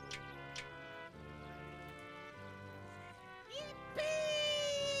 Hmm.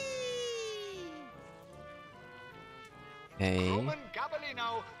 Okay. Roman gabbling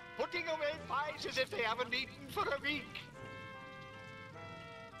now, putting away pies as if they haven't eaten for a week.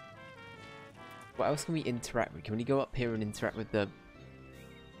 What else can we interact with? Can we go up here and interact with the...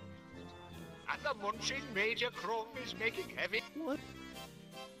 And the munching Major Crumb is making heavy. What?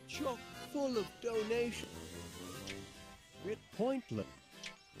 Chock full of donations. Bit pointless.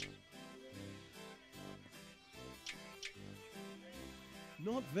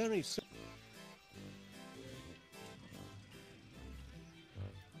 Not very so.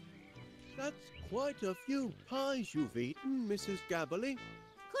 That's quite a few pies you've eaten, Mrs. Gabberly.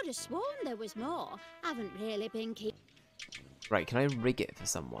 Could have sworn there was more. Haven't really been keep. Right, can I rig it for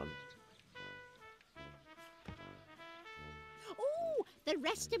someone? Oh, the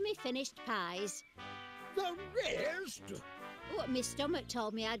rest of me finished pies. The rest? Oh, my stomach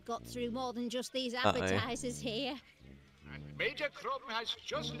told me I'd got through more than just these Uh-oh. appetizers here. And Major Crumb has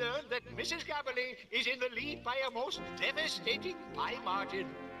just learned that Mrs. Gabberly is in the lead by a most devastating pie margin.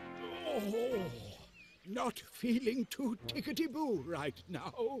 Oh, not feeling too tickety-boo right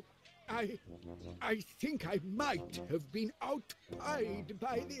now. I think I might have been outpied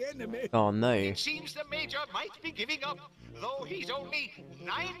by the enemy. Oh no. It seems the Major might be giving up, though he's only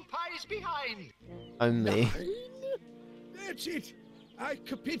 9 pies behind. Only. 9? That's it. I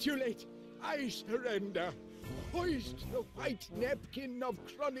capitulate. I surrender. Hoist the white napkin of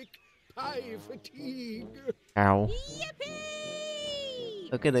chronic pie fatigue. Ow.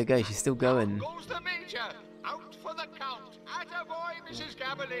 Yippee! Look at her go, she's still going. Out goes the Major, out for the count. Attaboy, Mrs.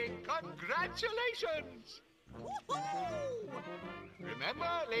 Gabberly. Congratulations. Remember,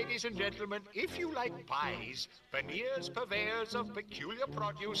 ladies and gentlemen, if you like pies, Panier's Purveyors of Peculiar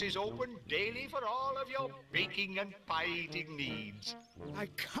Produce is open daily for all of your baking and pie-eating needs. I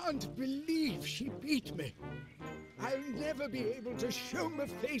can't believe she beat me. I'll never be able to show my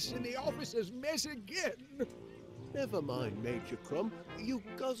face in the officer's mess again. Never mind, Major Crumb. You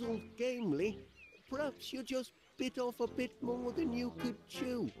guzzled gamely. Perhaps you just bit off a bit more than you could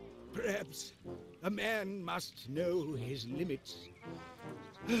chew. Perhaps a man must know his limits.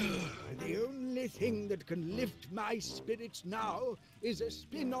 The only thing that can lift my spirits now is a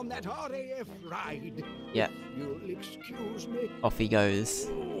spin on that RAF ride. Yeah. You'll excuse me. Off he goes.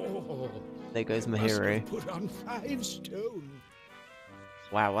 Oh, There goes my must hero. have put on 5 stone.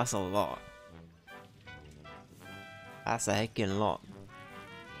 Wow, that's a lot. That's a heckin' lot.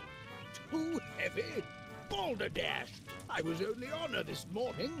 Too heavy. Balderdash. I was only on her this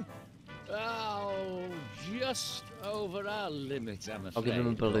morning. Oh, just over our limit, I'm afraid. I'll give him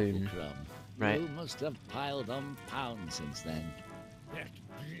a balloon. Uncle Crumb. Right. You must have piled on pounds since then. That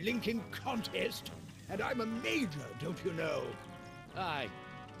blinking contest. And I'm a major, don't you know? Aye,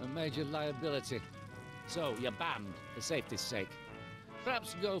 a major liability. So, you're banned, for safety's sake.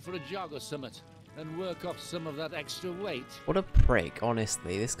 Perhaps go for a jog or summit, and work off some of that extra weight. What a prick,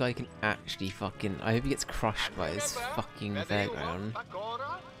 honestly. This guy can actually fucking... I hope he gets crushed by his fucking fairground.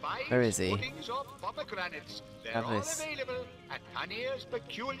 Where is he? They're all Travis. available at Panier's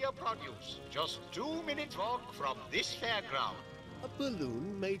Peculiar Produce. Just 2 minutes walk from this fairground. A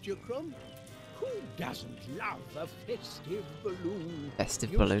balloon, Major Crumb? Who doesn't love a festive balloon?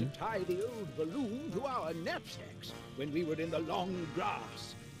 Festive Used balloon? to tie the old balloon to our knapsacks when we were in the long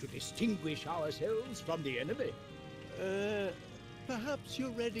grass to distinguish ourselves from the enemy. Perhaps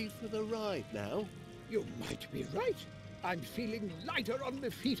you're ready for the ride now? You might be right. I'm feeling lighter on my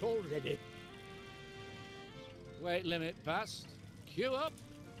feet already. Weight limit passed. Queue up.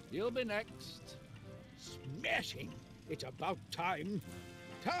 You'll be next. Smashing! It's about time.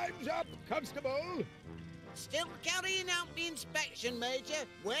 Time's up, Constable! Still carrying out the inspection, Major.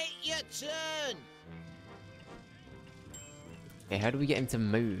 Wait your turn. Okay, how do we get him to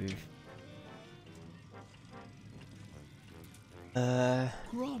move?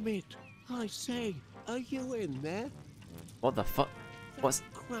 Gromit, I say, are you in there? What the fuck? What's...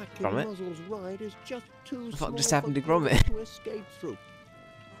 Cracking Gromit? Muzzle's ride is just too What the small fuck just happened to for Gromit? to escape through.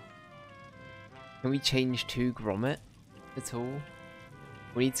 Can we change to Gromit at all?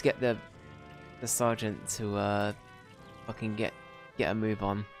 We need to get the sergeant to fucking get a move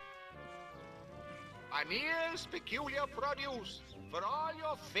on. I Banier's peculiar produce for all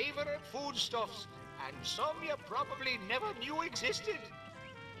your favorite foodstuffs, and some you probably never knew existed.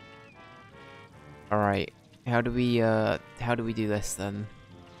 Alright, how do we do this then?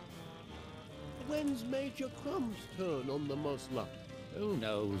 When's Major Crumb's turn on the muzzler? Who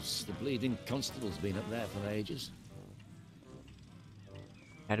knows? The bleeding constable's been up there for ages.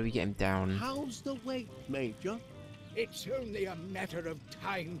 How do we get him down? How's the weight, Major? It's only a matter of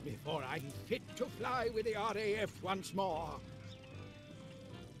time before I'm fit to fly with the RAF once more.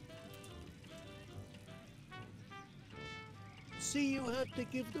 See, you had to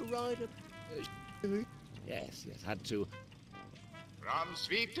give the rider... Yes, had to. From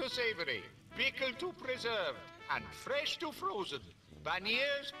sweet to savory, pickled to preserved, and fresh to frozen,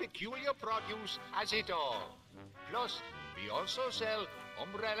 Banier's peculiar produce has it all. Plus, we also sell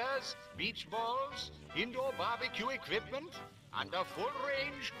umbrellas, beach balls, indoor barbecue equipment, and a full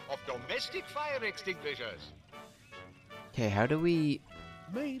range of domestic fire extinguishers. Okay, how do we...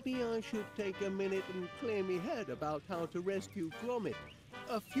 Maybe I should take a minute and clear me head about how to rescue Gromit.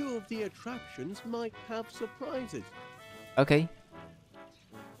 A few of the attractions might have surprises. Okay.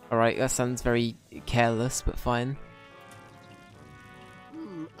 Alright, that sounds very careless, but fine.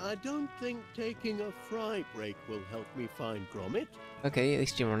 I don't think taking a fry break will help me find Gromit. Okay, at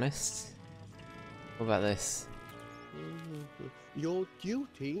least you're honest. What about this? Your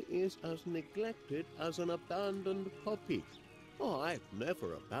duty is as neglected as an abandoned puppy. Oh, I've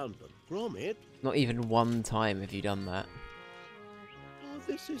never abandoned Gromit. Not even one time have you done that. Oh,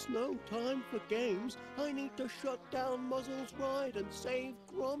 this is no time for games. I need to shut down Muzzle's ride and save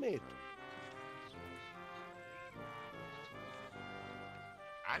Gromit.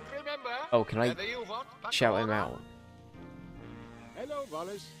 And remember, Oh, can I whether you want shout him out? Hello,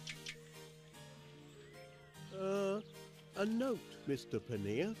 Wallace. A note, Mr.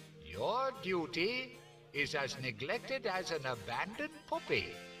 Paneer. your duty is as neglected as an abandoned puppy.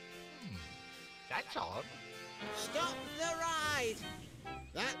 That's odd. Stop the ride!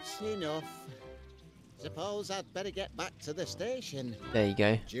 That's enough. Suppose I'd better get back to the station. There you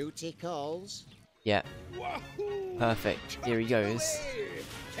go. Duty calls. Yeah. Perfect. Here he goes.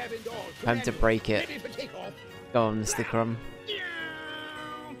 Time to break it. Go on, Mr. Crumb.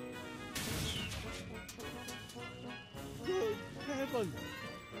 Good heaven!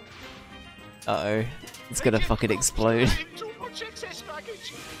 Uh-oh. It's gonna fucking explode. Too much excess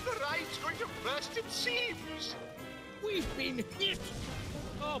baggage. The ride's going to burst its seams. We've been hit.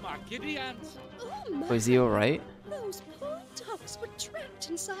 Oh, my giddy ants. Oh my! Was he alright? Those poor dogs were trapped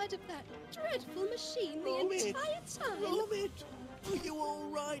inside of that dreadful machine the Gromit! entire time. Gromit! Are you all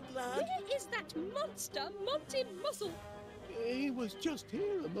right, lad? Where is that monster, Monty Muzzle? He was just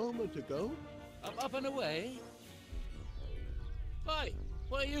here a moment ago. Up and away? Hi,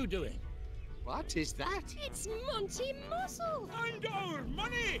 what are you doing? What is that? It's Monty Muzzle. And our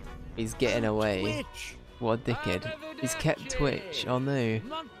money. He's getting away. Twitch! What a dickhead. He's kept Twitch. Oh no.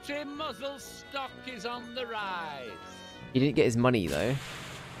 Monty Muzzle's stock is on the rise. He didn't get his money though.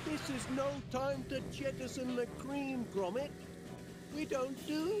 This is no time to jettison the cream, Gromit. We don't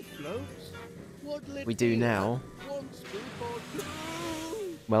do floats. What'll it We do be, now. lad? 1 scoop or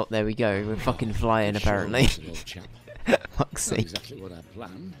 2? Well, there we go. We're fucking flying apparently. Sure, old chap. Fuck's Not sake. exactly what I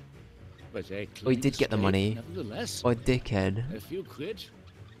planned. But a Oh, he did clean get the escape, money. Nevertheless, What a dickhead. a few quid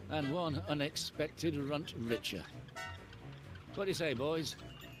and one unexpected runt richer. What do you say, boys?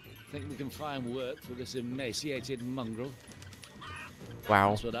 Think we can find work for this emaciated mongrel? Wow.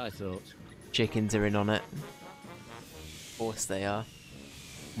 That's what I thought. Chickens are in on it. Of course they are.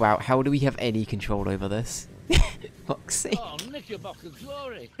 Wow, how do we have any control over this? Fuck's sake. Oh, Knickerbocker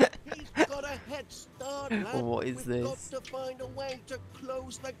glory! He's got a head start, lad. What is We've this? got to find a way to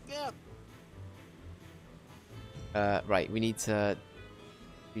close the gap. Right, we need to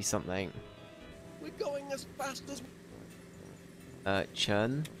do something. We're going as fast as...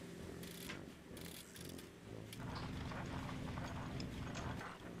 Churn.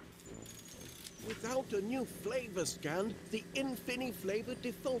 Without a new flavor scan, the Infini flavor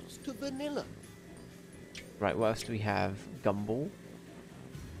defaults to vanilla. Right, what else do we have? Gumball.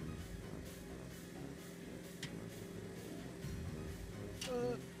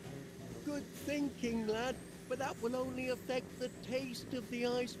 Good thinking, lad. But that will only affect the taste of the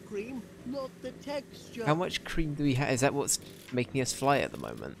ice cream, not the texture. How much cream do we have? Is that what's making us fly at the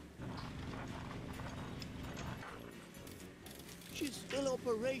moment? She's still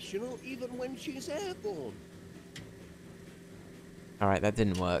operational even when she's airborne. Alright, that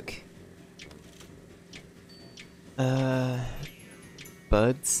didn't work.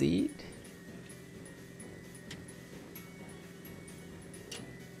 Birdseed?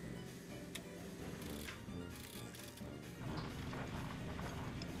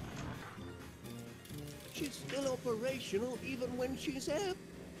 operational even when she's out.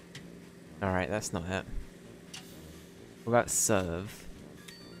 Alright, that's not it. What about serve?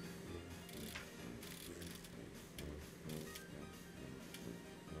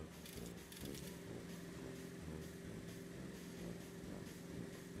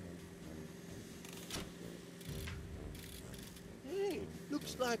 Hey,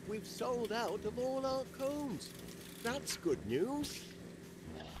 looks like we've sold out of all our cones. That's good news.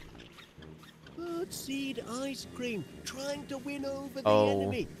 Birdseed ice cream, trying to win over the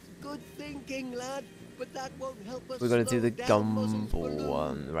enemy. Good thinking, lad. But that won't help us. We're gonna do the slow down Muzzled's gumball balloon.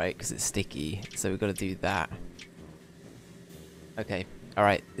 one, right? Because it's sticky. So we've got to do that. Okay.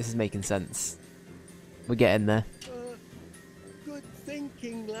 Alright, this is making sense. We're getting there. Good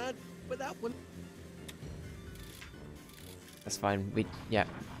thinking, lad. But that one. That's fine. We get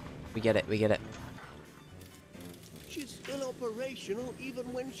it. We get it. She's still operational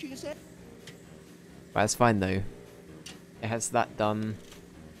even when she's out. Right, that's fine though. It has that done.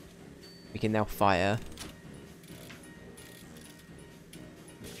 We can now fire.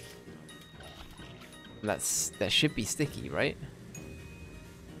 That should be sticky, right?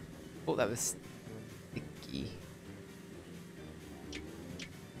 Thought that was sticky.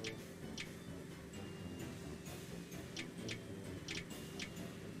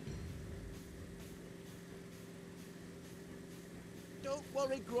 Don't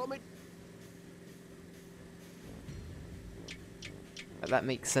worry, Gromit. That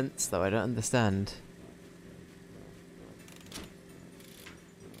makes sense though, I don't understand.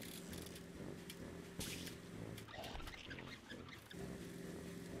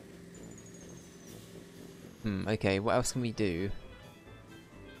 Okay, what else can we do?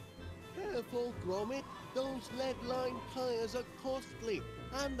 Careful, Gromit. Those lead-lined tires are costly,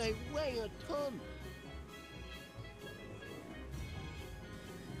 and they weigh a ton.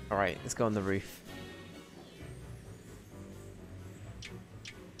 Alright, let's go on the roof.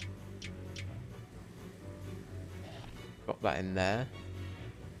 Got that in there.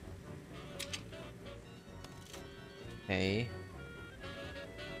 Okay.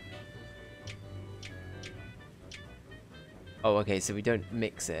 Oh, okay, so we don't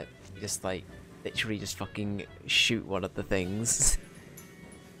mix it. We just, like, literally just fucking shoot one of the things.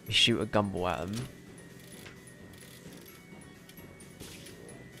 We shoot a gumball at them.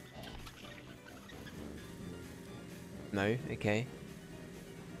 No? Okay.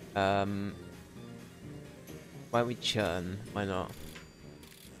 Why don't we churn? Why not?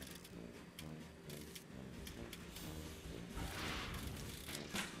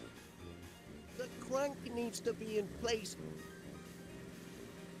 The crank needs to be in place.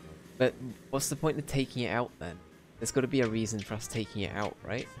 But what's the point of taking it out then? There's got to be a reason for us taking it out,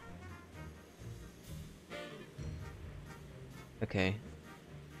 right? Okay.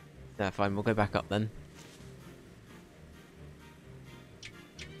 Nah, fine, we'll go back up then.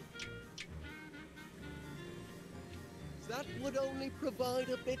 That would only provide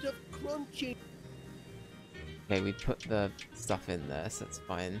a bit of crunchy. Okay, we put the stuff in there, so that's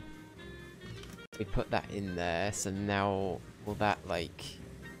fine. We put that in there, so now will that, like...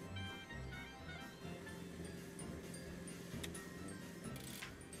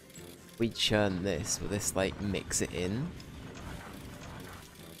 we churn this, will this, like, mix it in?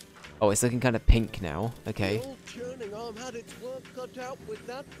 Oh, it's looking kind of pink now. Okay. The old churning arm had its work cut out with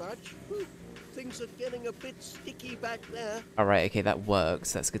that batch. Whew. Things are getting a bit sticky back there. Alright, okay, that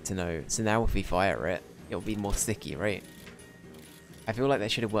works. That's good to know. So now if we fire it, it'll be more sticky, right? I feel like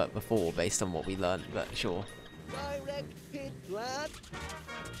that should have worked before based on what we learned, but sure. Direct hit, lad.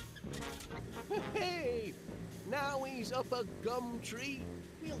 Hey! Now he's up a gum tree.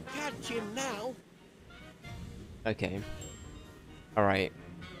 We'll catch him now. Okay. Alright.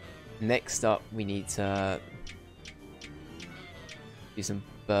 Next up, we need to do some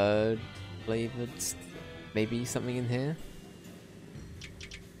bird flavored, maybe something in here.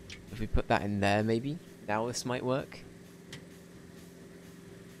 If we put that in there, maybe now this might work.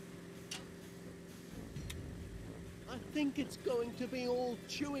 I think it's going to be all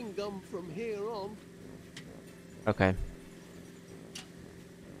chewing gum from here on. Okay.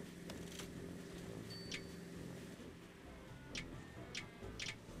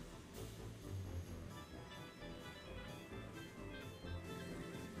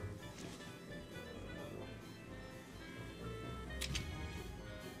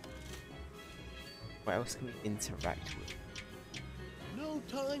 What else can we interact with? No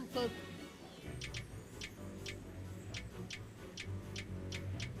time for...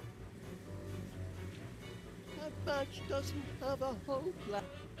 That batch doesn't have a hope left.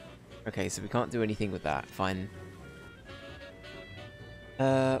 Okay, so we can't do anything with that. Fine.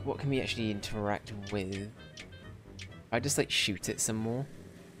 What can we actually interact with? I just like shoot it some more.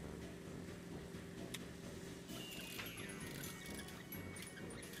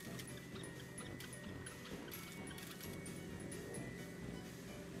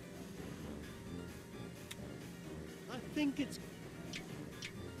 I think it's...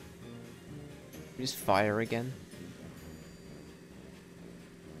 Just fire again.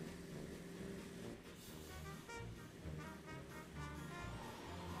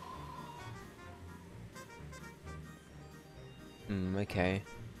 Okay.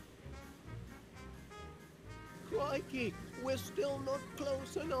 Crikey, we're still not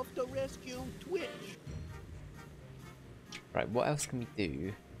close enough to rescue Twitch. Right, what else can we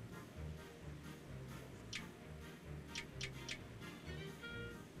do?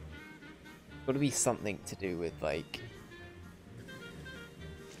 Gotta be something to do with, like...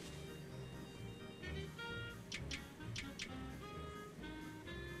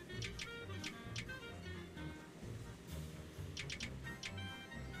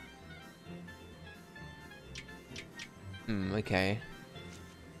 okay.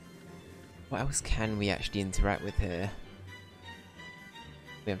 What else can we actually interact with here?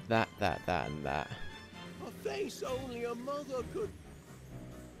 We have that, and that. A face only a mother could...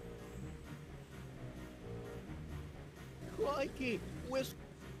 Crikey, we're...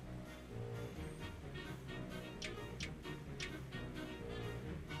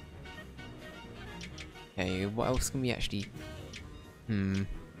 Okay, what else can we actually...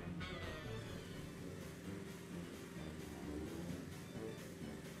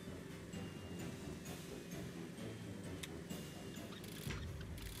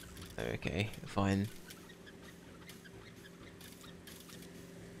 Okay, fine.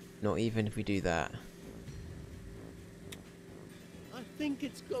 Not even if we do that. I think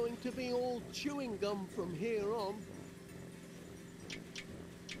it's going to be all chewing gum from here on.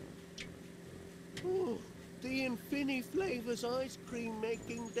 Oh, the Infini Flavors ice cream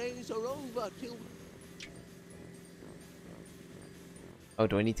making days are over till... Oh,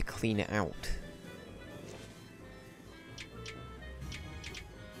 do I need to clean it out?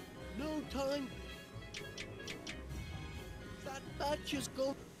 No time. That batch is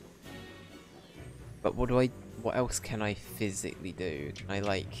gone. But what else can I physically do? Can I,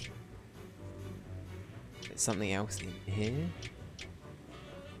 like... Put something else in here?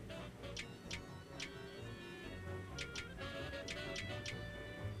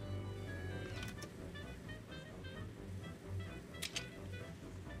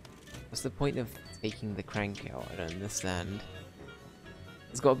 What's the point of taking the crank out? I don't understand.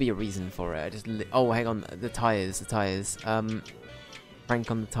 There's got to be a reason for it. I just oh, hang on, the tires. Crank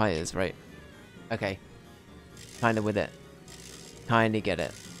on the tires, right? Okay. Kinda with it. Kinda get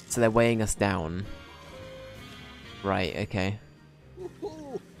it. So they're weighing us down. Right, okay.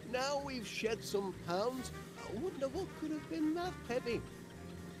 Ooh, now we've shed some pounds. I wonder what could have been that heavy.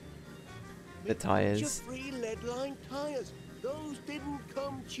 The tires. Free lead-lined tires. Those didn't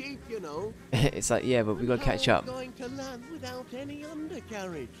come cheap, you know. It's like, yeah, but we gotta catch up. Going to land without any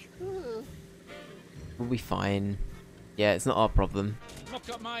undercarriage. We'll be fine. Yeah, it's not our problem. Muck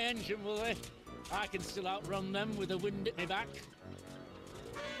up my engine, will they? I can still outrun them with the wind at my back.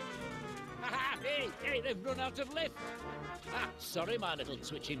 Aha! Hey, they've run out of lift. Ah, sorry, my little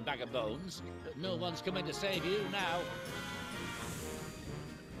twitching bag of bones, but no one's coming to save you now.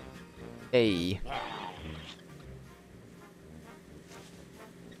 Hey.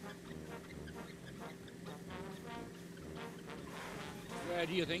 Where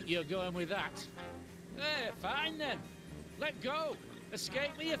do you think you're going with that? Fine then. Let go.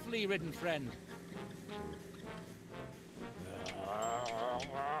 Escape me, you flea-ridden friend.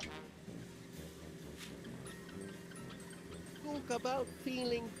 Talk about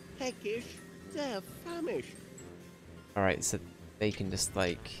feeling peckish. They're famished. Alright, so they can just,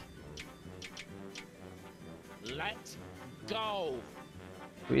 like... Let go.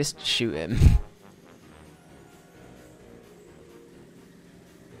 We just shoot him.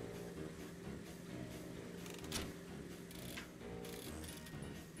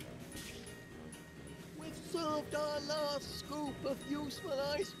 We've served our last scoop of useful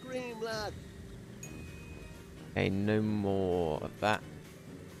ice cream, lad. Okay, no more of that.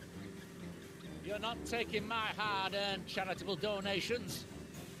 You're not taking my hard-earned charitable donations.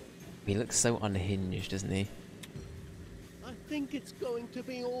 He looks so unhinged, doesn't he? I think it's going to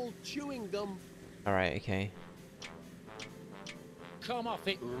be all chewing gum. Alright, okay. Come off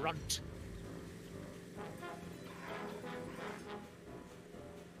it, runt.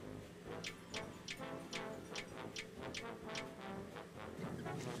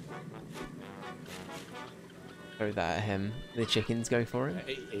 Throw that at him. The chickens go for him.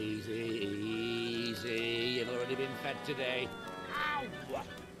 Easy, easy. You've already been fed today. Ow!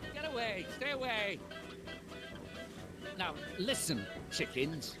 Get away! Stay away! Now, listen,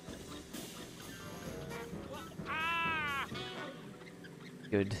 chickens. Ah!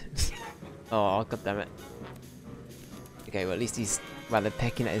 Good. Oh, god damn it. Okay, well at least he's... Well, they're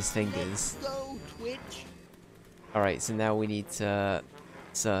pecking at his fingers. Go, Twitch. Alright, so now we need to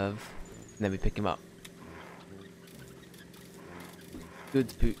serve. And then we pick him up. Good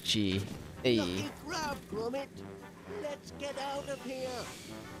Poochie. Hey. Lucky grab, Gromit. Let's get out of here.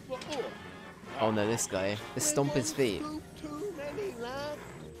 Oh no, this guy. Let's stomp his feet. Too many, lad.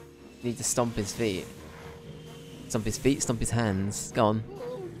 Need to stomp his feet. Stomp his feet, stomp his hands. Go on.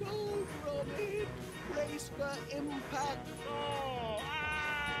 Oh no, Gromit. Brace for impact.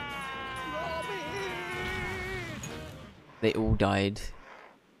 Gromit. They all died.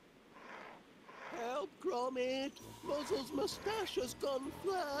 Help, Gromit. Muzzle's moustache has gone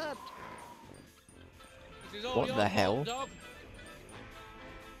flat. This is all What your the fault, hell? dog.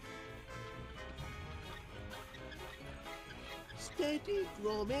 Steady,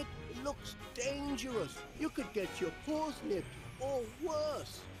 Gromit. It looks dangerous. You could get your paws nipped, or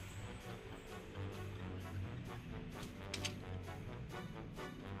worse.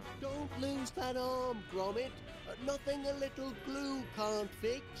 Don't lose that arm, Gromit. Nothing a little glue can't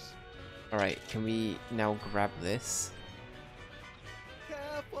fix. Alright, can we now grab this?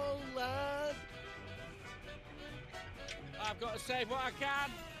 Careful, lad. I've got to save what I can.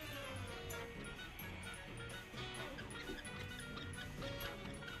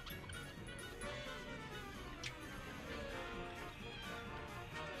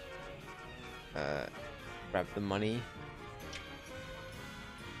 Grab the money.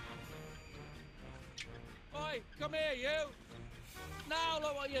 Oi, come here, you! Now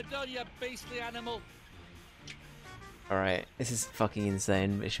look what you've done, you beastly animal! Alright, this is fucking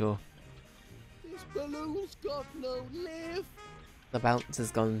insane, but sure. This balloon's got no lift. The bounce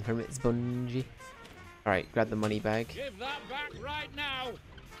has gone from its bungee. Alright, grab the money bag. Give that back right now!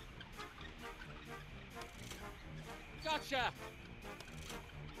 Gotcha!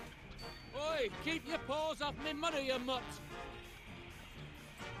 Oi, keep your paws off me money, you mutt!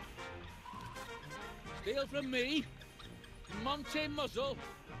 Steal from me? Monty Muzzle?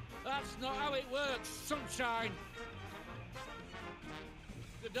 That's not how it works, sunshine!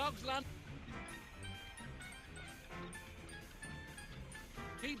 The dog's land.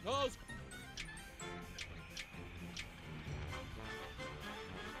 Keep paws.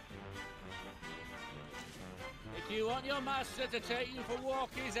 If you want your master to take you for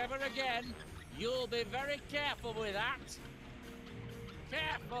walkies ever again, you'll be very careful with that.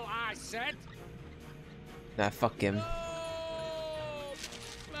 Careful, I said. Nah, fuck him. Oh,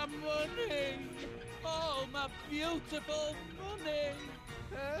 my money! Oh, my beautiful money!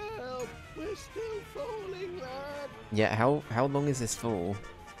 Help! We're still falling, lad. Yeah, how long is this fall?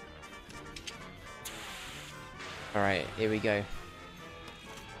 Alright, here we go.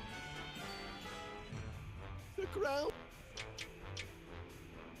 The ground.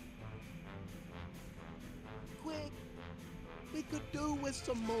 Quick! We could do with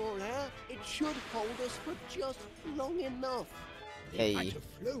some more air. It should hold us for just long enough. They Hey. might have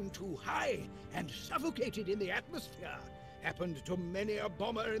flown too high and suffocated in the atmosphere. Happened to many a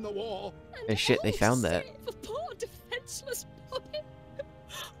bomber in the war. Oh shit, they found that. Save a poor defenseless puppy.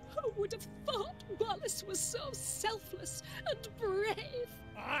 Who would have thought Wallace was so selfless and brave?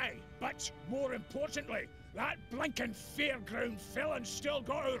 Aye, but more importantly, that blinking fairground villain still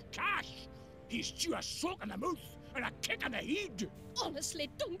got our cash. He's due a soak in the mouth and a kick in the head. Honestly,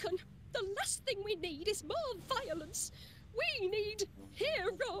 Duncan, the last thing we need is more violence. We need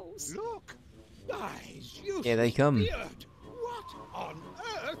heroes. Look, guys, you Here they come. disappeared. What on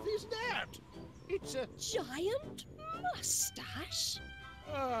earth is that? It's a Giant mustache.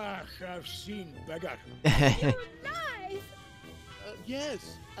 Ah, I've seen bigger. You're alive.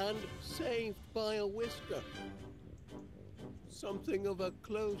 Yes, and saved by a whisker. Something of a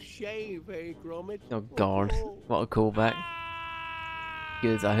close shave, eh, Gromit? Oh god, what a callback.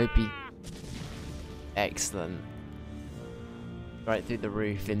 Good, I hope he... Excellent. Right through the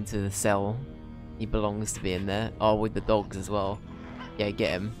roof into the cell. He belongs to be in there. Oh, with the dogs as well. Yeah, get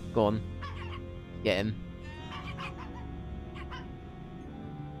him. Go on. Get him.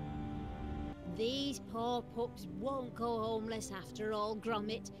 These poor pups won't go homeless after all,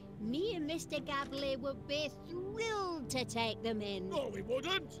 Gromit. Me and Mr. Gabley would be thrilled to take them in. No, we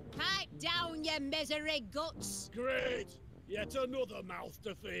wouldn't. Pipe down, you misery guts! Great. Yet another mouth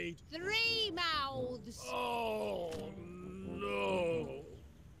to feed. 3 mouths! Oh, no.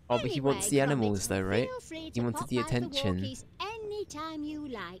 Oh, but he wants the Anyway, animals Gromit, though, right? feel free He to wanted pop the by for attention. walkies anytime you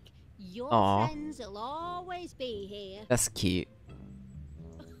like. Your Aw. friends will always be here. That's cute.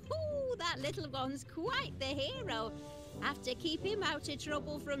 Ooh, that little one's quite the hero. Have to keep him out of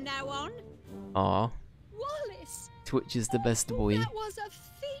trouble from now on. Aw. Wallace! Twitch is the best boy. That was a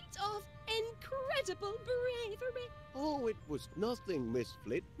feat of incredible bravery. Oh, it was nothing, Miss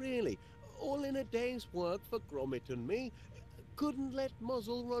Flit, really. All in a day's work for Gromit and me. Couldn't let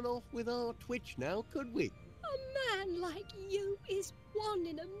Muzzle run off with our Twitch now, could we? A man like you is one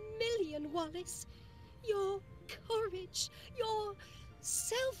in a million, Wallace. Your courage, your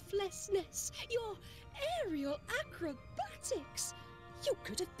selflessness, your aerial acrobatics. You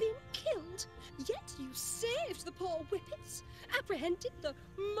could have been killed, yet you saved the poor whippets, apprehended the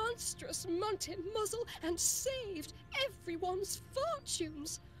monstrous Monty Muzzle, and saved everyone's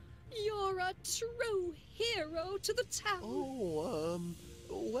fortunes. You're a true hero to the town. Oh,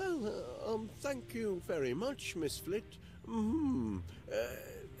 well, thank you very much, Miss Flit.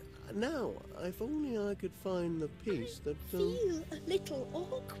 Now, if only I could find the piece that... I feel a little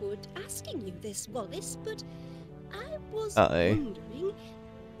awkward asking you this, Wallace, but I was Uh-oh. wondering...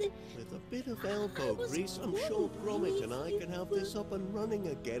 With a bit of elbow grease, I'm sure Gromit and I can have this up and running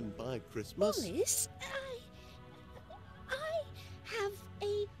again by Christmas. Wallace, I have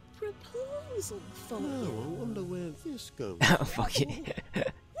a proposal for Oh, I you. wonder where this goes. Oh, fuck it.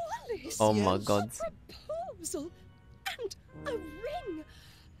 Wallace! Oh my Yes? god. A proposal and a ring.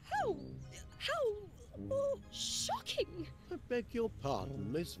 How shocking! I beg your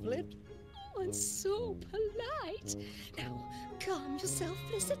pardon, Miss Flit. Oh, and so polite. Now, calm yourself,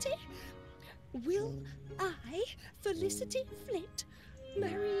 Felicity. Will I, Felicity Flit,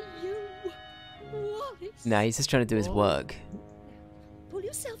 marry you, Wallace? Nah, he's just trying to do his work. Pull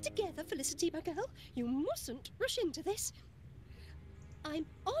yourself together, Felicity, my girl. You mustn't rush into this. I'm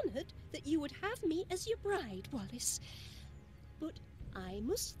honoured that you would have me as your bride, Wallace. But I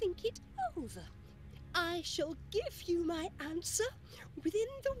must think it over. I shall give you my answer within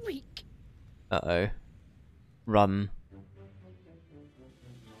the week. Uh-oh. Run.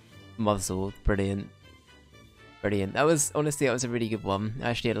 Muzzled. Brilliant. Brilliant. That was, honestly, that was a really good one. I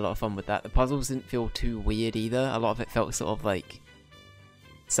actually had a lot of fun with that. The puzzles didn't feel too weird either. A lot of it felt sort of like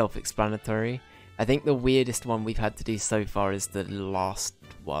self-explanatory. I think the weirdest one we've had to do so far is the last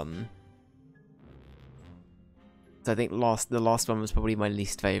one. So I think the last one was probably my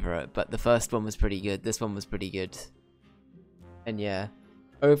least favourite, but the first one was pretty good. This one was pretty good. And yeah.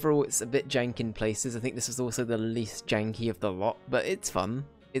 Overall, it's a bit jank in places. I think this was also the least janky of the lot, but it's fun.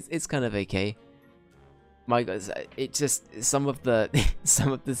 It's kind of okay. My God, it just some of the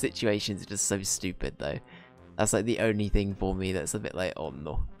situations are just so stupid though. That's like the only thing for me that's a bit like, oh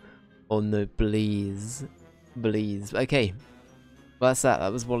no, please. Okay, well that's that.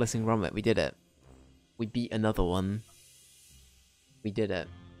 That was Wallace and Gromit. We did it. We beat another one. We did it.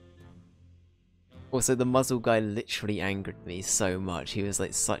 Also, the muzzle guy literally angered me so much. He was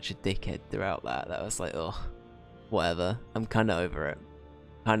like such a dickhead throughout that. That was like, oh, whatever. I'm kind of over it.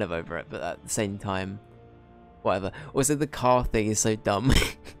 But at the same time, whatever. Also, the car thing is so dumb.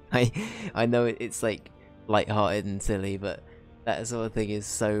 I know it's like lighthearted and silly, but that sort of thing is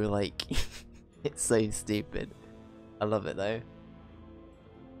so like, it's so stupid. I love it though.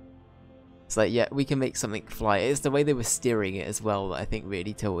 It's like, yeah, we can make something fly. It's the way they were steering it as well that I think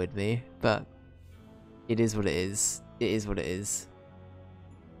really tilted me, but it is what it is. It is what it is.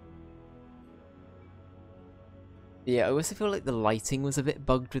 Yeah, I also feel like the lighting was a bit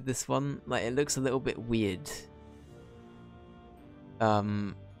bugged with this one. Like, it looks a little bit weird.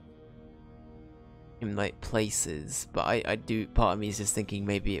 In like places, but I do, part of me is just thinking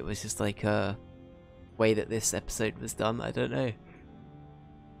maybe it was just like a way that this episode was done. I don't know.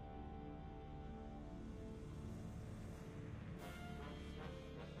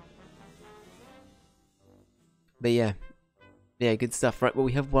 But yeah, good stuff. Right, well,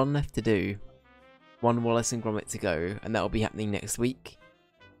 we have one left to do. One Wallace and Gromit to go, and that'll be happening next week.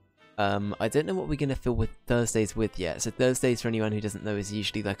 I don't know what we're going to fill with Thursdays with yet. So Thursdays, for anyone who doesn't know, is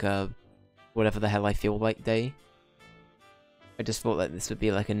usually like a whatever the hell I feel like day. I just thought that this would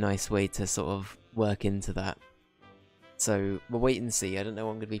be like a nice way to sort of work into that. So we'll wait and see. I don't know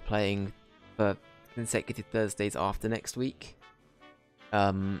what I'm going to be playing for consecutive Thursdays after next week.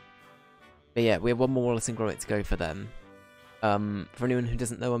 But yeah, we have one more Wallace and Gromit to go for them. For anyone who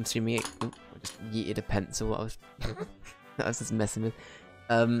doesn't know, I'm streaming it. Ooh, I just yeeted a pencil. I was just messing with.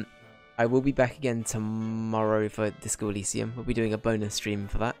 I will be back again tomorrow for Disco Elysium. We'll be doing a bonus stream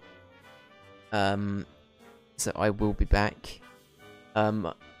for that. So I will be back.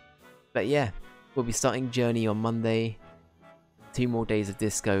 But yeah, we'll be starting Journey on Monday. 2 more days of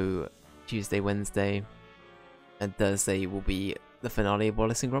disco, Tuesday, Wednesday, and Thursday will be the finale of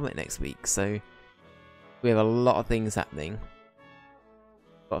Wallace and Gromit next week. So we have a lot of things happening.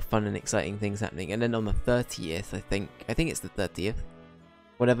 A lot of fun and exciting things happening. And then on the 30th, I think it's the 30th.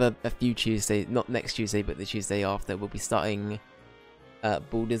 Whatever, a few Tuesdays, not next Tuesday, but the Tuesday after, we'll be starting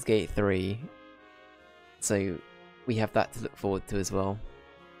Baldur's Gate 3. So we have that to look forward to as well.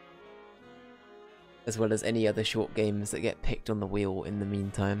 As well as any other short games that get picked on the wheel in the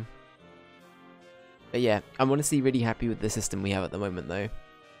meantime. But yeah, I'm honestly really happy with the system we have at the moment though.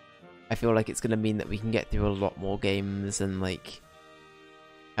 I feel like it's going to mean that we can get through a lot more games and like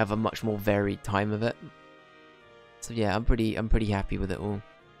have a much more varied time of it. So yeah, I'm pretty happy with it all.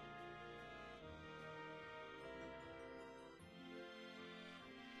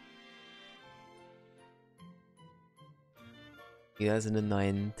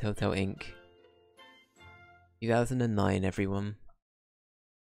 "2009 Telltale Inc. 2009, everyone.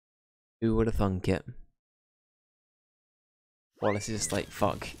 Who would have thunk it?" Wallace is just like,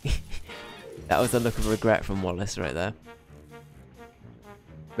 fuck. That was a look of regret from Wallace right there.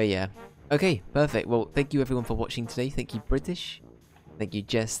 But yeah. Okay, perfect. Well, thank you everyone for watching today. Thank you, British. Thank you,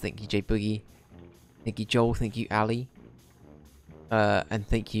 Jess. Thank you, J Boogie. Thank you, Joel. Thank you, Ali. And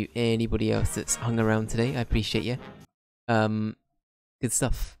thank you anybody else that's hung around today. I appreciate you. Good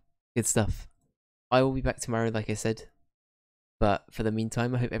stuff. Good stuff. I will be back tomorrow, like I said. But for the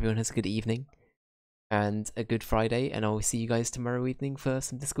meantime, I hope everyone has a good evening. And a good Friday. And I will see you guys tomorrow evening for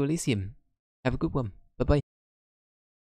some Disco Elysium. Have a good one. Bye-bye.